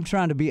I'm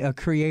trying to be a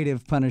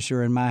creative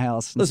punisher in my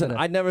house. Listen,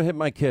 I never hit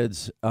my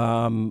kids,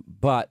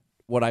 but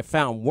what I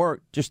found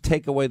worked, just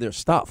take away their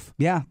stuff.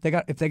 Yeah,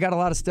 if they got a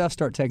lot of stuff,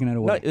 start taking it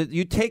away. No,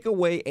 you take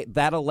away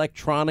that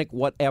electronic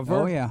whatever.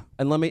 Oh, yeah.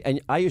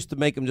 And I used to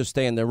make them just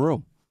stay in their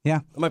room. Yeah.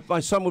 My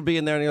son would be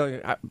in there,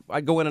 and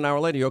I'd go in an hour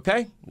later. You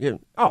okay? Yeah.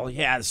 Oh,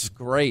 yeah, this is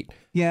great.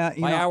 Yeah.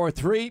 By hour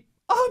 3,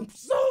 I'm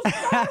so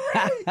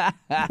sorry.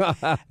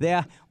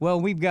 Yeah. Well,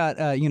 we've got,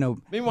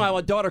 Meanwhile, my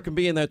daughter can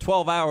be in there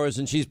 12 hours,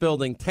 and she's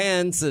building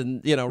tents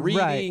and, reading.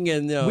 Right.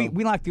 And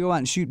we like to go out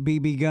and shoot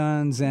BB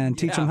guns and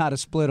teach them how to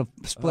split a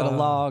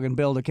log and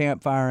build a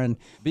campfire. And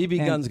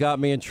BB guns got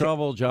me in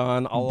trouble,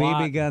 John, a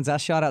lot. BB guns. I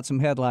shot out some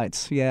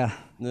headlights. Yeah.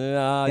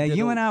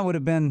 You and I would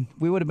have been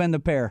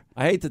the pair.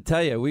 I hate to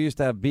tell you, we used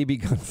to have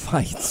BB gun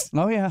fights.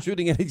 Oh, yeah.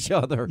 Shooting at each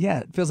other. Yeah,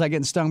 it feels like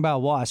getting stung by a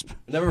wasp.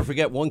 I'll never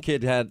forget one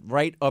kid had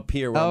right up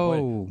here.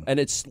 And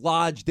it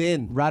lodged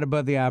in. Right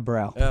above the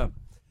eyebrow. Yeah.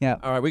 Yeah.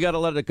 All right, we got to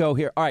let it go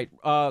here. All right,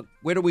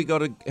 where do we go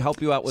to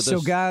help you out with this?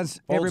 So,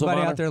 guys,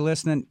 everybody out there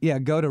listening,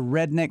 go to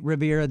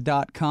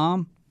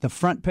redneckriviera.com. The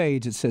front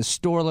page, it says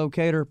store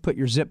locator. Put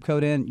your zip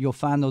code in. You'll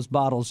find those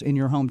bottles in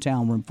your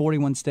hometown. We're in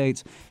 41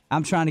 states.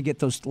 I'm trying to get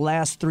those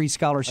last 3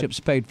 scholarships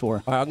paid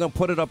for. All right, I'm going to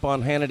put it up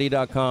on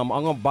Hannity.com.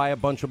 I'm going to buy a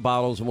bunch of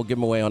bottles, and we'll give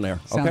them away on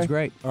there. Sounds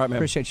great. All right, man.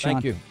 Appreciate you, Sean.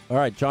 Thank you. All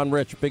right, John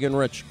Rich, Big and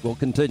Rich. We'll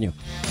continue.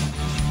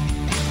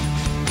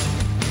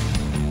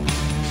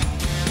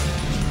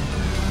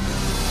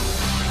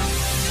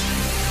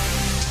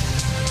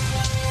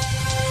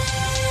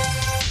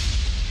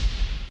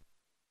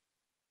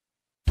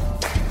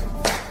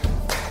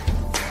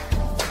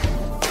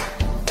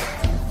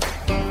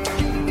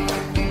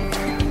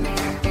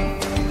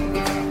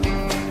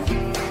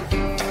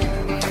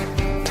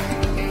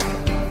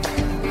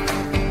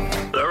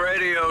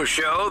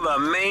 Show the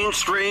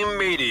mainstream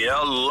media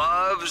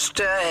loves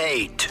to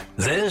hate.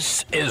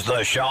 This is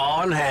the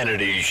Sean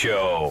Hannity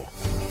Show.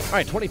 All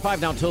right, 25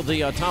 now till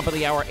the top of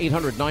the hour.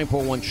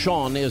 800-941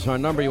 Sean is our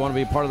number. You want to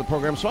be a part of the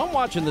program. So I'm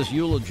watching this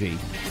eulogy,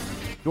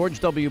 George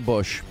W.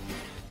 Bush,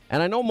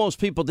 and I know most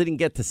people didn't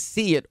get to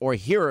see it or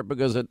hear it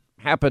because it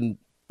happened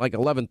like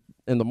 11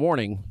 in the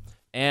morning,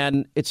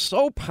 and it's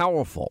so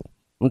powerful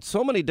on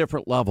so many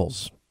different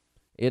levels.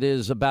 It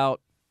is about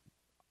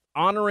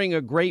honoring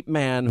a great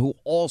man who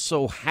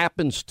also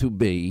happens to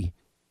be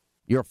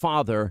your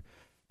father.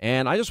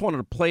 And I just wanted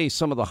to play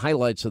some of the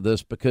highlights of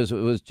this because it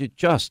was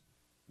just,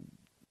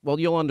 well,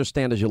 you'll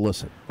understand as you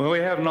listen. Well, we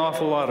have an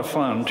awful lot of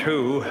fun,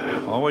 too.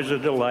 Always a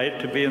delight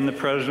to be in the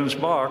president's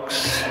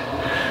box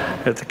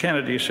at the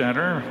Kennedy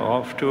Center,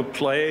 off to a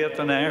play at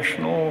the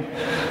National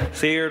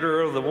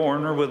Theater of the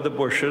Warner with the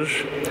Bushes.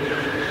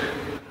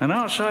 And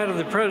outside of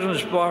the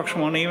president's box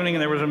one evening,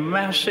 there was a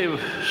massive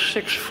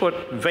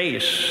 6-foot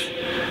vase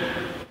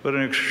with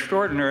an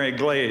extraordinary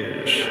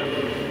glaze.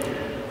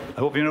 I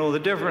hope you know the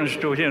difference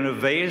between a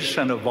vase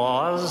and a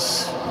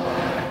vase.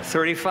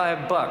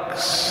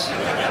 $35.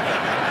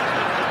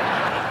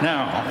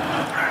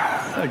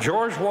 Now,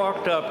 George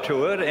walked up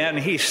to it and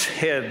he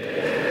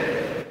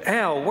said,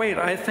 "Al, wait,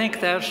 I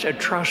think that's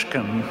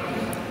Etruscan."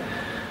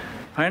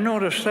 I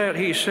noticed that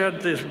he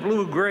said this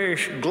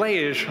blue-grayish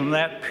glaze from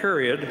that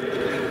period,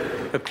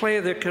 a clay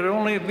that could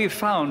only be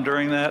found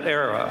during that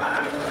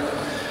era.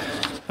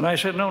 And I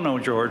said, no,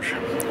 George.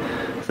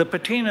 The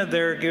patina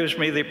there gives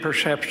me the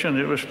perception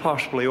it was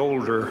possibly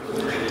older,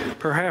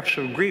 perhaps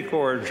of Greek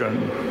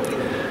origin,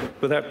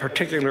 with that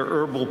particular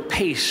herbal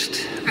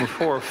paste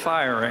before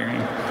firing.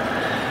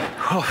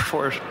 of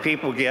course,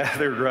 people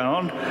gathered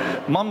around,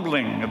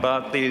 mumbling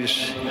about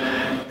these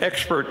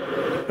expert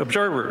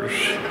observers.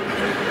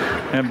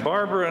 And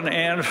Barbara and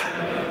Ann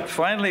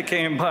finally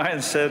came by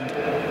and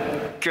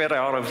said, "Get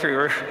out of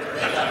here.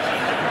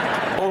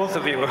 Both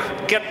of you,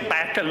 get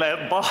back in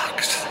that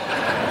box."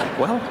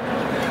 Well,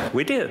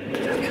 we did.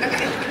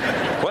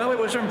 Well, it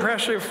was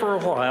impressive for a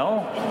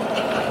while.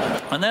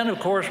 And then, of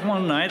course,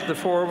 one night, the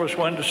four of us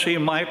went to see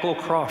Michael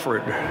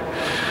Crawford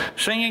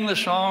singing the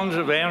songs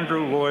of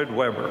Andrew Lloyd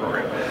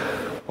Webber.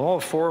 All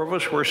four of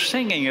us were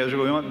singing as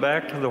we went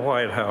back to the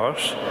White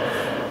House.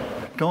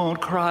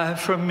 "Don't cry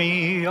for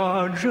me,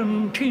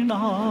 Argentina."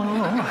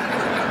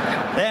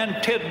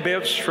 And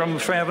tidbits from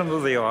Phantom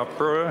of the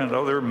Opera and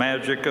other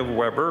magic of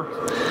Webber.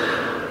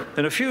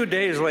 And a few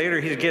days later,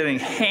 he's getting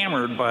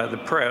hammered by the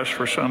press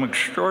for some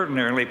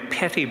extraordinarily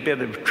petty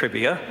bit of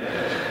trivia.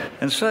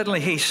 And suddenly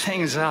he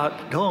sings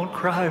out, "Don't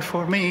cry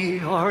for me,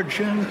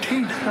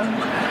 Argentina."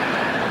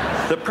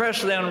 The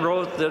press then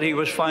wrote that he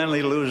was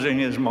finally losing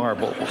his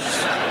marbles.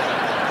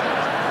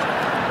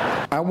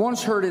 I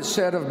once heard it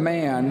said of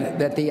man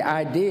that the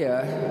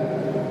idea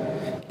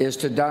is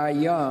to die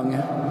young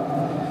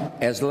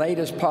as late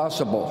as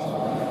possible.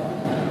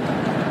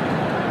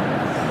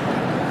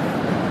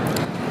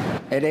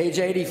 At age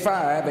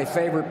 85, a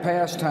favorite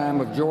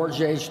pastime of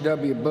George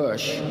H.W.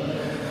 Bush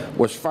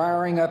was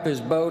firing up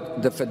his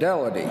boat, the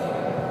Fidelity,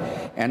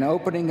 and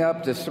opening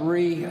up the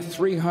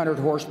 300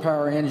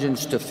 horsepower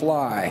engines to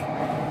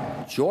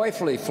fly,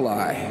 joyfully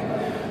fly,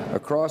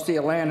 across the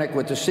Atlantic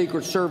with the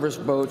Secret Service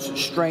boats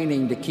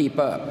straining to keep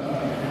up.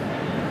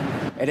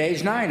 At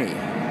age 90,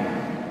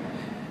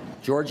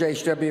 George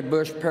H.W.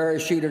 Bush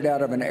parachuted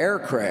out of an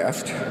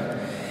aircraft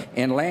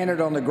and landed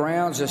on the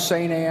grounds of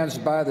St. Anne's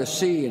by the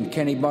Sea in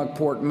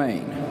Kennebunkport,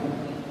 Maine,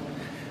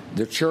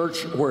 the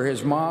church where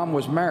his mom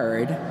was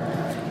married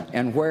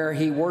and where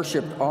he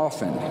worshiped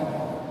often.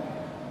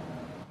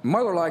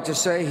 Mother liked to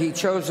say he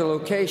chose the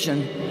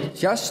location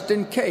just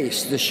in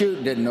case the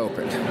chute didn't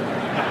open.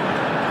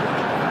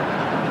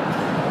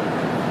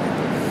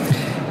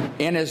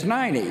 In his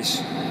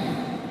 90s,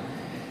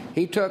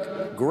 he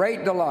took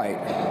great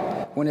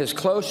delight when his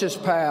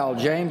closest pal,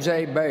 James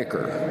A.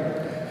 Baker,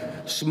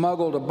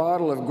 smuggled a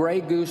bottle of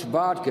Grey Goose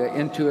vodka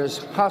into his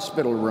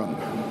hospital room.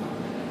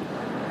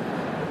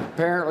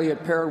 Apparently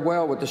it paired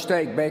well with the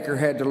steak Baker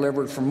had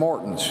delivered from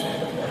Morton's.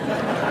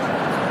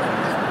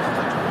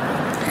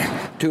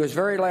 To his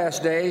very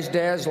last days,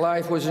 Dad's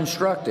life was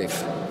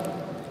instructive.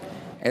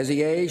 As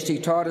he aged, he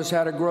taught us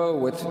how to grow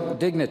with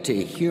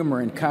dignity, humor,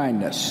 and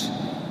kindness.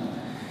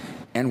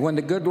 And when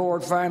the good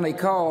Lord finally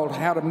called,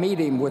 how to meet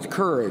him with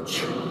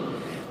courage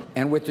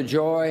and with the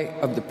joy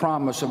of the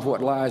promise of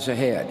what lies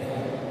ahead.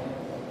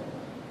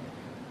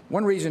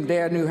 One reason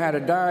Dad knew how to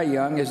die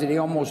young is that he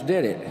almost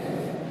did it.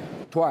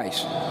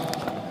 Twice.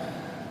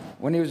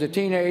 When he was a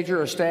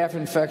teenager, a staph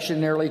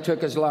infection nearly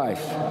took his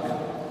life.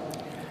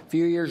 A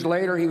few years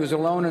later, he was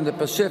alone in the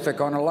Pacific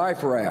on a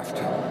life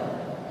raft,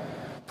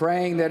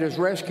 praying that his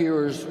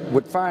rescuers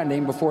would find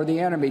him before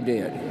the enemy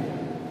did.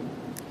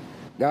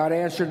 God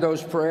answered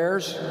those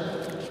prayers.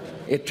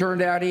 It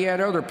turned out he had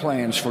other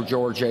plans for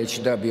George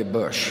H.W.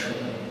 Bush.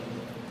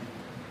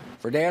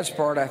 For Dad's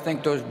part, I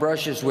think those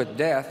brushes with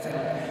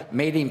death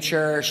made him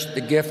cherish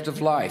the gift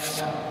of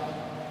life,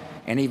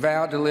 and he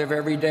vowed to live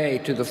every day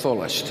to the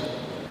fullest.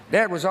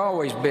 Dad was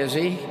always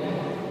busy,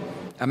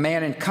 a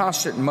man in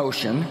constant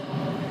motion,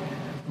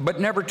 but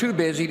never too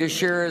busy to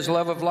share his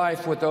love of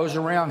life with those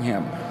around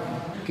him.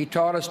 He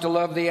taught us to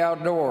love the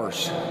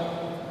outdoors.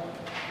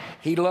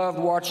 He loved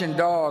watching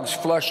dogs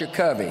flush a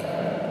covey.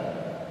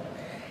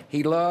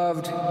 He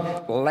loved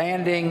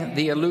landing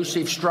the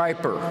elusive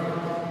striper.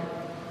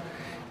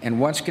 And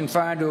once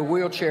confined to a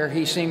wheelchair,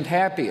 he seemed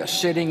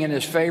happiest sitting in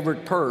his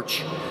favorite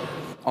perch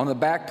on the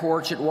back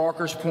porch at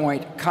Walker's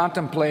Point,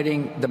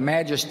 contemplating the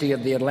majesty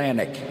of the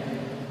Atlantic.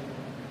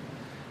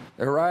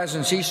 The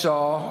horizons he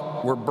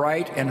saw were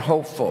bright and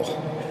hopeful.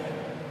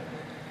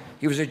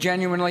 He was a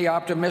genuinely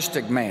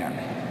optimistic man,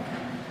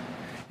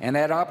 and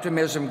that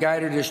optimism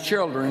guided his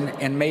children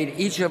and made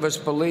each of us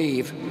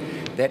believe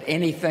that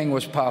anything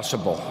was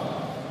possible.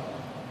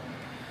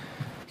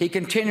 He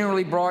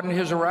continually broadened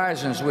his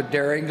horizons with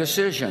daring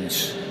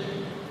decisions.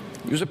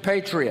 He was a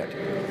patriot.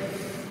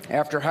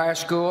 After high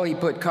school, he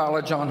put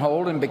college on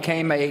hold and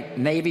became a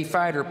Navy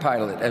fighter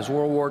pilot as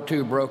World War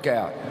II broke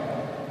out.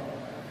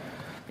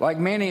 Like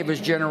many of his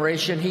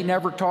generation, he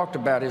never talked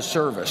about his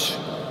service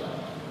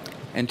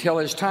until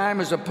his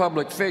time as a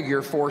public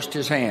figure forced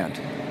his hand.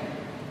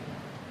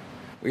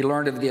 We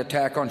learned of the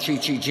attack on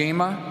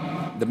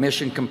Chichijima, the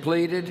mission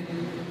completed,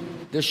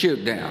 the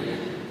shoot-down.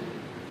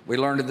 We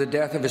learned of the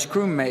death of his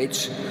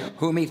crewmates,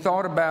 whom he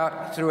thought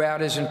about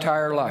throughout his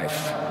entire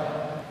life.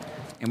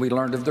 And we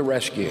learned of the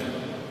rescue.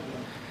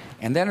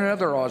 And then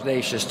another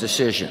audacious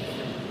decision.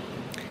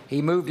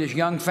 He moved his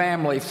young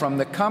family from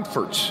the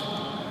comforts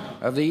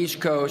of the East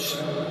Coast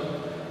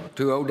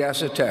to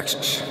Odessa,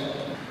 Texas.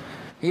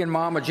 He and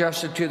Mom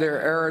adjusted to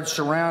their arid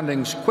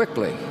surroundings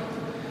quickly.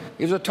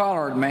 He was a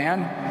tolerant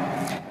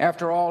man,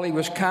 After all, he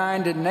was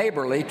kind and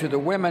neighborly to the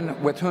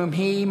women with whom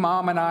he,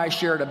 Mom, and I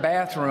shared a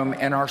bathroom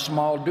in our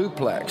small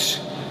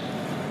duplex.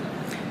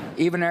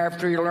 Even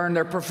after he learned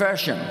their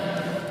profession,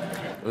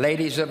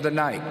 ladies of the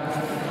night.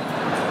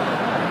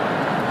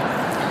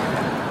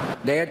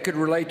 Dad could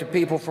relate to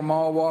people from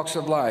all walks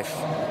of life.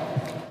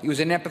 He was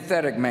an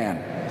empathetic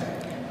man.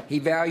 He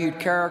valued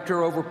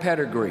character over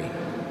pedigree,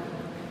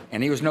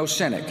 and he was no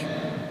cynic.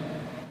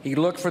 He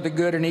looked for the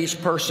good in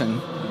each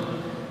person,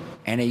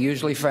 and he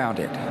usually found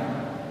it.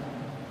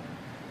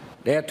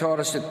 Dad taught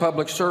us that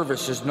public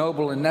service is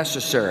noble and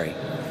necessary,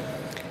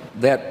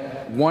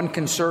 that one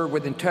can serve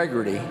with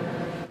integrity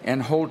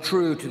and hold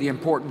true to the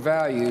important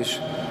values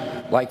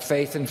like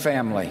faith and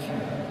family.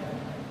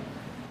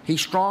 He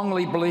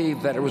strongly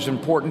believed that it was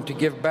important to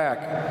give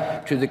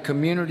back to the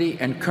community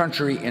and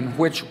country in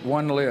which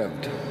one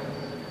lived.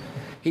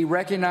 He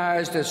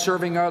recognized that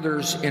serving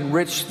others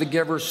enriched the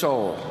giver's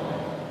soul.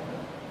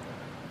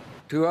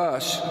 To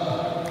us,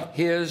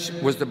 his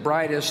was the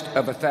brightest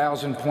of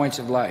 1,000 points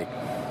of light.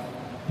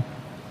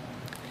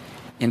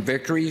 In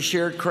victory, he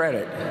shared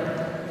credit.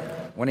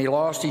 When he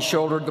lost, he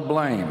shouldered the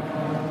blame.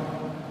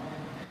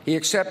 He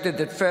accepted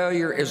that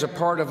failure is a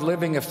part of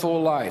living a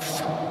full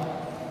life,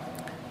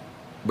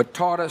 but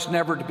taught us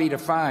never to be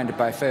defined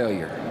by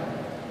failure.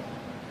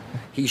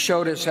 He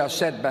showed us how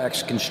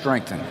setbacks can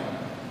strengthen.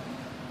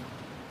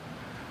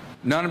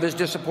 None of his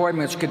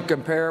disappointments could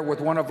compare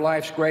with one of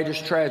life's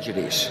greatest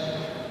tragedies,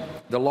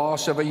 the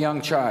loss of a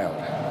young child.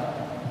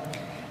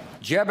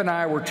 Jeb and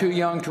I were too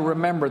young to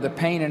remember the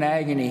pain and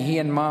agony he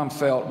and Mom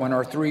felt when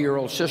our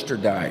 3-year-old sister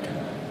died.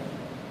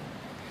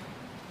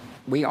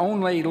 We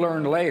only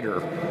learned later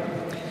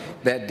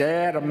that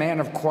Dad, a man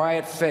of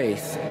quiet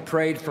faith,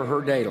 prayed for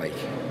her daily.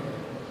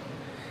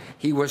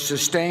 He was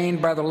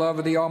sustained by the love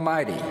of the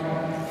Almighty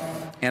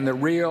and the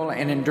real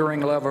and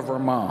enduring love of her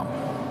mom.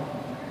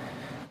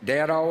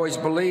 Dad always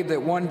believed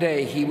that one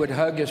day he would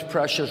hug his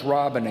precious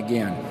Robin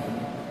again.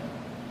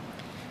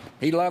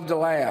 He loved to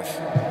laugh,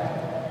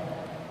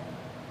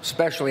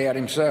 especially at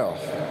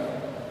himself.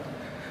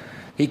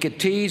 He could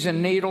tease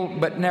and needle,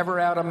 but never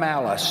out of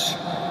malice.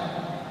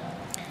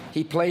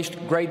 He placed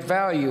great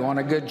value on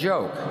a good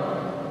joke.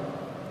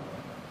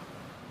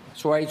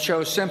 That's why he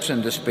chose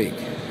Simpson to speak.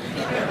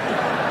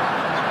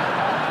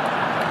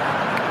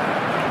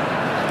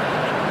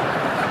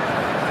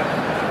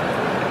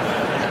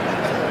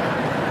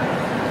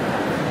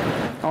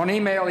 On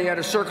email, he had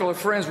a circle of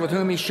friends with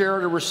whom he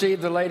shared or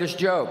received the latest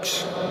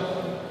jokes.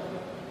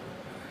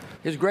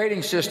 His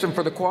grading system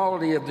for the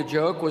quality of the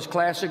joke was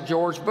classic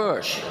George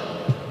Bush.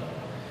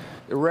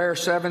 The rare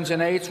 7s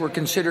and 8s were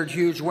considered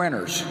huge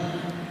winners,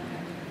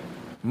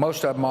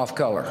 most of them off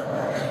color.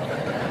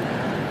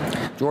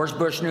 George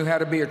Bush knew how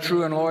to be a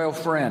true and loyal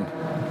friend.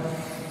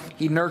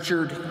 He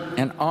nurtured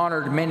and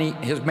honored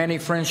his many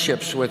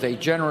friendships with a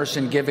generous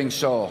and giving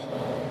soul.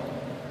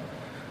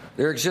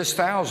 There exist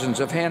thousands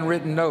of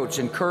handwritten notes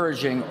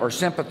encouraging or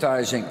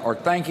sympathizing or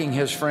thanking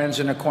his friends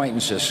and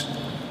acquaintances.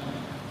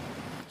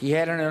 He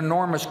had an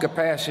enormous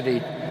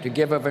capacity to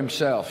give of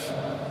himself.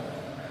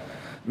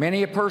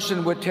 Many a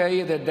person would tell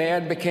you that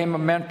Dad became a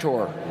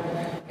mentor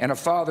and a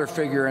father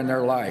figure in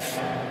their life.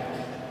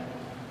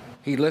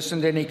 He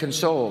listened and he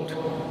consoled.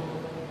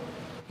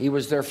 He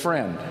was their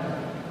friend.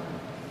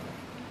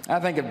 I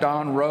think of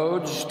Don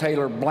Rhodes,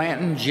 Taylor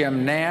Blanton,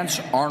 Jim Nance,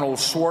 Arnold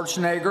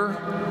Schwarzenegger,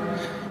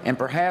 and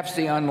perhaps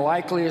the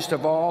unlikeliest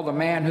of all, the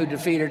man who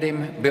defeated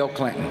him, Bill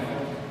Clinton.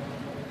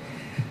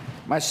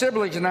 My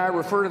siblings and I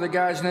refer to the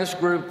guys in this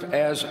group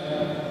as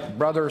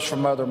brothers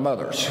from other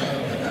mothers.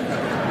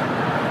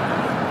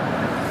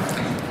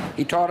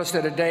 He taught us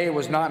that a day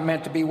was not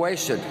meant to be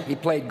wasted. He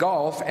played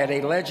golf at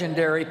a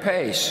legendary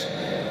pace.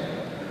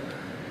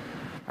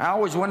 I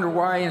always wondered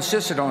why he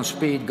insisted on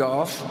speed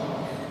golf.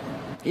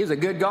 He was a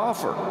good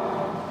golfer.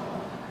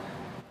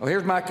 Well,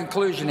 here's my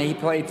conclusion. He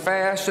played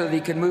fast so that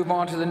he could move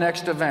on to the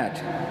next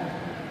event,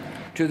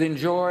 to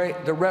enjoy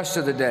the rest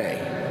of the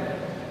day,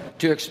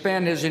 to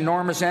expend his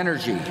enormous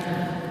energy,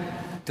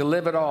 to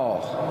live it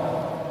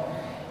all.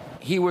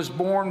 He was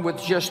born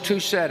with just 2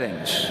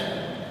 settings: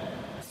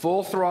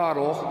 full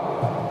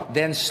throttle,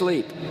 then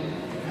sleep.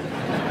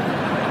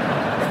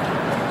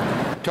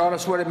 Taught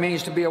us what it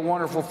means to be a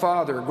wonderful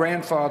father,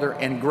 grandfather,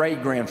 and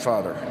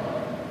great-grandfather.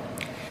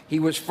 He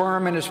was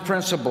firm in his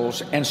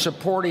principles and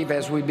supportive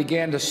as we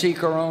began to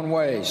seek our own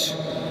ways.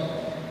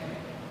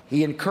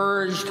 He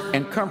encouraged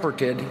and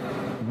comforted,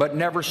 but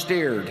never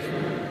steered.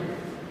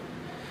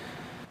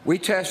 We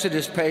tested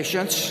his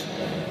patience.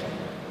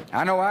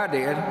 I know I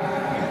did.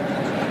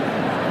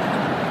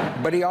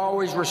 But he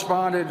always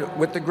responded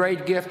with the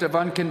great gift of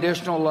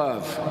unconditional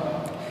love.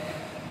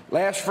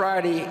 Last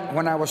Friday,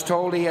 when I was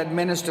told he had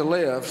minutes to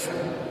live,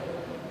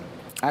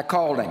 I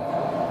called him.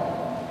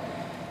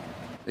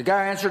 The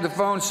guy answered the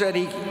phone, said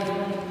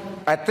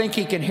I think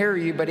he can hear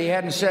you, but he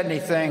hadn't said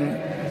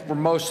anything for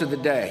most of the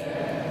day.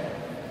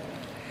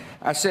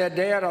 I said,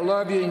 Dad, I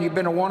love you and you've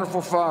been a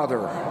wonderful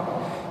father.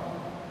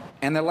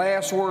 And the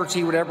last words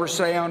he would ever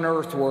say on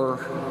earth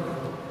were,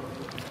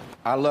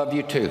 I love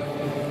you too.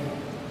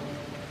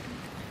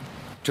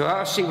 To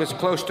us, he was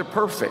close to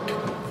perfect,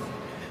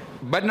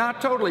 but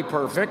not totally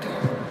perfect.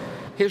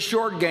 His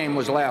short game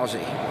was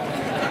lousy.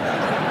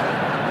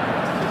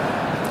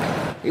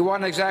 He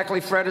wasn't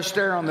exactly Fred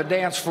Astaire on the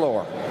dance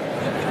floor.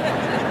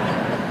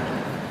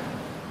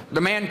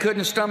 The man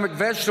couldn't stomach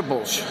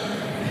vegetables,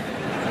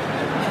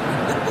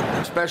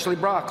 especially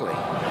broccoli.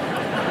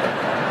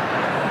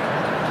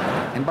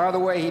 And by the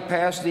way, he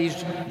passed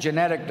these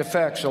genetic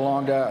defects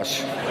along to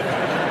us.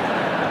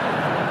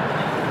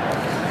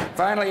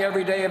 Finally,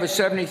 every day of his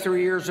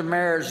 73 years of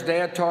marriage,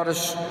 Dad taught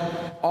us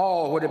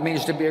all what it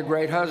means to be a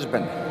great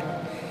husband.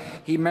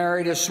 He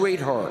married his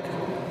sweetheart.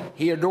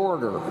 He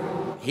adored her.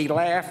 He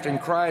laughed and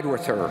cried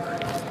with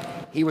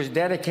her. He was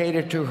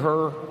dedicated to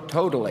her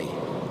totally.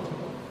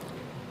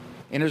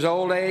 In his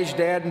old age,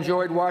 Dad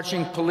enjoyed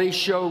watching police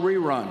show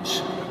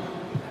reruns,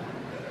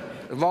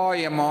 the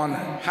volume on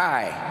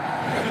high,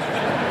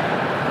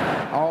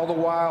 all the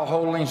while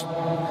holding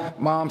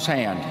Mom's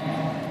hand.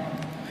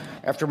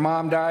 After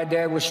Mom died,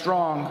 Dad was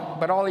strong,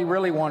 but all he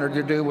really wanted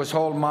to do was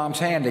hold Mom's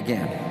hand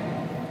again.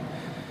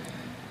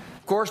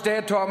 Of course,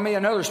 Dad taught me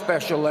another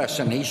special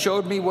lesson. He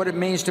showed me what it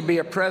means to be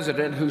a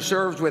president who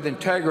serves with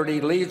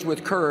integrity, leads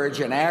with courage,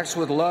 and acts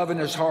with love in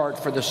his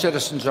heart for the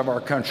citizens of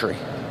our country.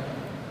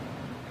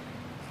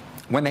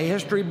 When the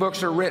history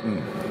books are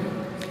written,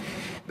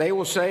 they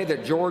will say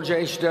that George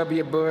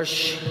H.W.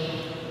 Bush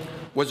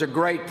was a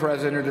great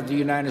president of the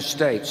United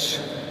States,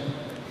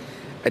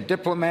 a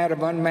diplomat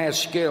of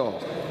unmatched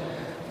skill,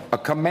 a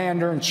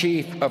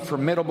commander-in-chief of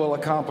formidable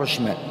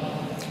accomplishment,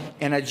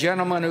 and a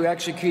gentleman who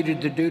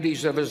executed the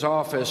duties of his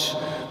office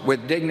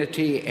with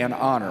dignity and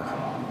honor.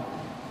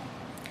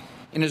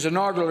 In his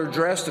inaugural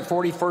address, the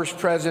 41st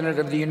President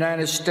of the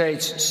United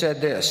States said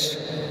this: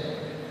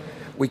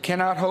 "We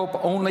cannot hope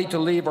only to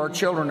leave our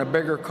children a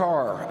bigger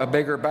car, a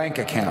bigger bank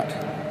account.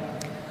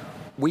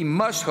 We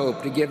must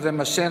hope to give them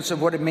a sense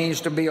of what it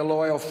means to be a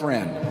loyal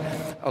friend,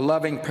 a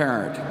loving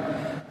parent,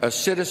 a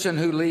citizen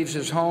who leaves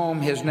his home,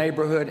 his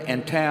neighborhood,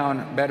 and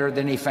town better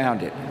than he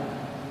found it."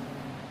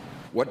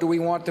 What do we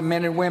want the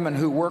men and women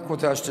who work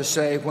with us to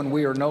say when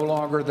we are no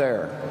longer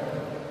there?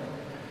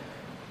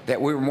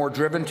 That we were more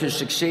driven to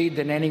succeed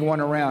than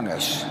anyone around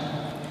us,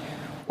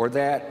 or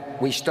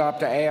that we stopped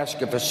to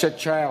ask if a sick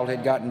child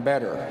had gotten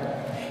better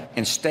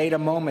and stayed a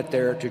moment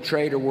there to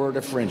trade a word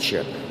of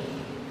friendship?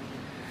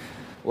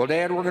 Well,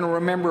 Dad, we're going to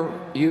remember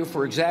you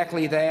for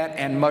exactly that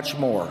and much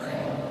more.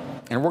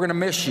 And we're going to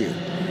miss you.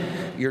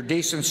 Your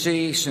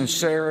decency,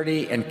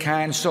 sincerity, and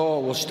kind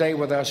soul will stay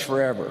with us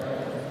forever.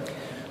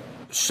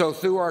 So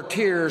through our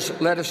tears,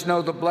 let us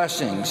know the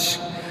blessings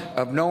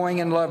of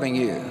knowing and loving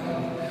you,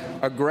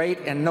 a great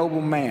and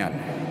noble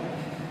man,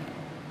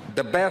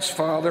 the best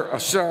father a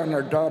son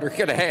or daughter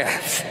could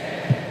have.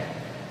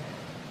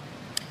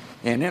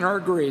 And in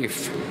our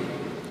grief,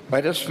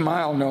 let us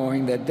smile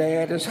knowing that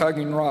Dad is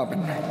hugging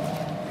Robin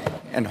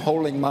and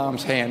holding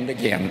Mom's hand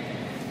again.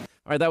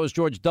 All right, that was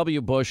George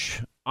W.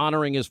 Bush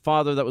honoring his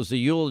father. That was the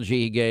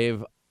eulogy he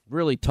gave.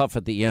 Really tough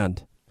at the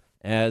end,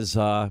 as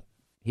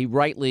he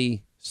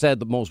rightly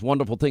said the most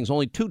wonderful things.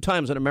 Only 2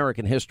 times in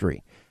American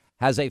history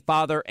has a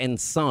father and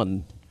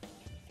son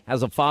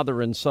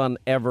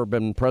ever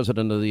been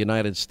president of the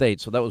United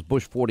States. So that was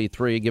Bush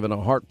 43, giving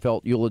a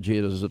heartfelt eulogy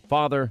to his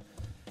father.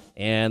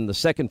 And the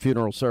second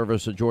funeral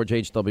service of George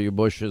H.W.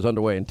 Bush is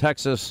underway in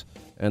Texas,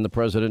 and the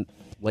president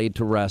laid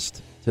to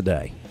rest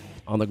today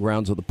on the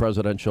grounds of the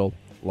Presidential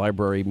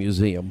Library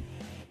Museum,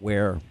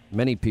 where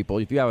many people,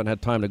 if you haven't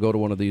had time to go to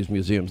one of these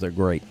museums, they're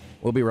great.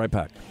 We'll be right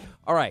back.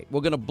 All right,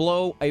 we're going to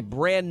blow a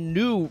brand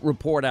new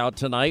report out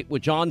tonight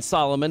with John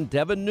Solomon,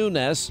 Devin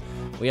Nunes.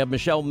 We have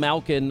Michelle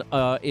Malkin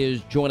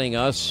is joining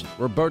us,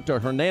 Roberto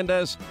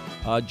Hernandez,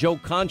 Joe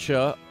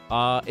Concha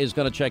is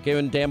going to check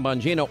in, Dan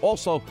Bongino.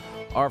 Also,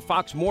 our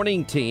Fox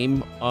Morning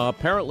team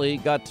apparently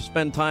got to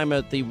spend time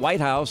at the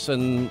White House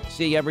and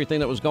see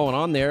everything that was going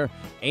on there.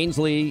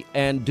 Ainsley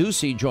and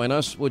Ducey join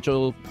us, which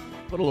will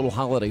put a little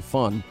holiday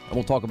fun, and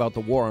we'll talk about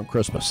the war on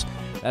Christmas.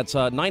 That's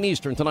 9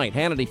 Eastern tonight.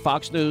 Hannity,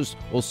 Fox News.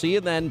 We'll see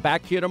you then.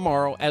 Back here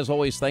tomorrow. As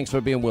always, thanks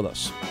for being with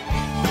us.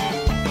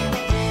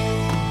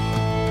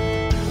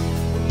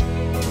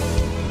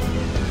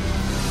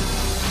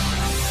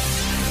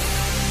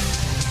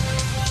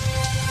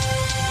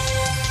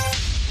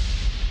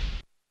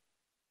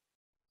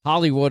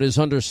 Hollywood is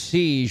under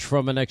siege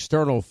from an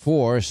external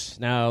force.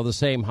 Now, the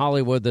same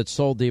Hollywood that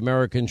sold the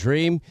American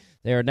dream,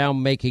 they are now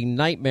making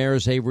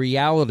nightmares a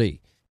reality.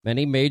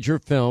 Many major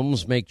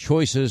films make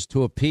choices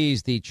to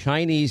appease the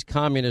Chinese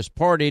Communist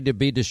Party to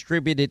be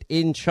distributed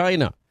in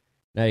China.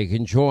 Now you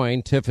can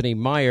join Tiffany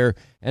Meyer,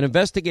 an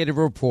investigative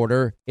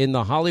reporter in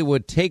the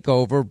Hollywood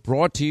Takeover,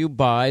 brought to you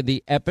by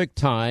the Epoch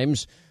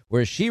Times,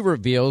 where she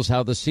reveals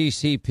how the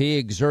CCP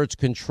exerts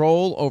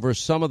control over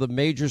some of the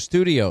major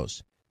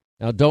studios.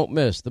 Now, don't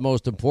miss the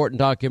most important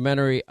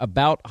documentary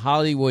about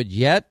Hollywood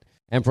yet.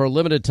 And for a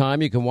limited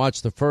time, you can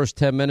watch the first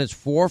 10 minutes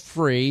for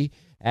free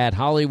at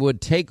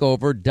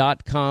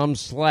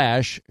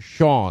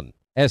HollywoodTakeover.com/Sean,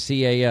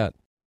 SEAN.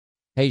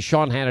 Hey,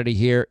 Sean Hannity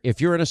here.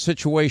 If you're in a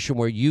situation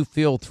where you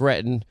feel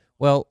threatened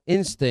Well,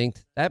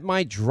 instinct, that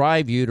might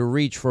drive you to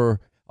reach for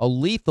a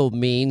lethal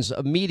means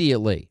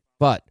immediately.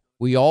 But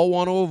we all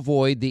want to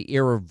avoid the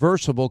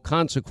irreversible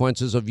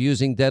consequences of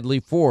using deadly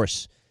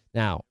force.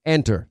 Now,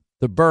 enter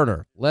the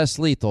Byrna less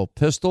lethal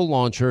pistol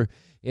launcher.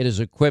 It is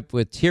equipped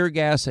with tear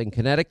gas and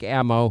kinetic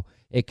ammo.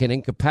 It can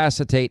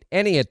incapacitate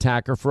any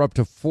attacker for up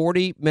to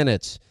 40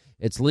 minutes.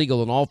 It's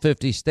legal in all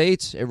 50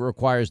 states. It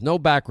requires no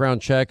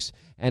background checks,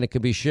 and it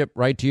can be shipped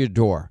right to your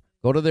door.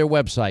 Go to their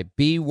website,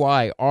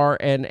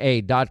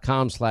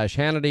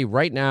 byrna.com/Hannity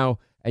right now,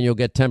 and you'll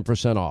get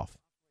 10% off.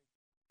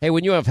 Hey,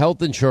 when you have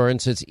health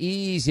insurance, it's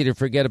easy to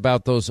forget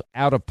about those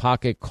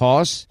out-of-pocket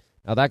costs.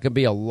 Now, that can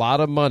be a lot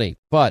of money,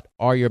 but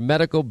are your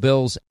medical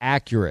bills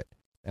accurate?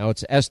 Now,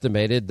 it's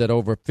estimated that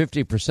over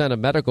 50% of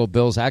medical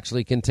bills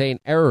actually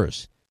contain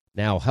errors.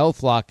 Now,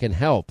 HealthLock can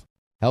help.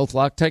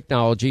 HealthLock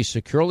technology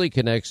securely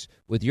connects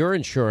with your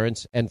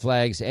insurance and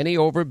flags any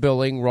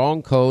overbilling,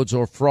 wrong codes,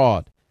 or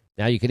fraud.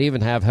 Now, you can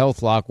even have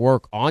HealthLock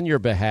work on your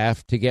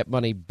behalf to get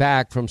money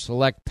back from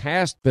select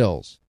past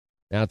bills.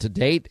 Now, to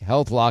date,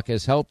 HealthLock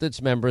has helped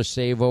its members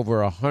save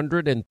over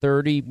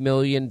 $130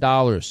 million.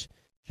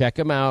 Check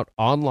them out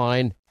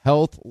online,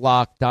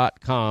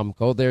 healthlock.com.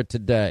 Go there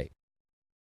today.